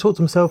 And I just thought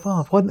to myself,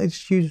 why didn't they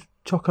just use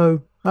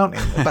Choco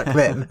Mountain back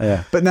then?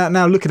 But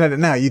now looking at it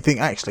now, you think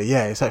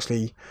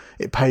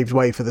it paved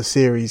way for the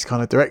series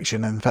kind of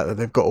direction, and the fact that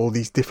they've got all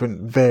these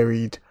different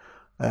varied,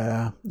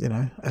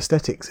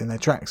 aesthetics in their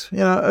tracks.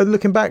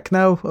 Looking back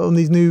now on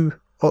these new.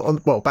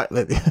 Back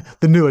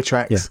the newer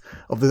tracks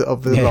of the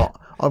lot.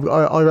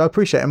 I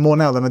appreciate it more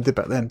now than I did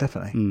back then,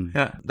 definitely.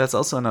 Yeah, that's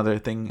also another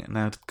thing.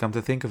 Now, to come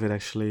to think of it,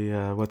 actually,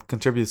 what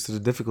contributes to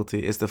the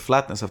difficulty is the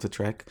flatness of the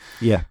track.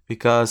 Yeah,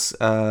 because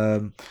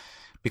a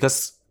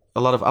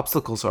lot of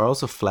obstacles are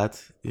also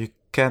flat. You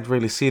can't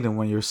really see them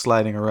when you're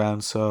sliding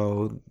around.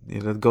 So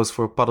that goes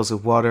for puddles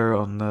of water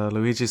on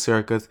Luigi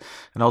Circuit,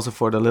 and also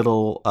for the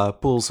little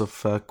pools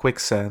of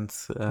quicksand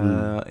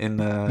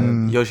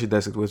in Yoshi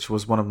Desert, which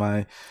was one of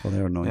my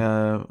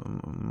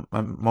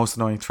my most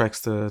annoying tracks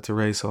to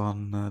race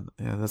on.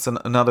 That's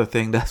another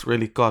thing that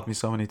really caught me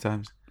so many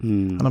times.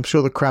 And I'm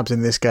sure the crabs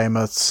in this game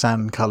are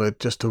sand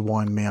coloured just to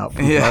wind me up.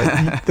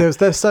 Like,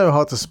 they're so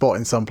hard to spot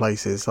in some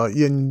places. Like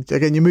you're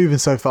moving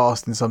so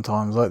fast, and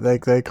sometimes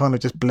like they kind of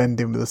just blend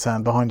in with the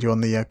sand behind you on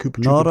the Koopa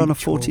Troopa Not on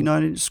beach a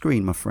 49-inch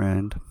screen, my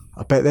friend.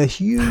 I bet they're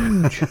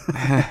huge.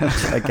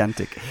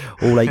 Gigantic.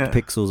 All 8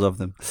 pixels of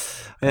them.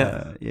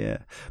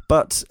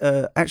 But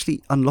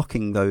actually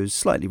unlocking those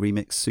slightly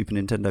remixed Super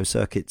Nintendo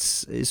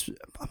circuits,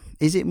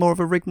 is it more of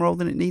a rigmarole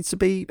than it needs to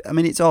be? I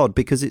mean, it's odd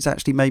because it's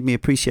actually made me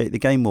appreciate the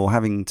game more,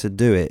 having to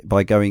do it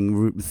by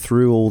going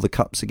through all the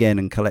cups again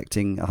and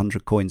collecting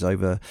 100 coins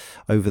over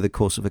the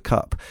course of a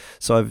cup.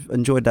 So I've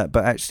enjoyed that,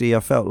 but actually I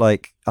felt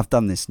like I've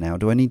done this now.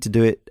 Do I need to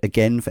do it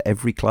again for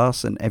every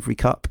class and every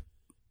cup?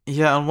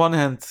 Yeah, on one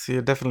hand,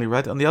 you're definitely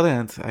right. On the other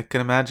hand, I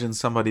can imagine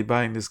somebody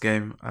buying this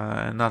game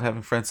and not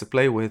having friends to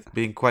play with,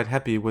 being quite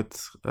happy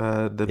with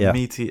the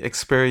meaty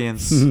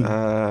experience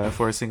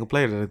for a single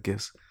player that it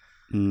gives.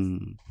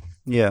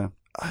 Yeah.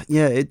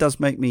 yeah, it does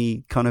make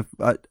me kind of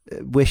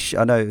wish.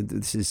 I know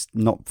this is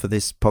not for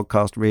this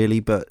podcast really,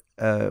 but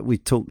we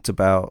talked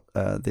about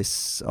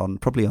this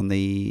probably on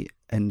the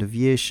end of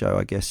year show.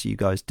 I guess you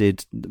guys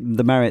did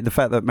the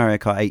fact that Mario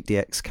Kart 8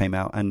 DX came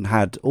out and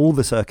had all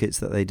the circuits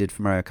that they did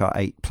for Mario Kart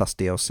 8 plus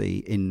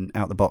DLC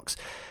out the box.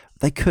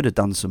 They could have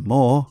done some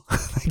more.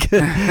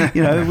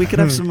 We could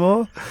have some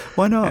more.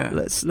 Why not?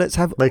 Yeah. Let's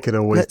have. They could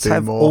always let's do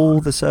have more. all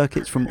the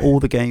circuits from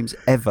all the games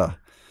ever.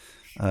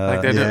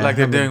 Like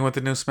they're doing with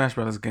the new Smash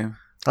Brothers game.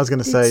 I was going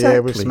to say, Exactly. yeah,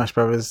 with Smash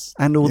Brothers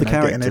and all the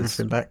characters, getting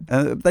everything back.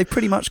 They've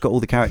pretty much got all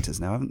the characters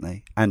now, haven't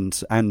they?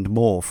 And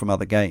more from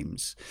other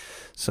games.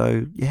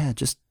 So yeah,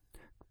 just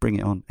bring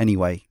it on.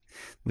 Anyway,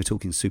 we're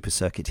talking Super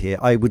Circuit here.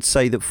 I would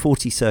say that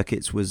 40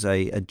 circuits was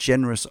a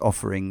generous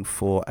offering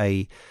for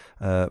a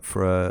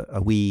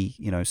Wii,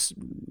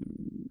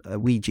 a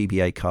Wii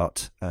GBA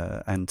kart,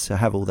 and to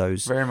have all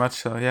those Very much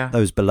so, yeah.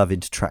 those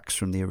beloved tracks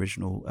from the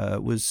original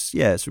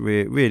it's a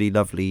really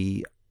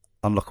lovely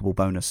unlockable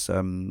bonus.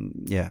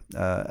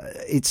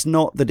 It's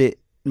not that it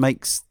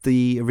makes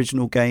the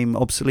original game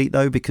obsolete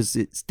though, because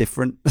it's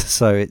different.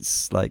 So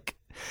it's like,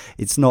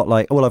 it's not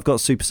like, oh, well, I've got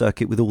Super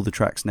Circuit with all the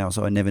tracks now,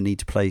 so I never need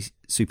to play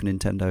Super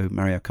Nintendo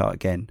Mario Kart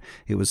again.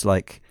 It was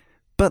like,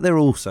 but they're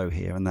also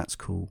here, and that's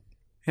cool.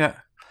 Yeah.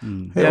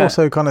 It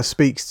also kind of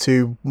speaks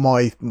to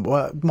my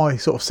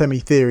sort of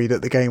semi-theory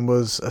that the game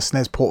was a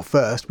SNES port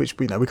first, which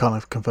we kind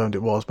of confirmed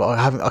it was, but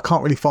I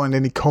can't really find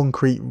any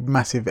concrete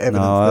massive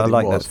evidence that it was. I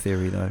like that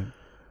theory though.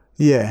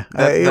 Yeah,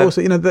 it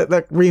also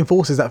that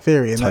reinforces that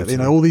theory, and totally.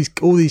 that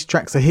all these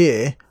tracks are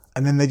here,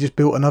 and then they just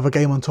built another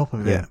game on top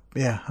of it.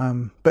 Yeah.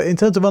 But in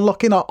terms of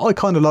unlocking, I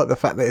kind of like the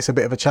fact that it's a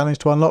bit of a challenge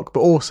to unlock, but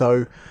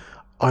also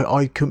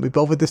I couldn't be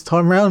bothered this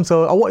time round,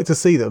 so I wanted to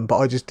see them, but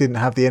I just didn't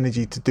have the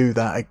energy to do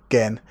that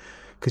again.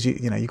 Because you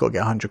got to get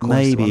 100 coins.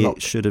 Maybe it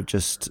should have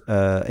just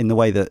in the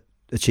way that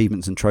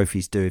achievements and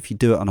trophies do. If you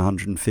do it on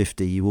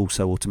 150, you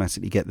also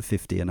automatically get the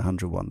 50 and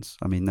 100 ones.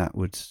 I mean, that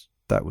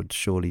would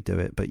surely do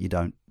it, but you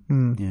don't.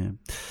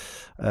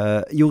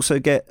 Yeah. You also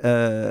get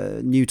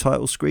a new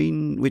title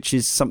screen, which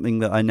is something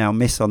that I now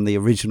miss on the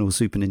original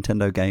Super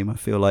Nintendo game. I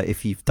feel like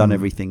if you've done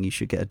everything, you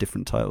should get a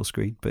different title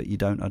screen, but you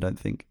don't, I don't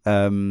think.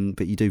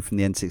 But you do from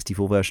the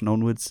N64 version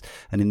onwards.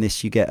 And in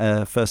this, you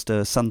get first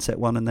a sunset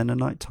one and then a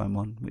nighttime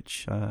one,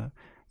 which...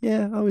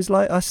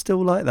 I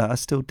still like that. I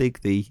still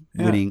dig the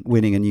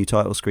winning a new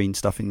title screen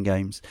stuff in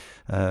games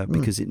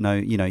because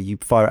you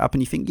fire it up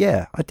and you think,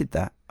 yeah, I did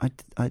that.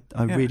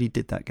 I really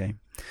did that game.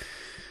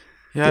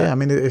 Yeah, I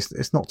mean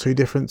it's not too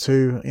different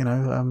to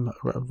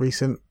a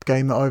recent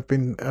game that I've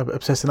been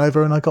obsessing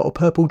over, and I got a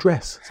purple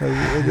dress. So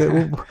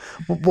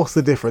what's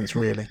the difference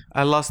really?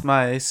 I lost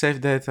my save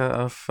data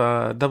of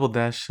Double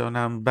Dash, so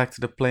now I'm back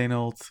to the plain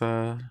old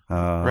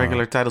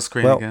regular title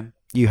screen again.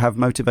 You have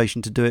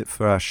motivation to do it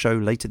for our show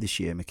later this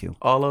year, Mikhail.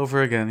 All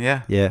over again,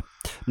 yeah. Yeah,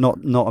 not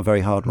a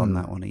very hard one,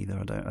 that one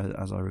either,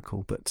 as I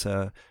recall. But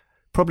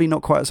probably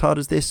not quite as hard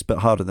as this, but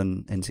harder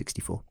than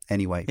N64.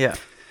 Anyway. Yeah.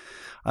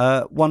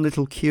 One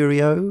little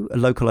curio, a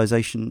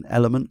localization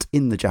element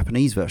in the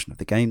Japanese version of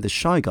the game. The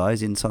Shy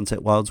Guys in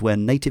Sunset Wilds wear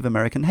Native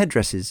American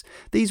headdresses.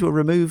 These were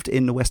removed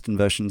in the Western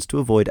versions to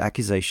avoid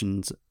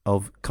accusations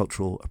of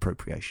cultural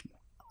appropriation.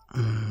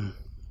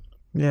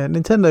 Yeah,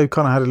 Nintendo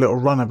kind of had a little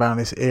run around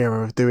this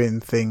era of doing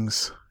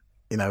things,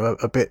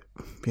 a bit,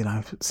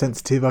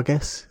 sensitive, I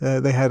guess.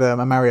 They had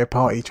a Mario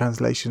Party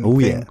translation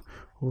thing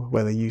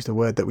where they used a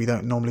word that we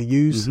don't normally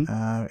use.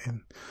 Fair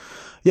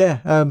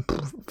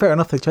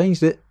enough, they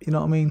changed it, you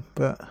know what I mean?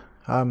 But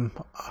I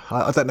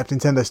don't know if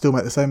Nintendo still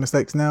make the same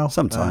mistakes now.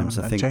 Sometimes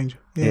I think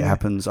it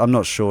happens. I'm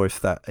not sure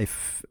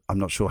I'm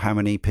not sure how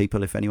many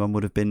people, if anyone,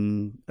 would have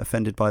been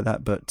offended by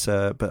that. But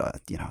I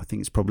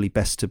think it's probably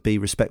best to be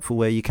respectful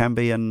where you can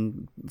be,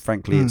 and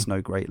frankly, it's no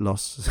great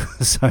loss.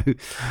 So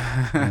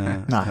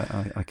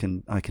I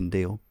can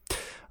deal.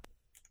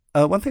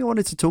 One thing I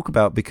wanted to talk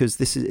about,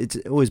 because it's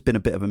always been a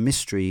bit of a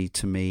mystery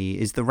to me,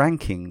 is the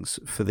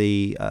rankings for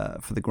the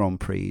Grand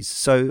Prix.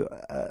 So,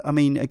 I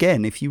mean,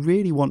 again, if you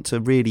really want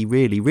to really,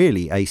 really,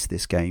 really ace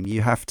this game,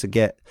 you have to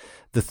get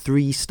the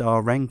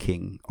 3-star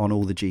ranking on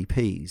all the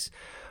GPs.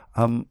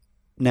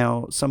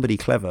 Now, somebody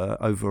clever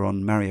over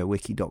on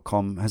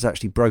MarioWiki.com has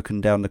actually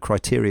broken down the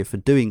criteria for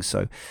doing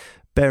so.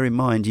 Bear in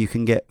mind, you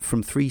can get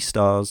from 3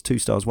 stars, 2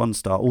 stars, 1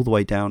 star, all the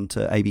way down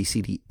to A, B,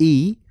 C, D,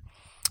 E.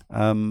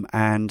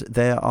 And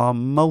there are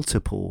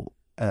multiple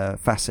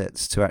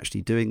facets to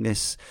actually doing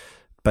this,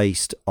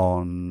 based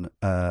on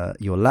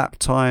your lap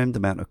time, the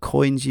amount of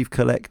coins you've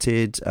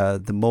collected.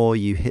 The more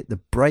you hit the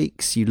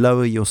brakes, you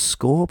lower your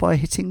score by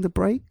hitting the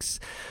brakes.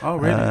 Oh,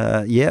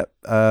 really? Yep.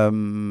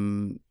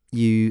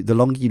 The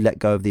longer you let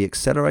go of the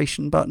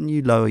acceleration button,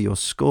 you lower your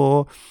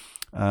score.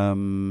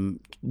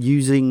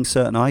 Using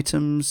certain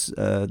items,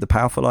 the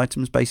powerful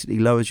items, basically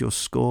lowers your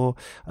score.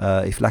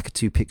 If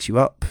Lakitu picks you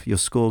up, your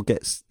score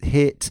gets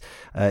hit.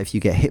 If you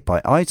get hit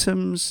by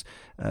items,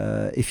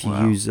 if you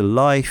use a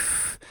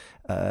life,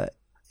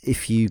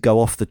 if you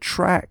go off the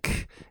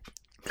track,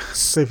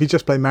 So if you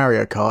just play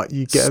Mario Kart,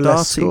 you get a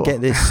less score.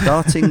 Get this,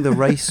 starting the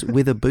race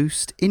with a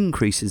boost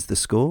increases the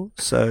score.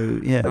 So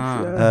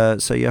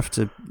so you have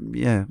to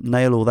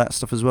nail all that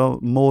stuff as well.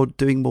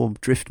 Doing more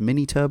drift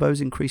mini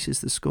turbos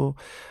increases the score.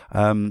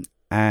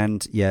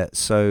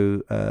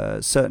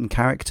 Certain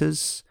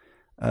characters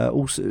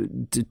also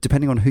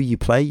depending on who you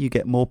play, you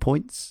get more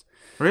points.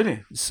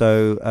 Really?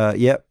 So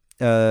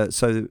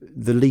so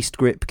the least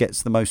grip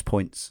gets the most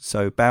points.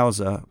 So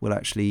Bowser will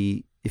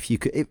actually, if you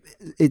could,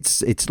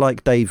 it's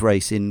like Dave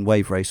Race in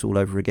Wave Race all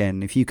over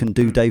again. If you can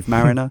do Dave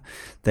Mariner,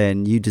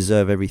 then you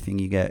deserve everything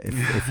you get.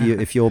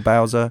 If you're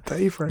Bowser,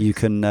 you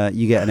can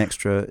you get an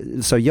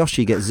extra. So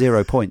Yoshi gets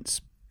 0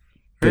 points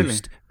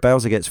boost. Really?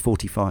 Bowser gets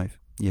 45.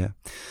 Yeah,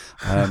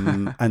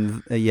 and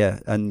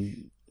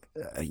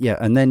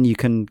then you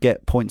can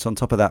get points on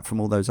top of that from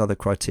all those other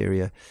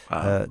criteria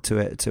to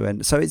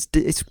end. So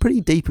it's pretty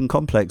deep and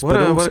complex. What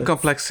a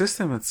complex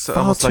system! It's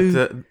almost like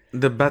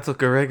the Battle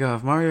Garega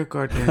of Mario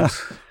Kart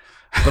games.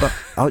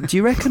 But do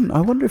you reckon?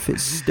 I wonder if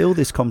it's still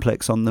this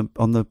complex on the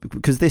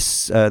because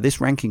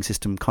this ranking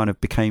system kind of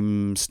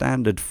became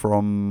standard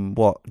from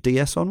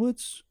DS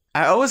onwards.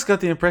 I always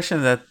got the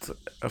impression that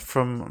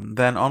from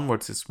then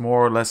onwards, it's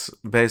more or less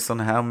based on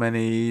how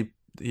many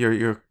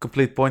your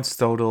complete points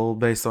total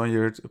based on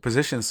your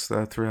positions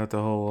throughout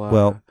the whole.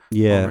 Whole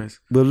race.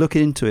 We'll look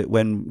into it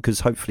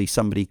because hopefully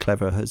somebody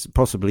clever has,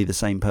 possibly the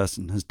same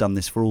person, has done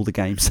this for all the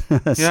games.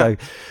 So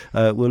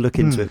we'll look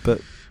into it.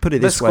 But put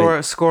it this way: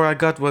 the score I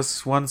got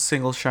was 1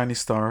 single shiny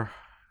star.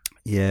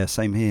 Yeah,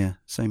 same here,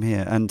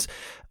 and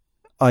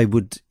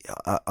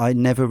I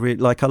never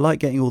really I like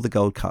getting all the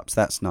gold cups.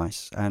 That's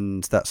nice,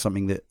 and that's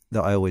something that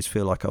I always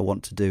feel like I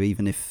want to do,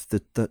 even if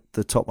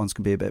the top ones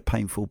can be a bit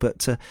painful.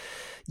 But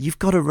you've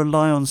got to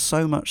rely on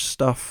so much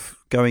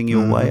stuff going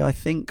your way, I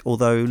think.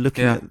 Although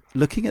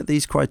looking at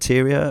these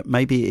criteria,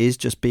 maybe it is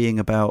just being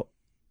about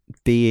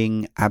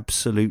being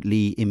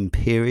absolutely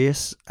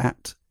imperious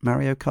at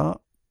Mario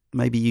Kart.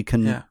 Maybe you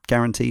can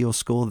guarantee your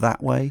score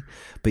that way,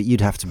 but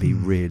you'd have to be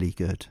really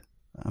good.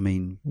 I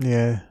mean,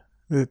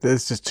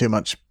 there's just too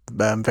much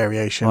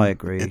variation. I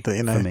agree.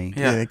 For me,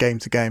 game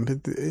to game.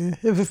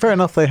 But fair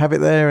enough, they have it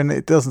there, and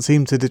it doesn't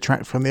seem to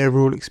detract from the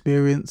overall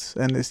experience.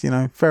 And it's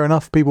fair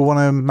enough. People want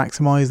to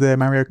maximise their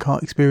Mario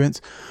Kart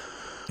experience.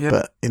 Yep.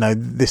 But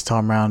this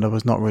time round, I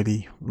was not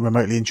really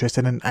remotely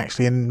interested. And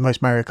actually, in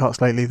most Mario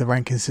Karts lately, the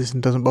ranking system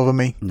doesn't bother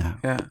me. No.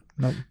 Yeah.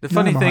 No. The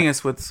funny thing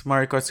is with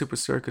Mario Kart Super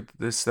Circuit,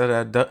 is that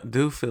I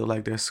do feel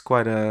like there's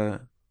quite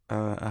a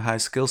high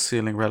skill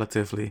ceiling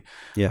relatively.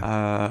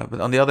 Yeah. But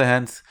on the other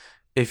hand,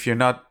 if you're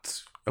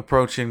not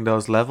approaching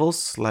those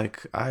levels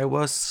like I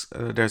was,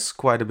 there's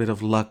quite a bit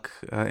of luck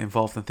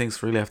involved, and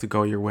things really have to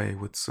go your way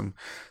with some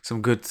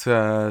good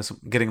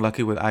getting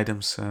lucky with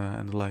items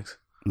and the likes.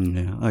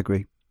 Yeah, I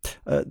agree.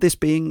 This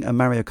being a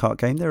Mario Kart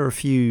game, there are a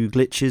few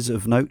glitches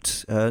of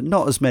note.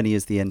 Not as many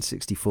as the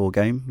N64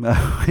 game,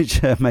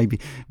 which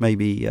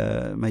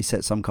may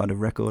set some kind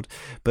of record.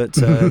 But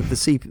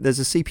there's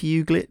a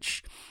CPU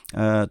glitch.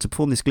 To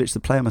perform this glitch, the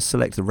player must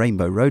select the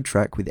Rainbow Road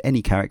track with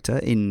any character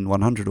in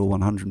 100 or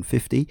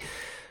 150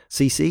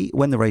 cc.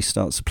 When the race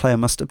starts, the player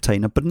must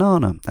obtain a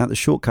banana. At the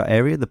shortcut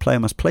area, the player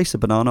must place a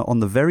banana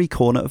on the very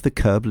corner of the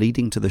curb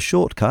leading to the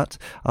shortcut.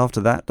 After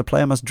that, the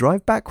player must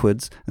drive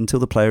backwards until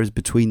the player is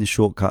between the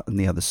shortcut and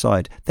the other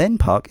side, then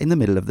park in the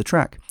middle of the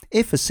track.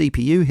 If a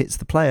CPU hits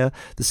the player,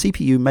 the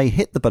CPU may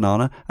hit the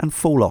banana and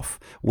fall off.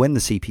 When the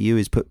CPU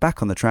is put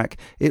back on the track,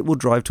 it will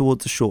drive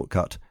towards the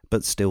shortcut,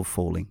 but still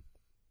falling.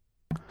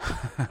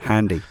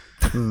 Handy.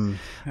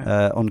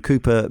 On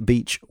Cooper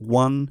Beach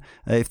 1,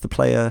 if the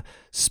player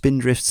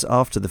spindrifts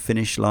after the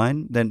finish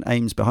line, then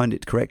aims behind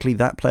it correctly,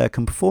 that player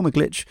can perform a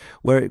glitch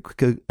where it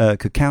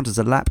could count as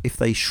a lap if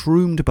they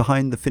shroomed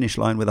behind the finish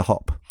line with a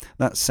hop.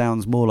 That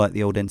sounds more like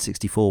the old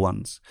N64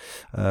 ones,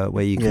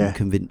 where you can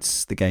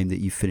convince the game that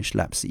you've finished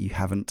laps that you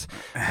haven't.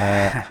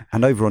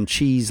 And over on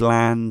Cheese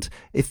Land,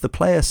 if the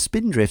player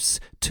spindrifts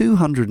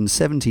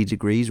 270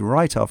 degrees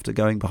right after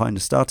going behind a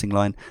starting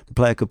line, the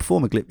player could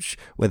perform a glitch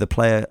where the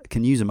player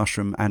can use a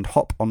mushroom and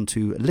hop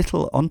onto a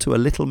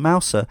little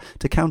mouser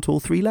to count all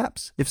 3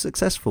 laps if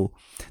successful.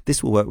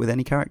 This will work with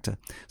any character,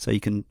 so you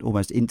can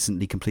almost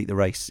instantly complete the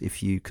race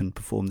if you can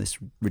perform this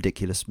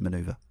ridiculous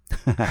maneuver.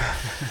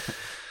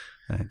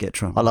 Get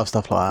Trump. I love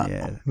stuff like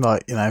that.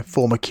 Like,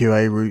 former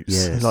QA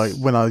routes. Yes. Like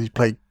when I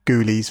played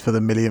Ghoulies for the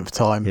millionth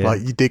time,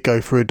 like you did go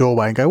through a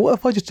doorway and go, what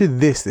if I just did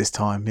this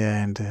time?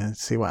 Yeah, and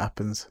see what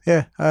happens.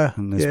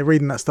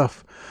 Reading that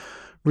stuff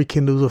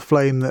rekindles a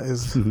flame that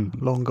is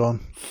long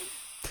gone.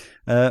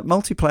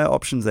 Multiplayer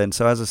options then.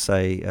 So as I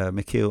say,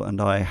 Michiel and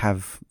I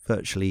have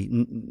virtually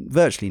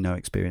no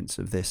experience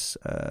of this.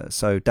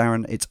 So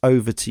Darren, it's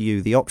over to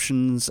you. The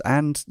options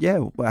and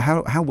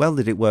how well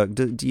did it work?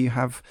 Do you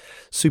have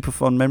super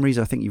fond memories?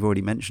 I think you've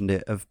already mentioned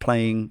it, of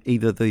playing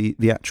either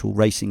the actual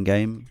racing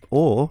game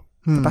or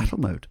the battle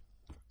mode.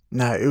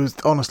 No, it was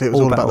all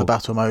about the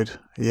battle mode.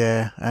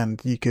 Yeah,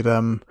 and you could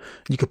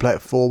play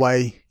it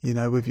 4-way,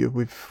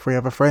 with 3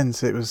 other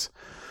friends. It was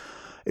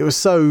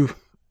so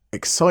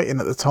exciting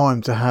at the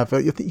time to have.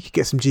 I think you could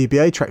get some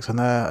GBA tracks on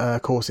their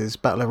courses,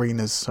 battle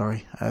arenas,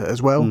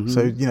 as well. Mm-hmm.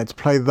 So to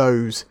play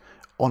those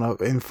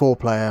in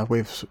 4-player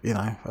with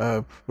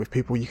with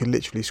people you can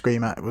literally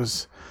scream at, it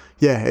was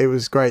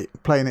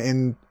great playing it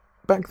in.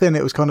 Back then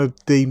it was kind of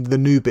the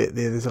new bit.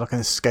 There's like an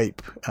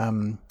escape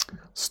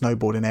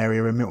snowboarding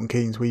area in Milton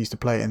Keynes. We used to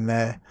play it in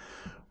there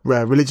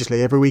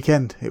religiously every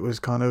weekend. It was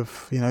kind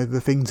of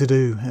the thing to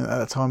do at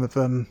that time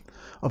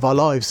of our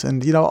lives.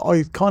 And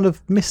I kind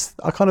of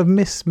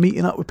miss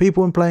meeting up with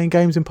people and playing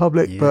games in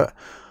public. But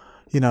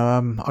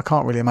I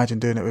can't really imagine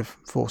doing it with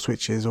 4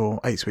 switches or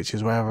 8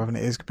 switches, wherever it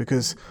is,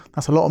 because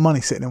that's a lot of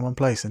money sitting in one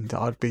place, and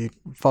I'd be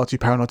far too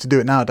paranoid to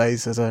do it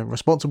nowadays as a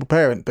responsible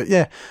parent. But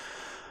yeah,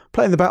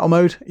 playing the battle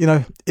mode,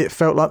 it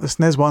felt like the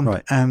SNES one.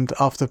 Right. And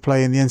after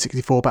playing the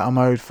N64 battle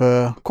mode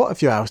for quite a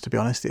few hours, to be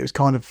honest, it was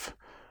kind of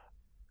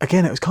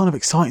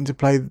exciting to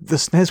play the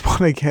SNES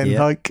one again.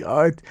 Yeah. Like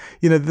the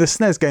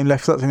SNES game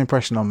left such an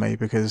impression on me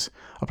because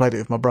I played it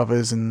with my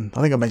brothers, and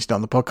I think I mentioned it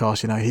on the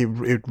podcast. He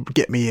would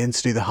get me in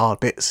to do the hard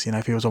bits.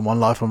 If he was on One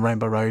Life on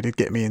Rainbow Road, he'd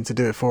get me in to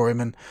do it for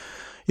him. And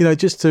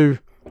just to,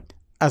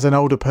 as an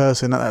older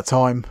person at that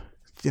time,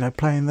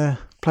 playing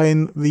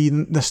the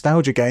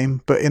nostalgia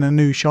game, but in a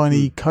new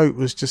shiny coat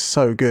was just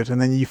so good.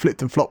 And then you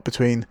flipped and flopped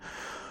between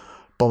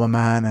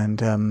Bomberman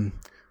and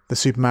the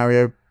Super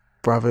Mario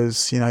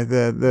Brothers,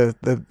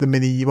 the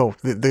mini,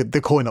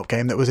 the coin-op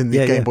game that was in the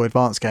Game Boy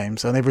Advance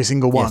games, and every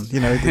single one,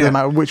 it doesn't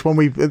matter which one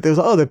there was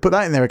like, they put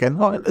that in there again.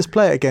 All right, let's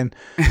play it again.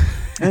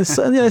 And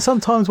so,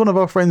 sometimes one of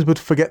our friends would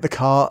forget the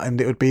cart, and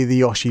it would be the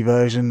Yoshi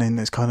version, and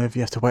it's kind of,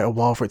 you have to wait a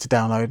while for it to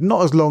download.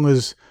 Not as long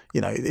as,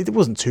 it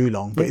wasn't too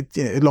long, but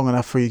long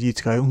enough for you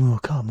to go, oh,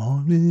 come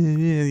on,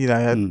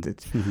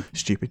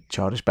 stupid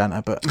childish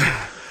banter. But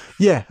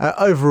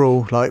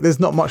overall, like, there's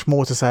not much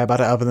more to say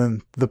about it other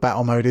than the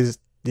battle mode is,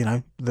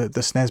 the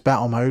SNES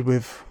battle mode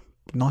with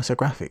nicer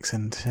graphics,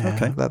 and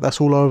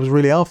that's all I was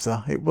really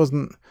after. It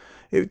wasn't,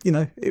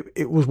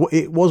 it was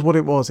what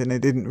it was, and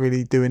it didn't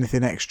really do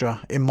anything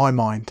extra in my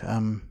mind.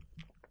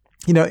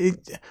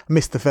 It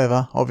missed the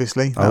feather,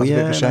 obviously. That was a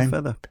bit of a shame.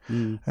 Feather.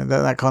 And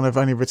that kind of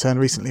only returned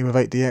recently with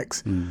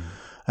 8DX.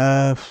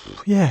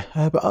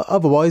 But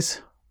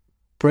otherwise,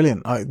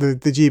 brilliant. Like the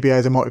GBA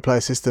as a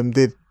multiplayer system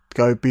did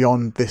go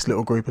beyond this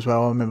little group as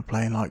well. I remember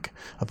playing like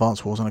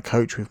Advance Wars on a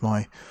coach with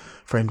my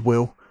friend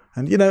Will,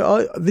 and the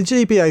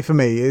GBA for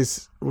me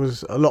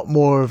was a lot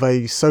more of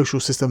a social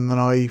system than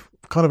I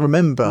kind of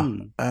remember.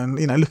 And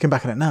looking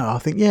back at it now, I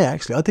think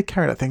actually I did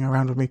carry that thing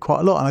around with me quite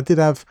a lot, and I did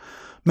have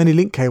many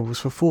link cables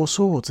for 4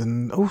 Swords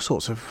and all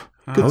sorts of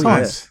good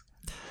times.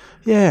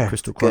 Yeah,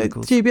 Crystal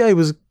Chronicles. GBA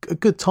was a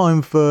good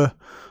time for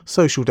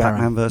social, Darren.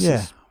 Pac-Man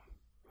versus.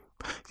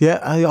 Yeah,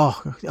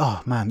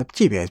 oh man, the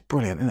GBA is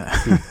brilliant,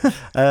 isn't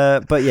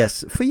it? But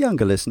yes, for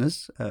younger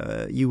listeners,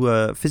 you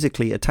were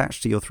physically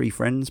attached to your 3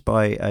 friends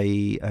by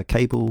a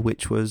cable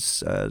which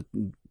was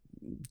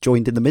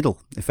joined in the middle,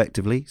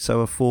 effectively.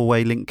 So a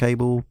 4-way link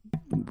cable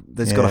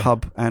that's got a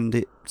hub, and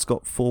it's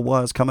got 4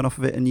 wires coming off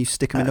of it, and you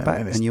stick them in the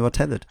back, and you are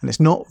tethered. And it's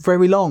not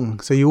very long,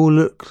 so you all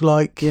look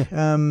like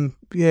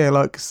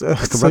like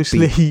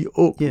socially.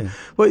 Well,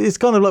 it's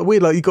kind of like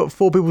weird. Like you've got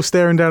 4 people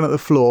staring down at the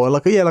floor,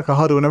 like a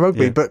huddle in a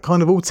rugby, but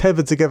kind of all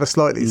tethered together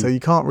slightly. So you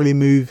can't really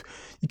move.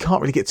 You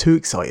can't really get too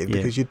excited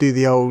because you do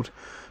the old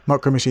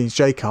Micro Machines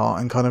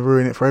J-Kart and kind of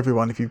ruin it for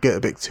everyone if you get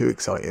a bit too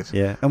excited.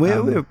 Yeah, and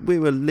we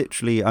were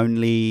literally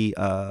only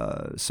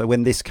so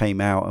when this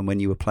came out and when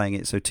you were playing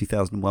it, so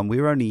 2001,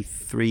 we were only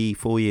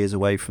 3-4 years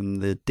away from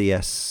the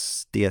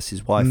DS's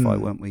Wi-Fi,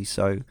 weren't we?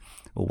 So,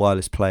 or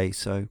wireless play.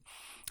 So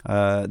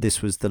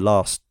this was the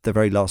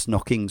very last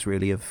knockings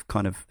really of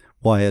kind of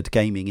wired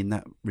gaming in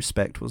that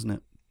respect, wasn't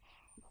it?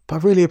 But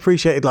I really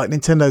appreciated like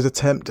Nintendo's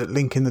attempt at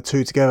linking the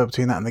two together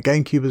between that and the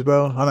GameCube as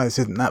well. I know this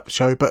isn't that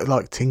show, but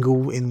like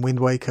Tingle in Wind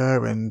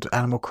Waker and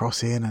Animal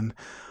Crossing, and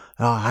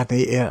I had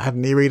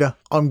an e-reader.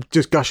 I'm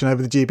just gushing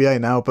over the GBA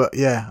now, but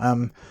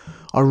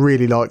I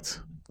really liked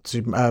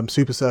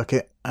Super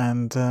Circuit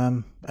and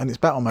its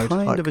battle mode.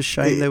 Kind of a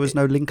shame there was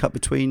no link up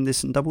between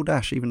this and Double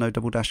Dash, even though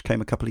Double Dash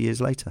came a couple of years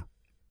later.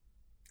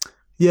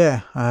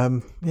 Yeah,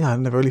 I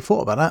never really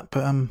thought about that,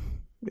 but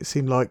it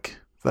seemed like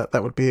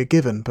that would be a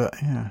given. But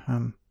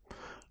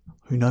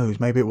who knows?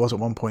 Maybe it was at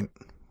one point.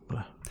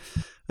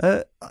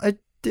 I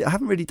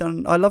haven't really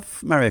done. I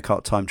love Mario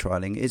Kart time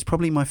trialing. It's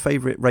probably my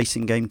favourite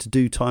racing game to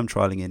do time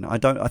trialing in.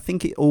 I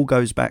think it all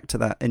goes back to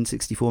that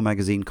N64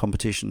 magazine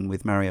competition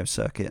with Mario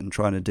Circuit and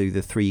trying to do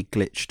the 3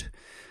 glitched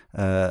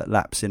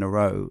laps in a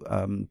row.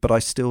 But I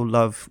still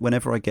love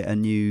whenever I get a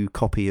new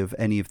copy of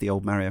any of the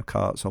old Mario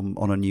Karts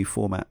on a new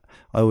format.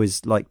 I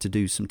always like to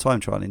do some time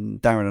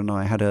trialing. Darren and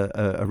I had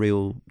a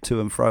real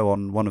to and fro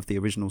on one of the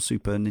original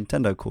Super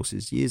Nintendo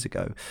courses years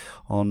ago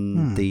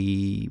on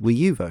the Wii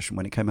U version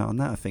when it came out on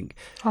that, I think.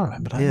 I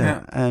remember that.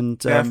 Yeah.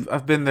 And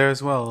I've been there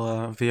as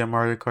well via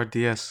Mario Kart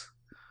DS.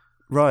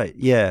 Right,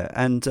 yeah,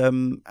 and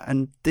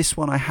this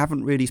one I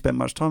haven't really spent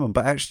much time on,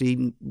 but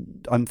actually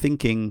I'm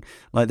thinking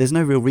like there's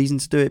no real reason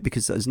to do it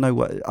because there's no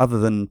way other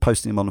than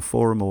posting them on a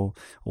forum or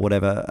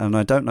whatever, and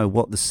I don't know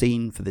what the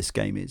scene for this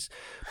game is,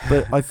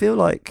 but I feel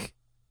like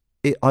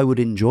I would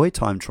enjoy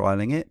time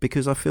trialing it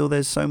because I feel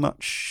there's so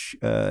much,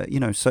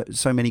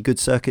 so many good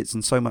circuits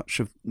and so much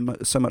of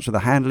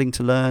the handling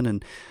to learn,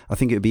 and I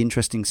think it would be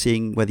interesting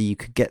seeing whether you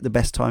could get the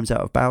best times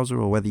out of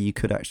Bowser or whether you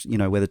could actually,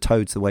 whether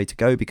Toad's the way to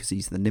go because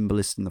he's the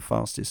nimblest and the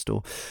fastest,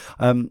 or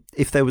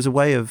if there was a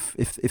way of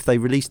if they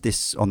released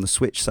this on the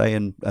Switch, say,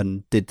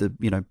 and did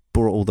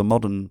brought all the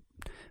modern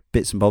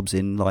bits and bobs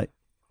in like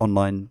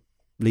online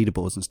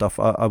leaderboards and stuff,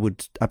 I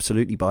would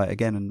absolutely buy it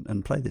again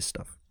and play this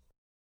stuff.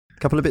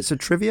 A couple of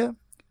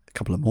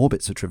more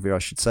bits of trivia, I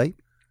should say.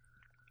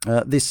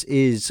 This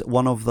is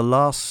one of the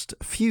last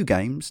few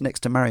games,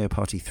 next to Mario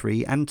Party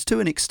 3, and to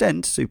an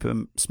extent, Super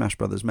Smash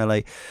Bros.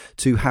 Melee,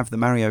 to have the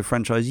Mario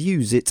franchise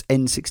use its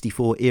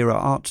N64 era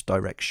art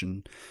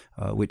direction,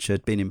 which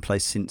had been in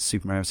place since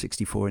Super Mario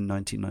 64 in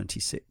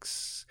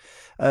 1996.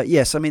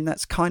 Yes, I mean,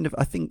 that's kind of,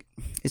 I think,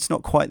 it's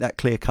not quite that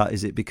clear cut,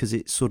 is it? Because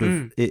it's sort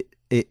of,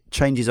 it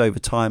changes over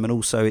time, and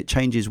also it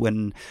changes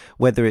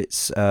whether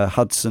it's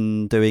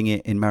Hudson doing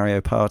it in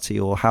Mario Party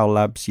or HAL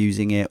Labs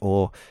using it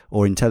or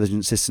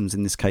Intelligent Systems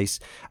in this case.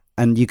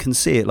 And you can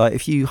see it, like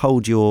if you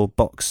hold your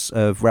box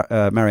of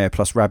Mario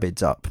plus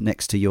Rabbids up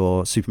next to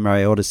your Super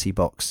Mario Odyssey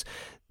box,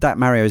 that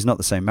Mario is not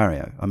the same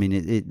Mario. I mean,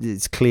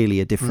 it's clearly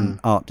a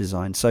different art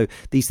design. So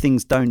these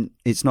things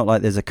it's not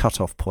like there's a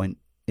cut-off point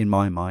in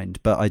my mind,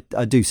 but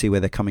I do see where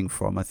they're coming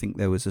from. I think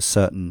there was a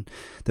certain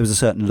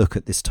look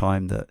at this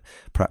time that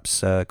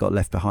perhaps got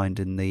left behind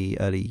in the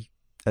early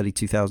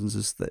 2000s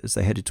as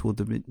they headed toward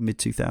the mid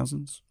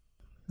 2000s.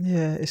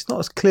 Yeah, it's not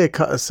as clear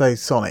cut as say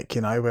Sonic,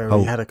 where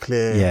he had a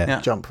clear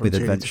jump from with 2D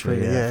to adventure.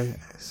 3D. Yeah,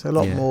 it's a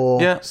lot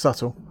more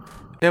subtle.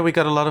 Yeah, we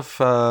got a lot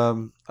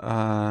of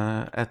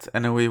at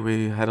NOE.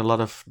 We had a lot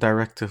of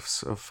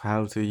directives of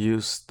how to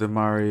use the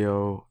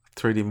Mario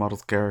 3D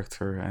modeled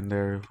character, and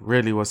there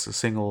really was a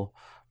single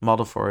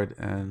model for it,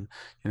 and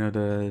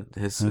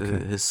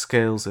his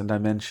scales and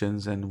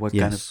dimensions and what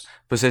kind of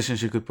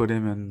positions you could put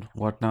him and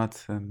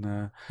whatnot,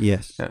 and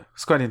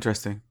it's quite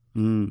interesting.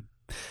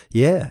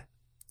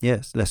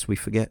 Yes, lest we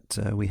forget,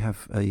 we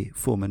have a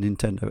former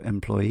Nintendo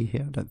employee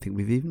here. I don't think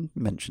we've even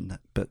mentioned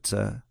that, but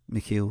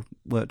Mikhail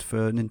worked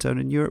for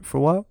Nintendo in Europe for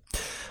a while.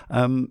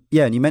 And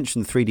you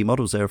mentioned 3D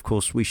models there. Of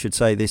course, we should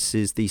say this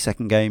is the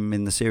second game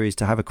in the series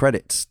to have a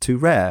credit to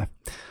Rare,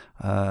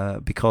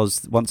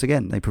 because once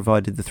again they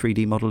provided the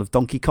 3D model of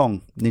Donkey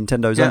Kong,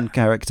 Nintendo's own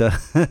character,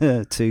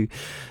 to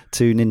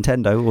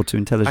Nintendo or to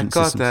Intelligent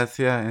Systems. I got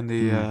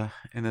that,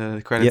 in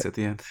the credits at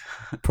the end.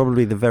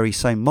 Probably the very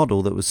same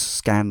model that was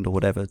scanned or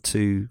whatever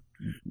to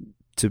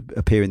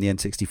appear in the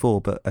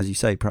N64, but as you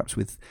say, perhaps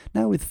with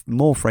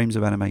more frames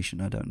of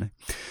animation. I don't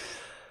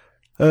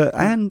know.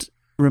 And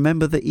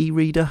remember the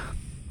e-reader?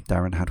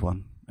 Darren had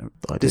one.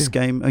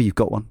 You've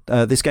got one.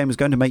 This game was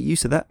going to make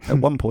use of that at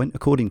one point,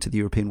 according to the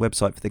European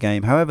website for the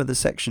game. However, the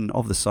section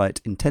of the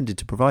site intended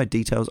to provide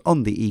details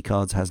on the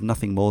e-cards has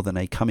nothing more than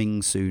a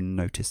coming soon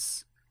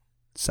notice.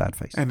 Sad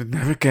face. And it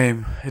never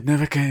came.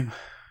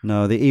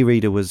 No, the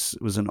e-reader was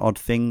an odd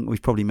thing.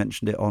 We've probably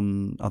mentioned it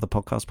on other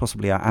podcasts,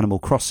 possibly our Animal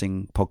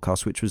Crossing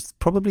podcast, which was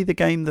probably the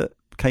game that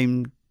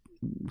came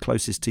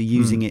closest to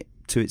using it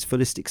to its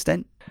fullest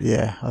extent.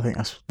 Yeah, I think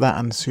that's that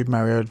and Super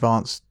Mario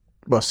Advance.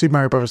 Well, Super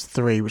Mario Bros.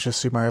 3, which is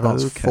Super Mario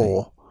Advance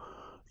 4.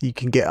 You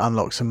can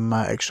unlock some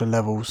extra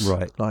levels,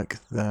 like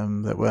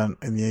that weren't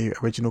in the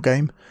original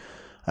game.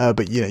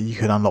 But you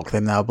can unlock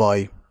them now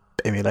by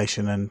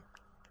emulation and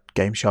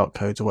Game Shark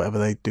codes or whatever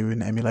they do in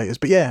emulators.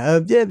 But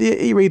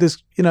the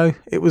e-readers,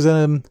 it was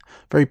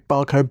very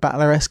barcode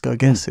battler-esque, I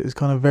guess. It was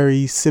kind of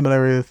very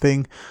similar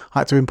thing. I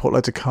had to import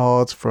loads of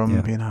cards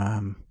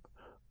from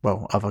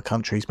other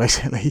countries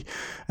basically,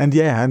 and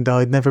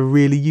I'd never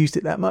really used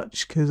it that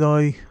much because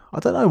I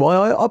don't know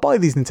why I buy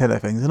these Nintendo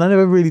things and I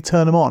never really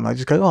turn them on. I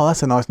just go, oh,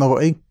 that's a nice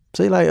novelty,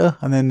 see you later,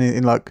 and then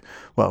in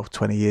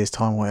 20 years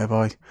time or whatever,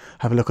 I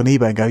have a look on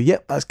eBay and go,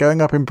 yep, that's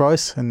going up in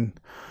price, and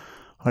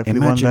hopefully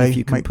imagine one day if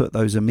you can put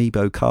those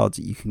amiibo cards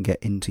that you can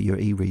get into your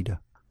e-reader.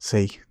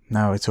 See,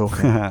 now we're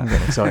talking. I'm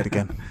getting excited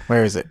again.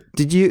 Where is it?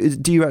 Do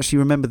you actually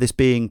remember this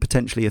being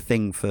potentially a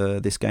thing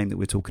for this game that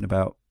we're talking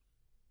about?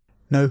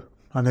 No,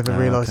 I never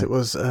realised it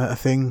was a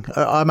thing.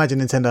 I imagine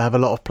Nintendo have a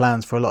lot of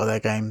plans for a lot of their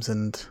games,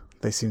 and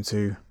they seem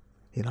to,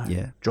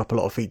 drop a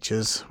lot of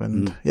features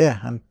and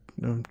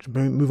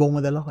move on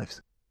with their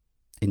lives.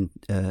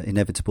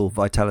 Inevitable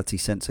vitality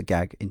sensor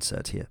gag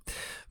insert here.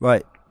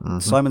 Right,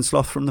 Simon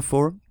Sloth from the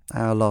forum,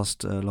 our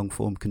last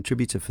long-form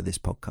contributor for this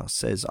podcast,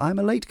 says, I'm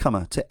a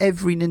latecomer to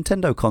every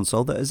Nintendo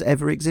console that has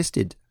ever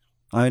existed.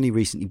 I only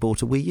recently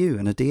bought a Wii U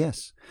and a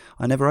DS.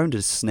 I never owned a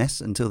SNES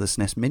until the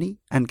SNES Mini,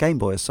 and Game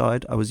Boy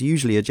aside, I was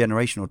usually a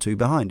generation or two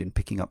behind in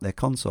picking up their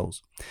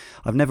consoles.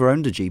 I've never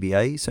owned a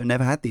GBA, so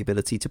never had the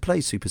ability to play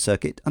Super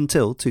Circuit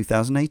until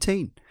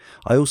 2018.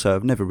 I also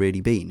have never really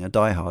been a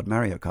die-hard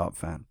Mario Kart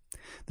fan.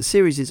 The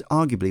series is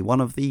arguably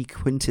one of the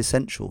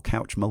quintessential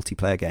couch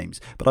multiplayer games,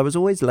 but I was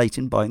always late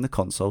in buying the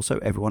console, so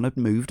everyone had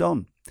moved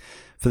on.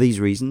 For these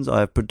reasons, I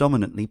have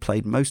predominantly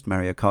played most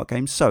Mario Kart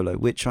games solo,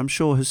 which I'm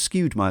sure has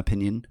skewed my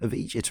opinion of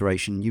each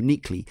iteration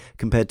uniquely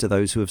compared to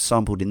those who have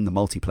sampled in the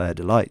multiplayer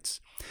delights.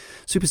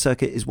 Super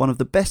Circuit is one of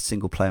the best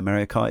single-player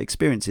Mario Kart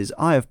experiences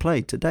I have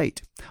played to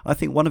date. I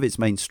think one of its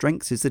main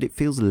strengths is that it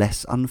feels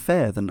less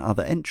unfair than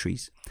other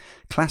entries.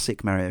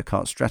 Classic Mario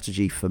Kart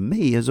strategy for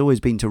me has always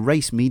been to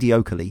race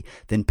mediocrely,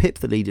 then pip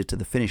the leader to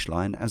the finish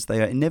line as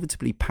they are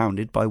inevitably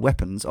pounded by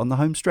weapons on the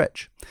home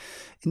stretch.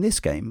 In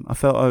this game, I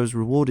felt I was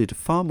rewarded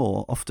far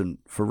more often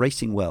for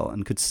racing well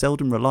and could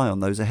seldom rely on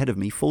those ahead of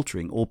me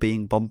faltering or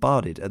being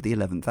bombarded at the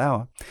 11th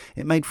hour.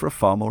 It made for a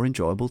far more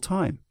enjoyable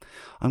time.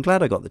 I'm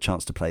glad I got the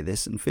chance to play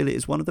this and feel it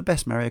is one of the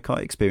best Mario Kart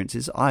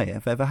experiences I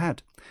have ever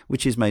had,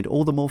 which is made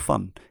all the more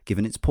fun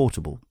given it's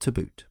portable to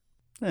boot.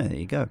 There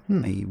you go,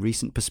 a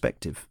recent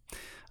perspective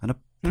and a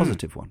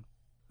positive one.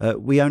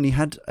 We only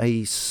had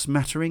a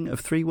smattering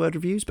of 3-word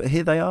reviews, but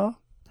here they are.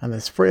 And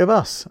there's 3 of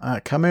us.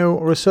 Camille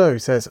Rousseau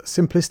says,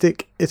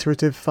 simplistic,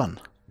 iterative fun.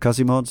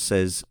 Kazimod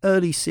says,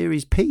 early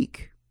series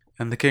peak.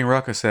 And the King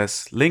Rocker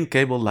says, link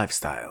cable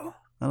lifestyle.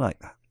 I like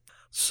that.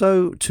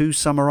 So, to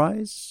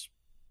summarise,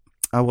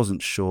 I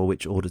wasn't sure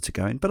which order to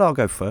go in, but I'll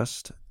go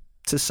first.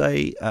 To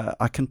say,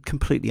 I can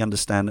completely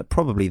understand that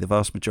probably the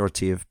vast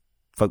majority of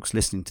folks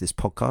listening to this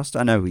podcast,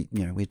 I know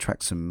we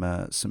attract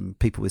some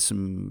people with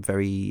some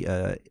very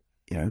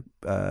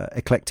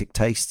eclectic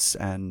tastes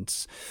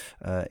and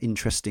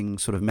interesting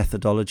sort of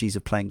methodologies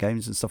of playing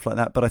games and stuff like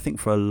that. But I think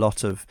for a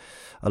lot of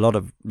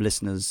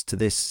listeners to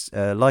this,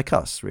 like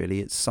us, really,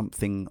 it's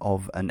something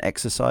of an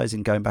exercise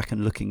in going back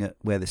and looking at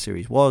where the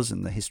series was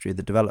and the history of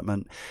the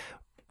development.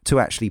 To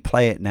actually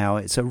play it now,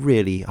 it's a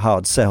really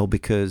hard sell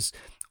because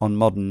on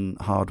modern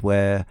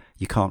hardware,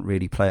 you can't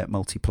really play it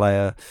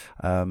multiplayer.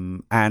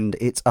 And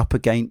it's up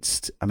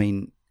against,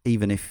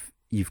 even if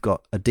you've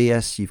got a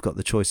DS, you've got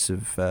the choice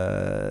of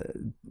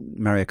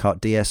Mario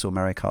Kart DS or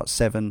Mario Kart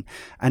 7.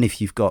 And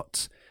if you've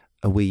got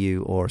a Wii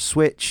U or a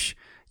Switch,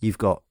 you've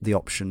got the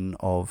option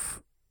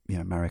of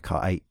Mario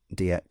Kart 8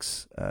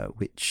 DX,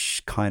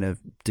 which kind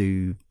of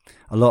do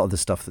a lot of the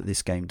stuff that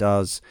this game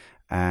does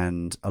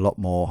and a lot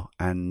more,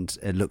 and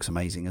it looks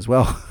amazing as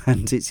well,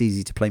 and it's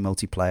easy to play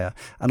multiplayer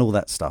and all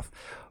that stuff.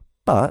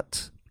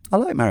 But I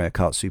like Mario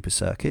Kart Super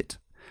Circuit.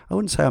 I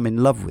wouldn't say I'm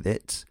in love with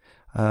it,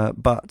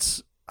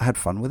 but I had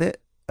fun with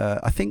it.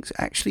 I think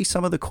actually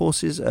some of the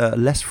courses are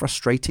less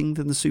frustrating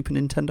than the Super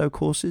Nintendo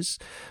courses.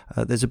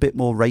 There's a bit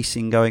more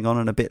racing going on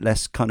and a bit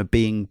less kind of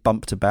being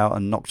bumped about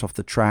and knocked off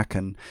the track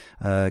and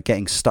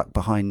getting stuck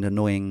behind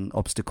annoying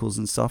obstacles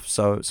and stuff.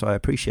 So I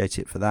appreciate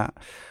it for that.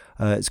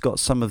 It's got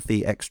some of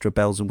the extra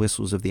bells and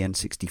whistles of the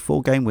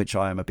N64 game, which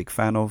I am a big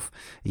fan of,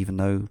 even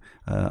though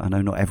I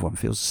know not everyone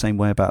feels the same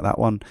way about that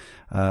one.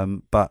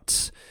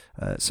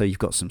 So you've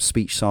got some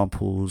speech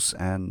samples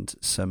and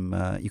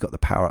you've got the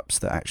power-ups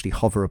that actually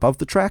hover above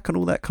the track and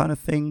all that kind of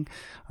thing.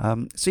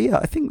 I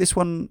think this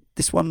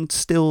one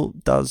still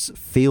does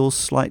feel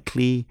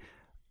slightly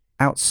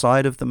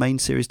outside of the main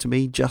series to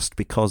me, just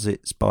because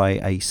it's by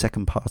a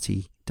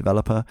second-party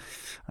developer,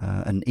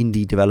 an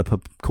indie developer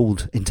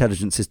called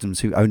Intelligent Systems,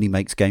 who only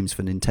makes games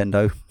for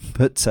Nintendo.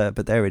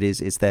 But there it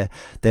is. It's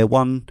their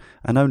one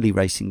and only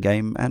racing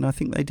game, and I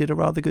think they did a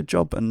rather good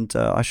job. And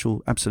I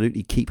shall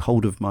absolutely keep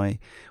hold of my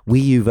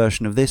Wii U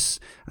version of this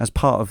as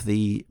part of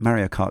the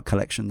Mario Kart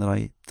collection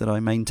that I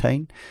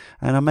maintain.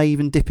 And I may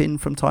even dip in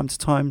from time to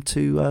time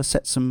to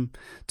set some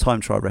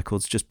time trial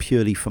records just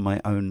purely for my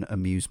own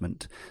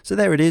amusement. So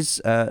there it is.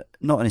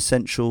 Not an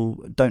essential.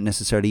 Don't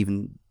necessarily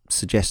even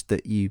suggest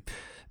that you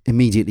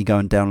immediately go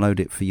and download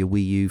it for your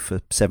Wii U for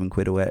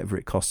 £7 or whatever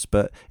it costs.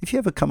 But if you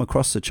ever come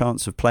across the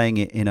chance of playing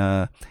it in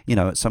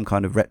at some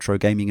kind of retro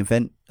gaming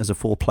event as a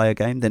 4-player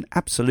game, then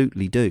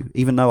absolutely do.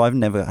 Even though I've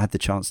never had the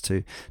chance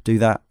to do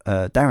that,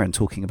 Darren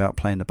talking about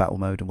playing the battle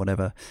mode and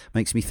whatever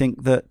makes me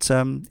think that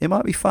it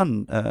might be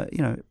fun.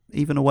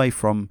 Even away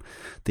from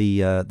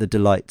the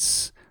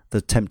delights,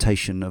 the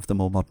temptation of the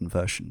more modern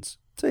versions.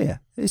 So yeah,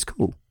 it's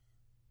cool.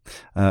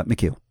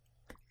 Mikhail.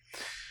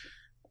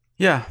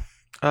 Yeah.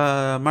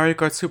 Mario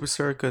Kart Super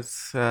Circuit,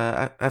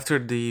 after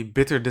the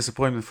bitter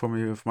disappointment for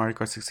me of Mario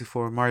Kart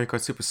 64, Mario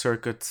Kart Super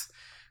Circuit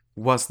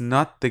was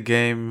not the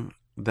game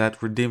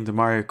that redeemed the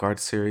Mario Kart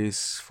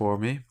series for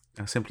me,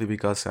 simply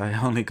because I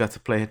only got to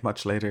play it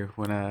much later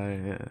when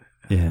I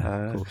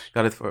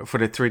got it for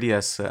the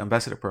 3DS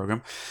Ambassador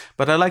program.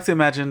 But I like to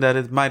imagine that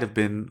it might have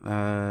been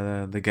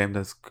the game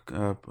that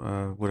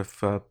would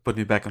have put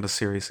me back on the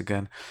series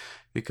again,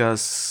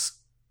 because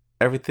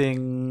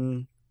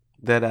everything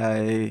that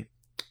I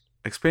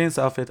experience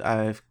of it,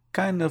 I've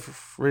kind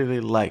of really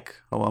like.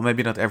 Well,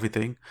 maybe not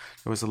everything.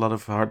 There was a lot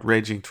of hard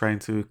raging trying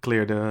to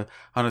clear the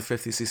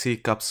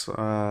 150cc cups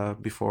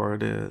before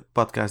the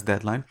podcast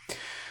deadline.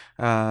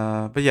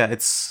 But yeah,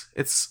 it's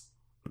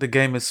the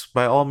game is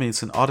by all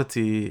means an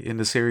oddity in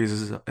the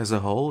series as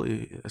a whole,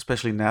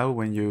 especially now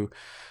when you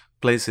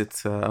place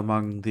it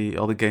among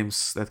all the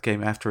games that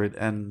came after it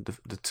and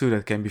the two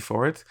that came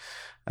before it.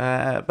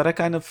 But I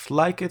kind of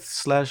like it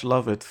 /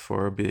 love it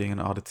for being an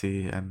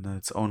oddity and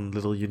its own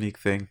little unique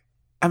thing.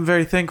 I'm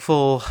very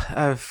thankful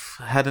I've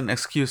had an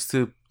excuse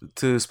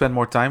to spend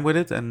more time with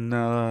it and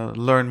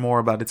learn more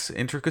about its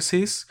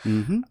intricacies.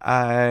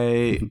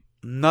 I'm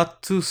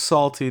not too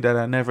salty that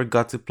I never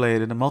got to play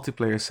it in a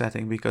multiplayer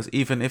setting, because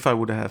even if I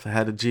would have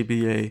had a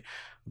GBA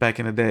back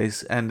in the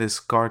days and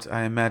this Kart,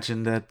 I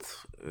imagine that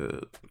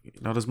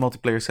those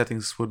multiplayer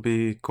settings would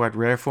be quite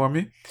rare for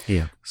me.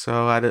 Yeah.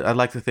 So I'd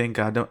like to think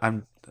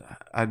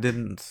I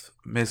didn't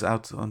miss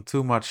out on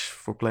too much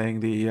for playing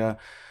the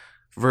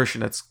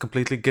version that's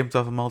completely gimped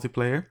off a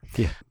multiplayer.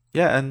 Yeah.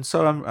 Yeah, and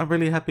so I'm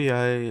really happy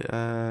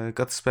I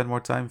got to spend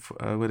more time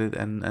with it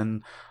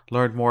and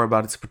learned more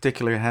about its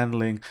particular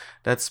handling.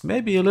 That's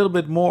maybe a little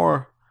bit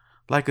more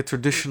like a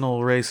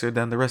traditional racer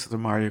than the rest of the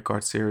Mario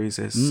Kart series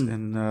is,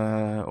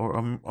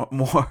 or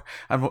more.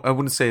 I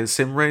wouldn't say a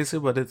sim racer,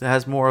 but it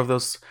has more of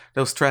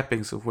those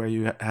trappings of where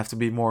you have to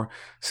be more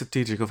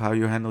strategic of how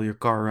you handle your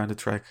car around the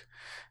track.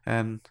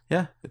 And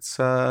yeah, it's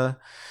I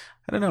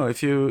don't know,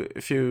 if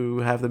you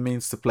have the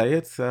means to play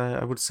it,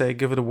 I would say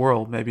give it a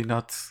whirl. Maybe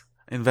not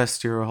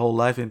invest your whole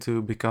life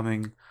into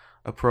becoming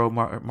a pro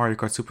Mario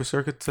Kart Super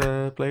Circuit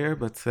player,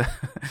 but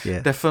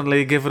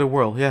definitely give it a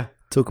whirl. Yeah.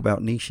 Talk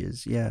about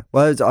niches, yeah.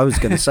 Well, I was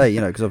going to say,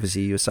 because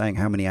obviously you were saying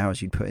how many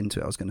hours you'd put into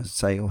it. I was going to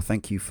say,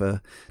 thank you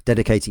for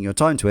dedicating your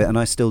time to it, and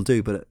I still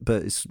do. But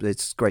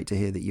it's great to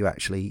hear that you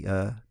actually,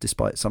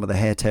 despite some of the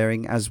hair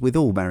tearing, as with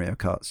all Mario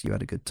Karts, you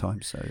had a good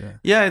time. So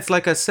yeah, it's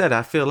like I said,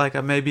 I feel like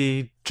I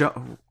maybe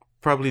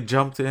probably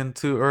jumped in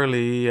too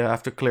early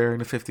after clearing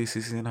the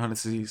 50cc and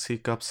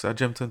 100cc cups. I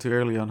jumped in too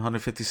early on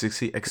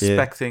 150cc,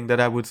 expecting that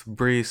I would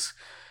breeze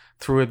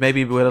through it,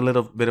 maybe with a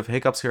little bit of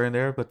hiccups here and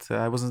there, but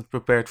I wasn't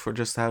prepared for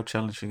just how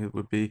challenging it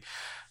would be,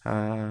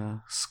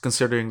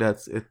 considering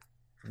that it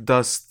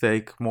does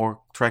take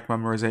more track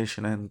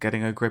memorization and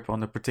getting a grip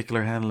on the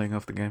particular handling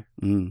of the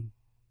game.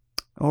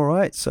 All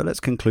right, so let's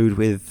conclude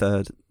with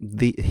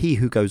he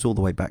who goes all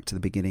the way back to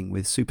the beginning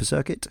with Super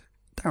Circuit,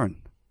 Darren.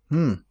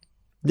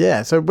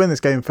 Yeah, so when this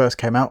game first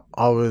came out,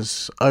 I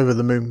was over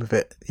the moon with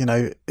it.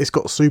 It's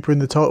got Super in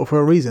the title for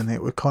a reason.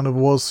 It kind of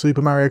was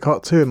Super Mario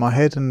Kart 2 in my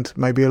head, and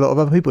maybe a lot of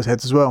other people's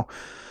heads as well.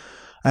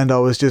 And I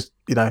was just,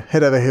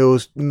 head over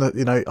heels.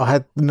 I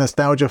had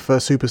nostalgia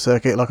for Super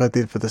Circuit like I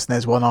did for the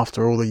SNES one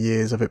after all the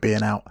years of it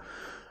being out.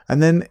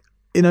 And then,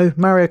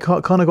 Mario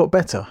Kart kind of got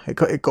better. It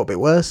got a bit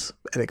worse,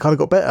 and it kind of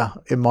got better,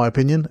 in my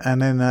opinion.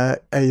 And then,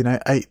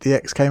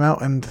 8DX came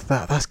out, and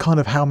that's kind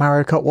of how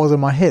Mario Kart was in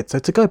my head. So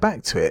to go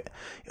back to it,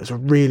 it was a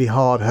really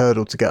hard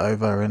hurdle to get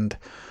over, and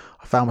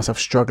I found myself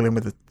struggling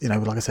with the,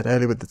 like I said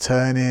earlier, with the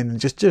turning and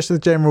just the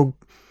general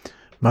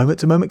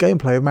moment-to-moment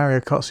gameplay of Mario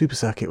Kart Super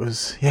Circuit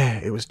was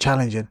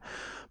challenging.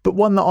 But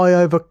one that I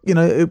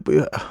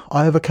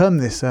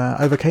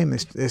overcame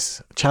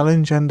this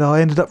challenge, and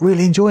I ended up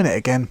really enjoying it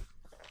again.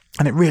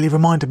 And it really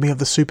reminded me of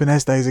the Super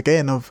NES days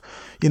again, of,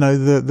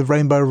 the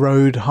Rainbow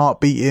Road, heart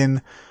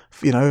beating,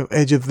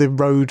 edge of the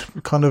road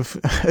kind of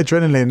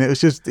adrenaline.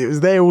 It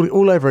was there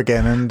all over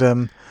again.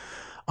 And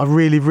I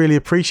really, really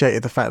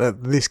appreciated the fact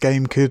that this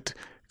game could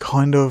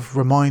kind of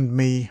remind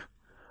me,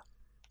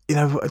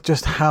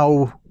 just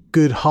how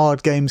good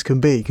hard games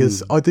can be.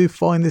 Because I do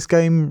find this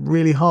game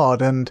really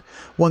hard. And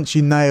once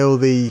you nail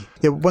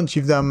once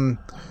you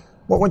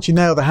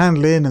nail the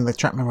handling and the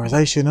track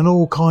memorization and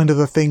all kind of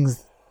the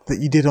things that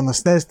you did on the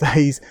SNES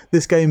days,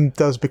 this game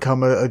does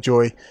become a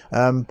joy.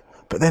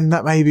 But then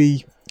that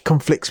maybe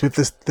conflicts with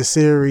the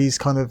series'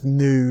 kind of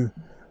new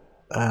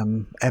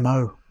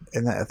MO,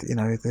 in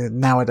that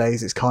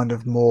nowadays it's kind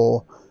of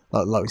more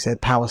like we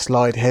said, power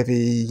slide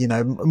heavy,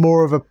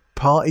 more of a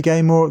party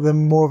game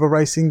more of a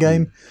racing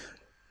game.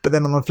 But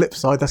then on the flip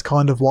side, that's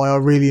kind of why I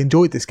really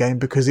enjoyed this game,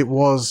 because it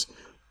was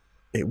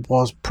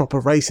proper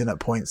racing at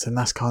points, and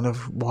that's kind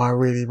of why I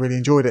really, really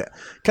enjoyed it.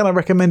 Can I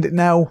recommend it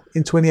now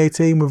in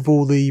 2018 with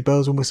all the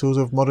bells and whistles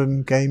of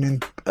modern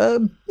gaming?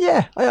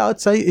 Yeah, I'd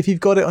say if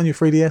you've got it on your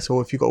 3DS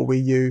or if you've got a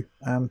Wii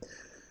U,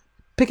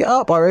 pick it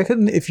up, I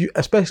reckon,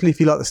 especially if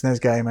you like the SNES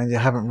game and you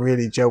haven't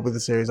really gelled with the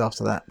series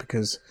after that,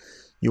 because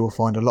you will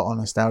find a lot of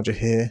nostalgia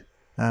here,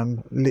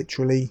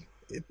 literally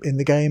in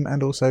the game,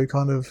 and also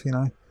kind of,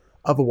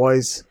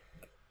 otherwise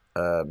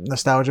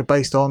nostalgia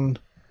based on,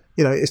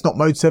 it's not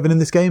Mode 7 in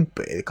this game,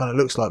 but it kind of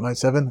looks like Mode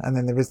 7. And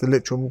then there is the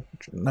literal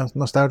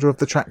nostalgia of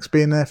the tracks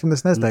being there from the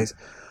SNES days.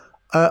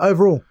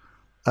 Overall,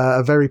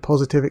 a very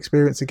positive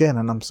experience again,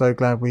 and I'm so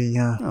glad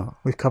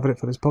we've covered it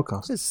for this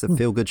podcast. It's the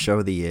feel-good show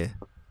of the year.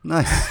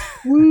 Nice.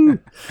 Woo!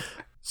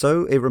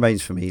 So it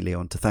remains for me,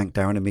 Leon, to thank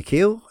Darren and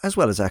Michiel, as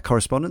well as our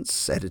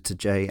correspondents, Editor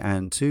Jay,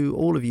 and to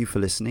all of you for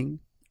listening.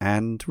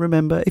 And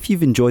remember, if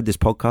you've enjoyed this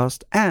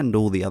podcast and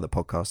all the other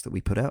podcasts that we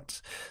put out,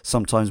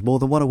 sometimes more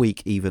than one a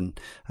week even,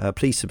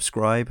 please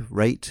subscribe,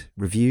 rate,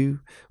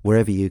 review,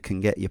 wherever you can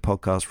get your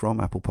podcast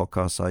from, Apple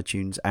Podcasts,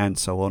 iTunes, and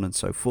so on and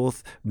so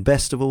forth.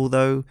 Best of all,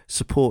 though,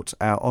 support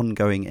our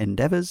ongoing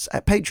endeavours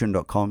at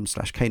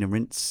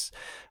patreon.com/caneandrinse.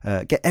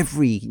 Get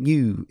every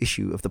new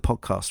issue of the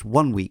podcast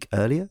 1 week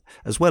earlier,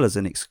 as well as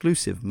an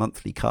exclusive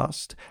monthly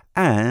cast,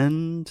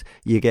 and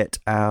you get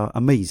our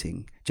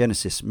amazing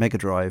Genesis Mega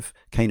Drive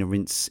Cane and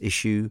Rinse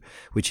issue,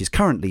 which is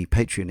currently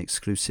Patreon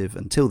exclusive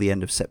until the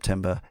end of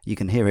September. You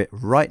can hear it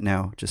right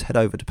now. Just head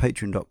over to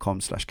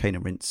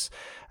patreon.com/caneandrinse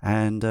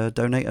and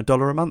donate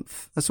 $1 a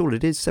month. That's all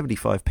it is,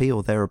 75p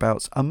or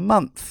thereabouts a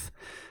month,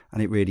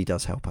 and it really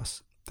does help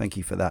us. Thank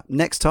you for that.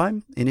 Next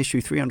time, in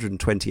issue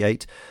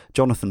 328,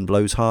 Jonathan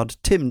blows hard,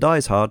 Tim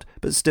dies hard,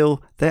 but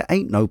still, there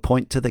ain't no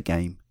point to the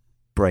game.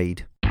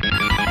 Braid.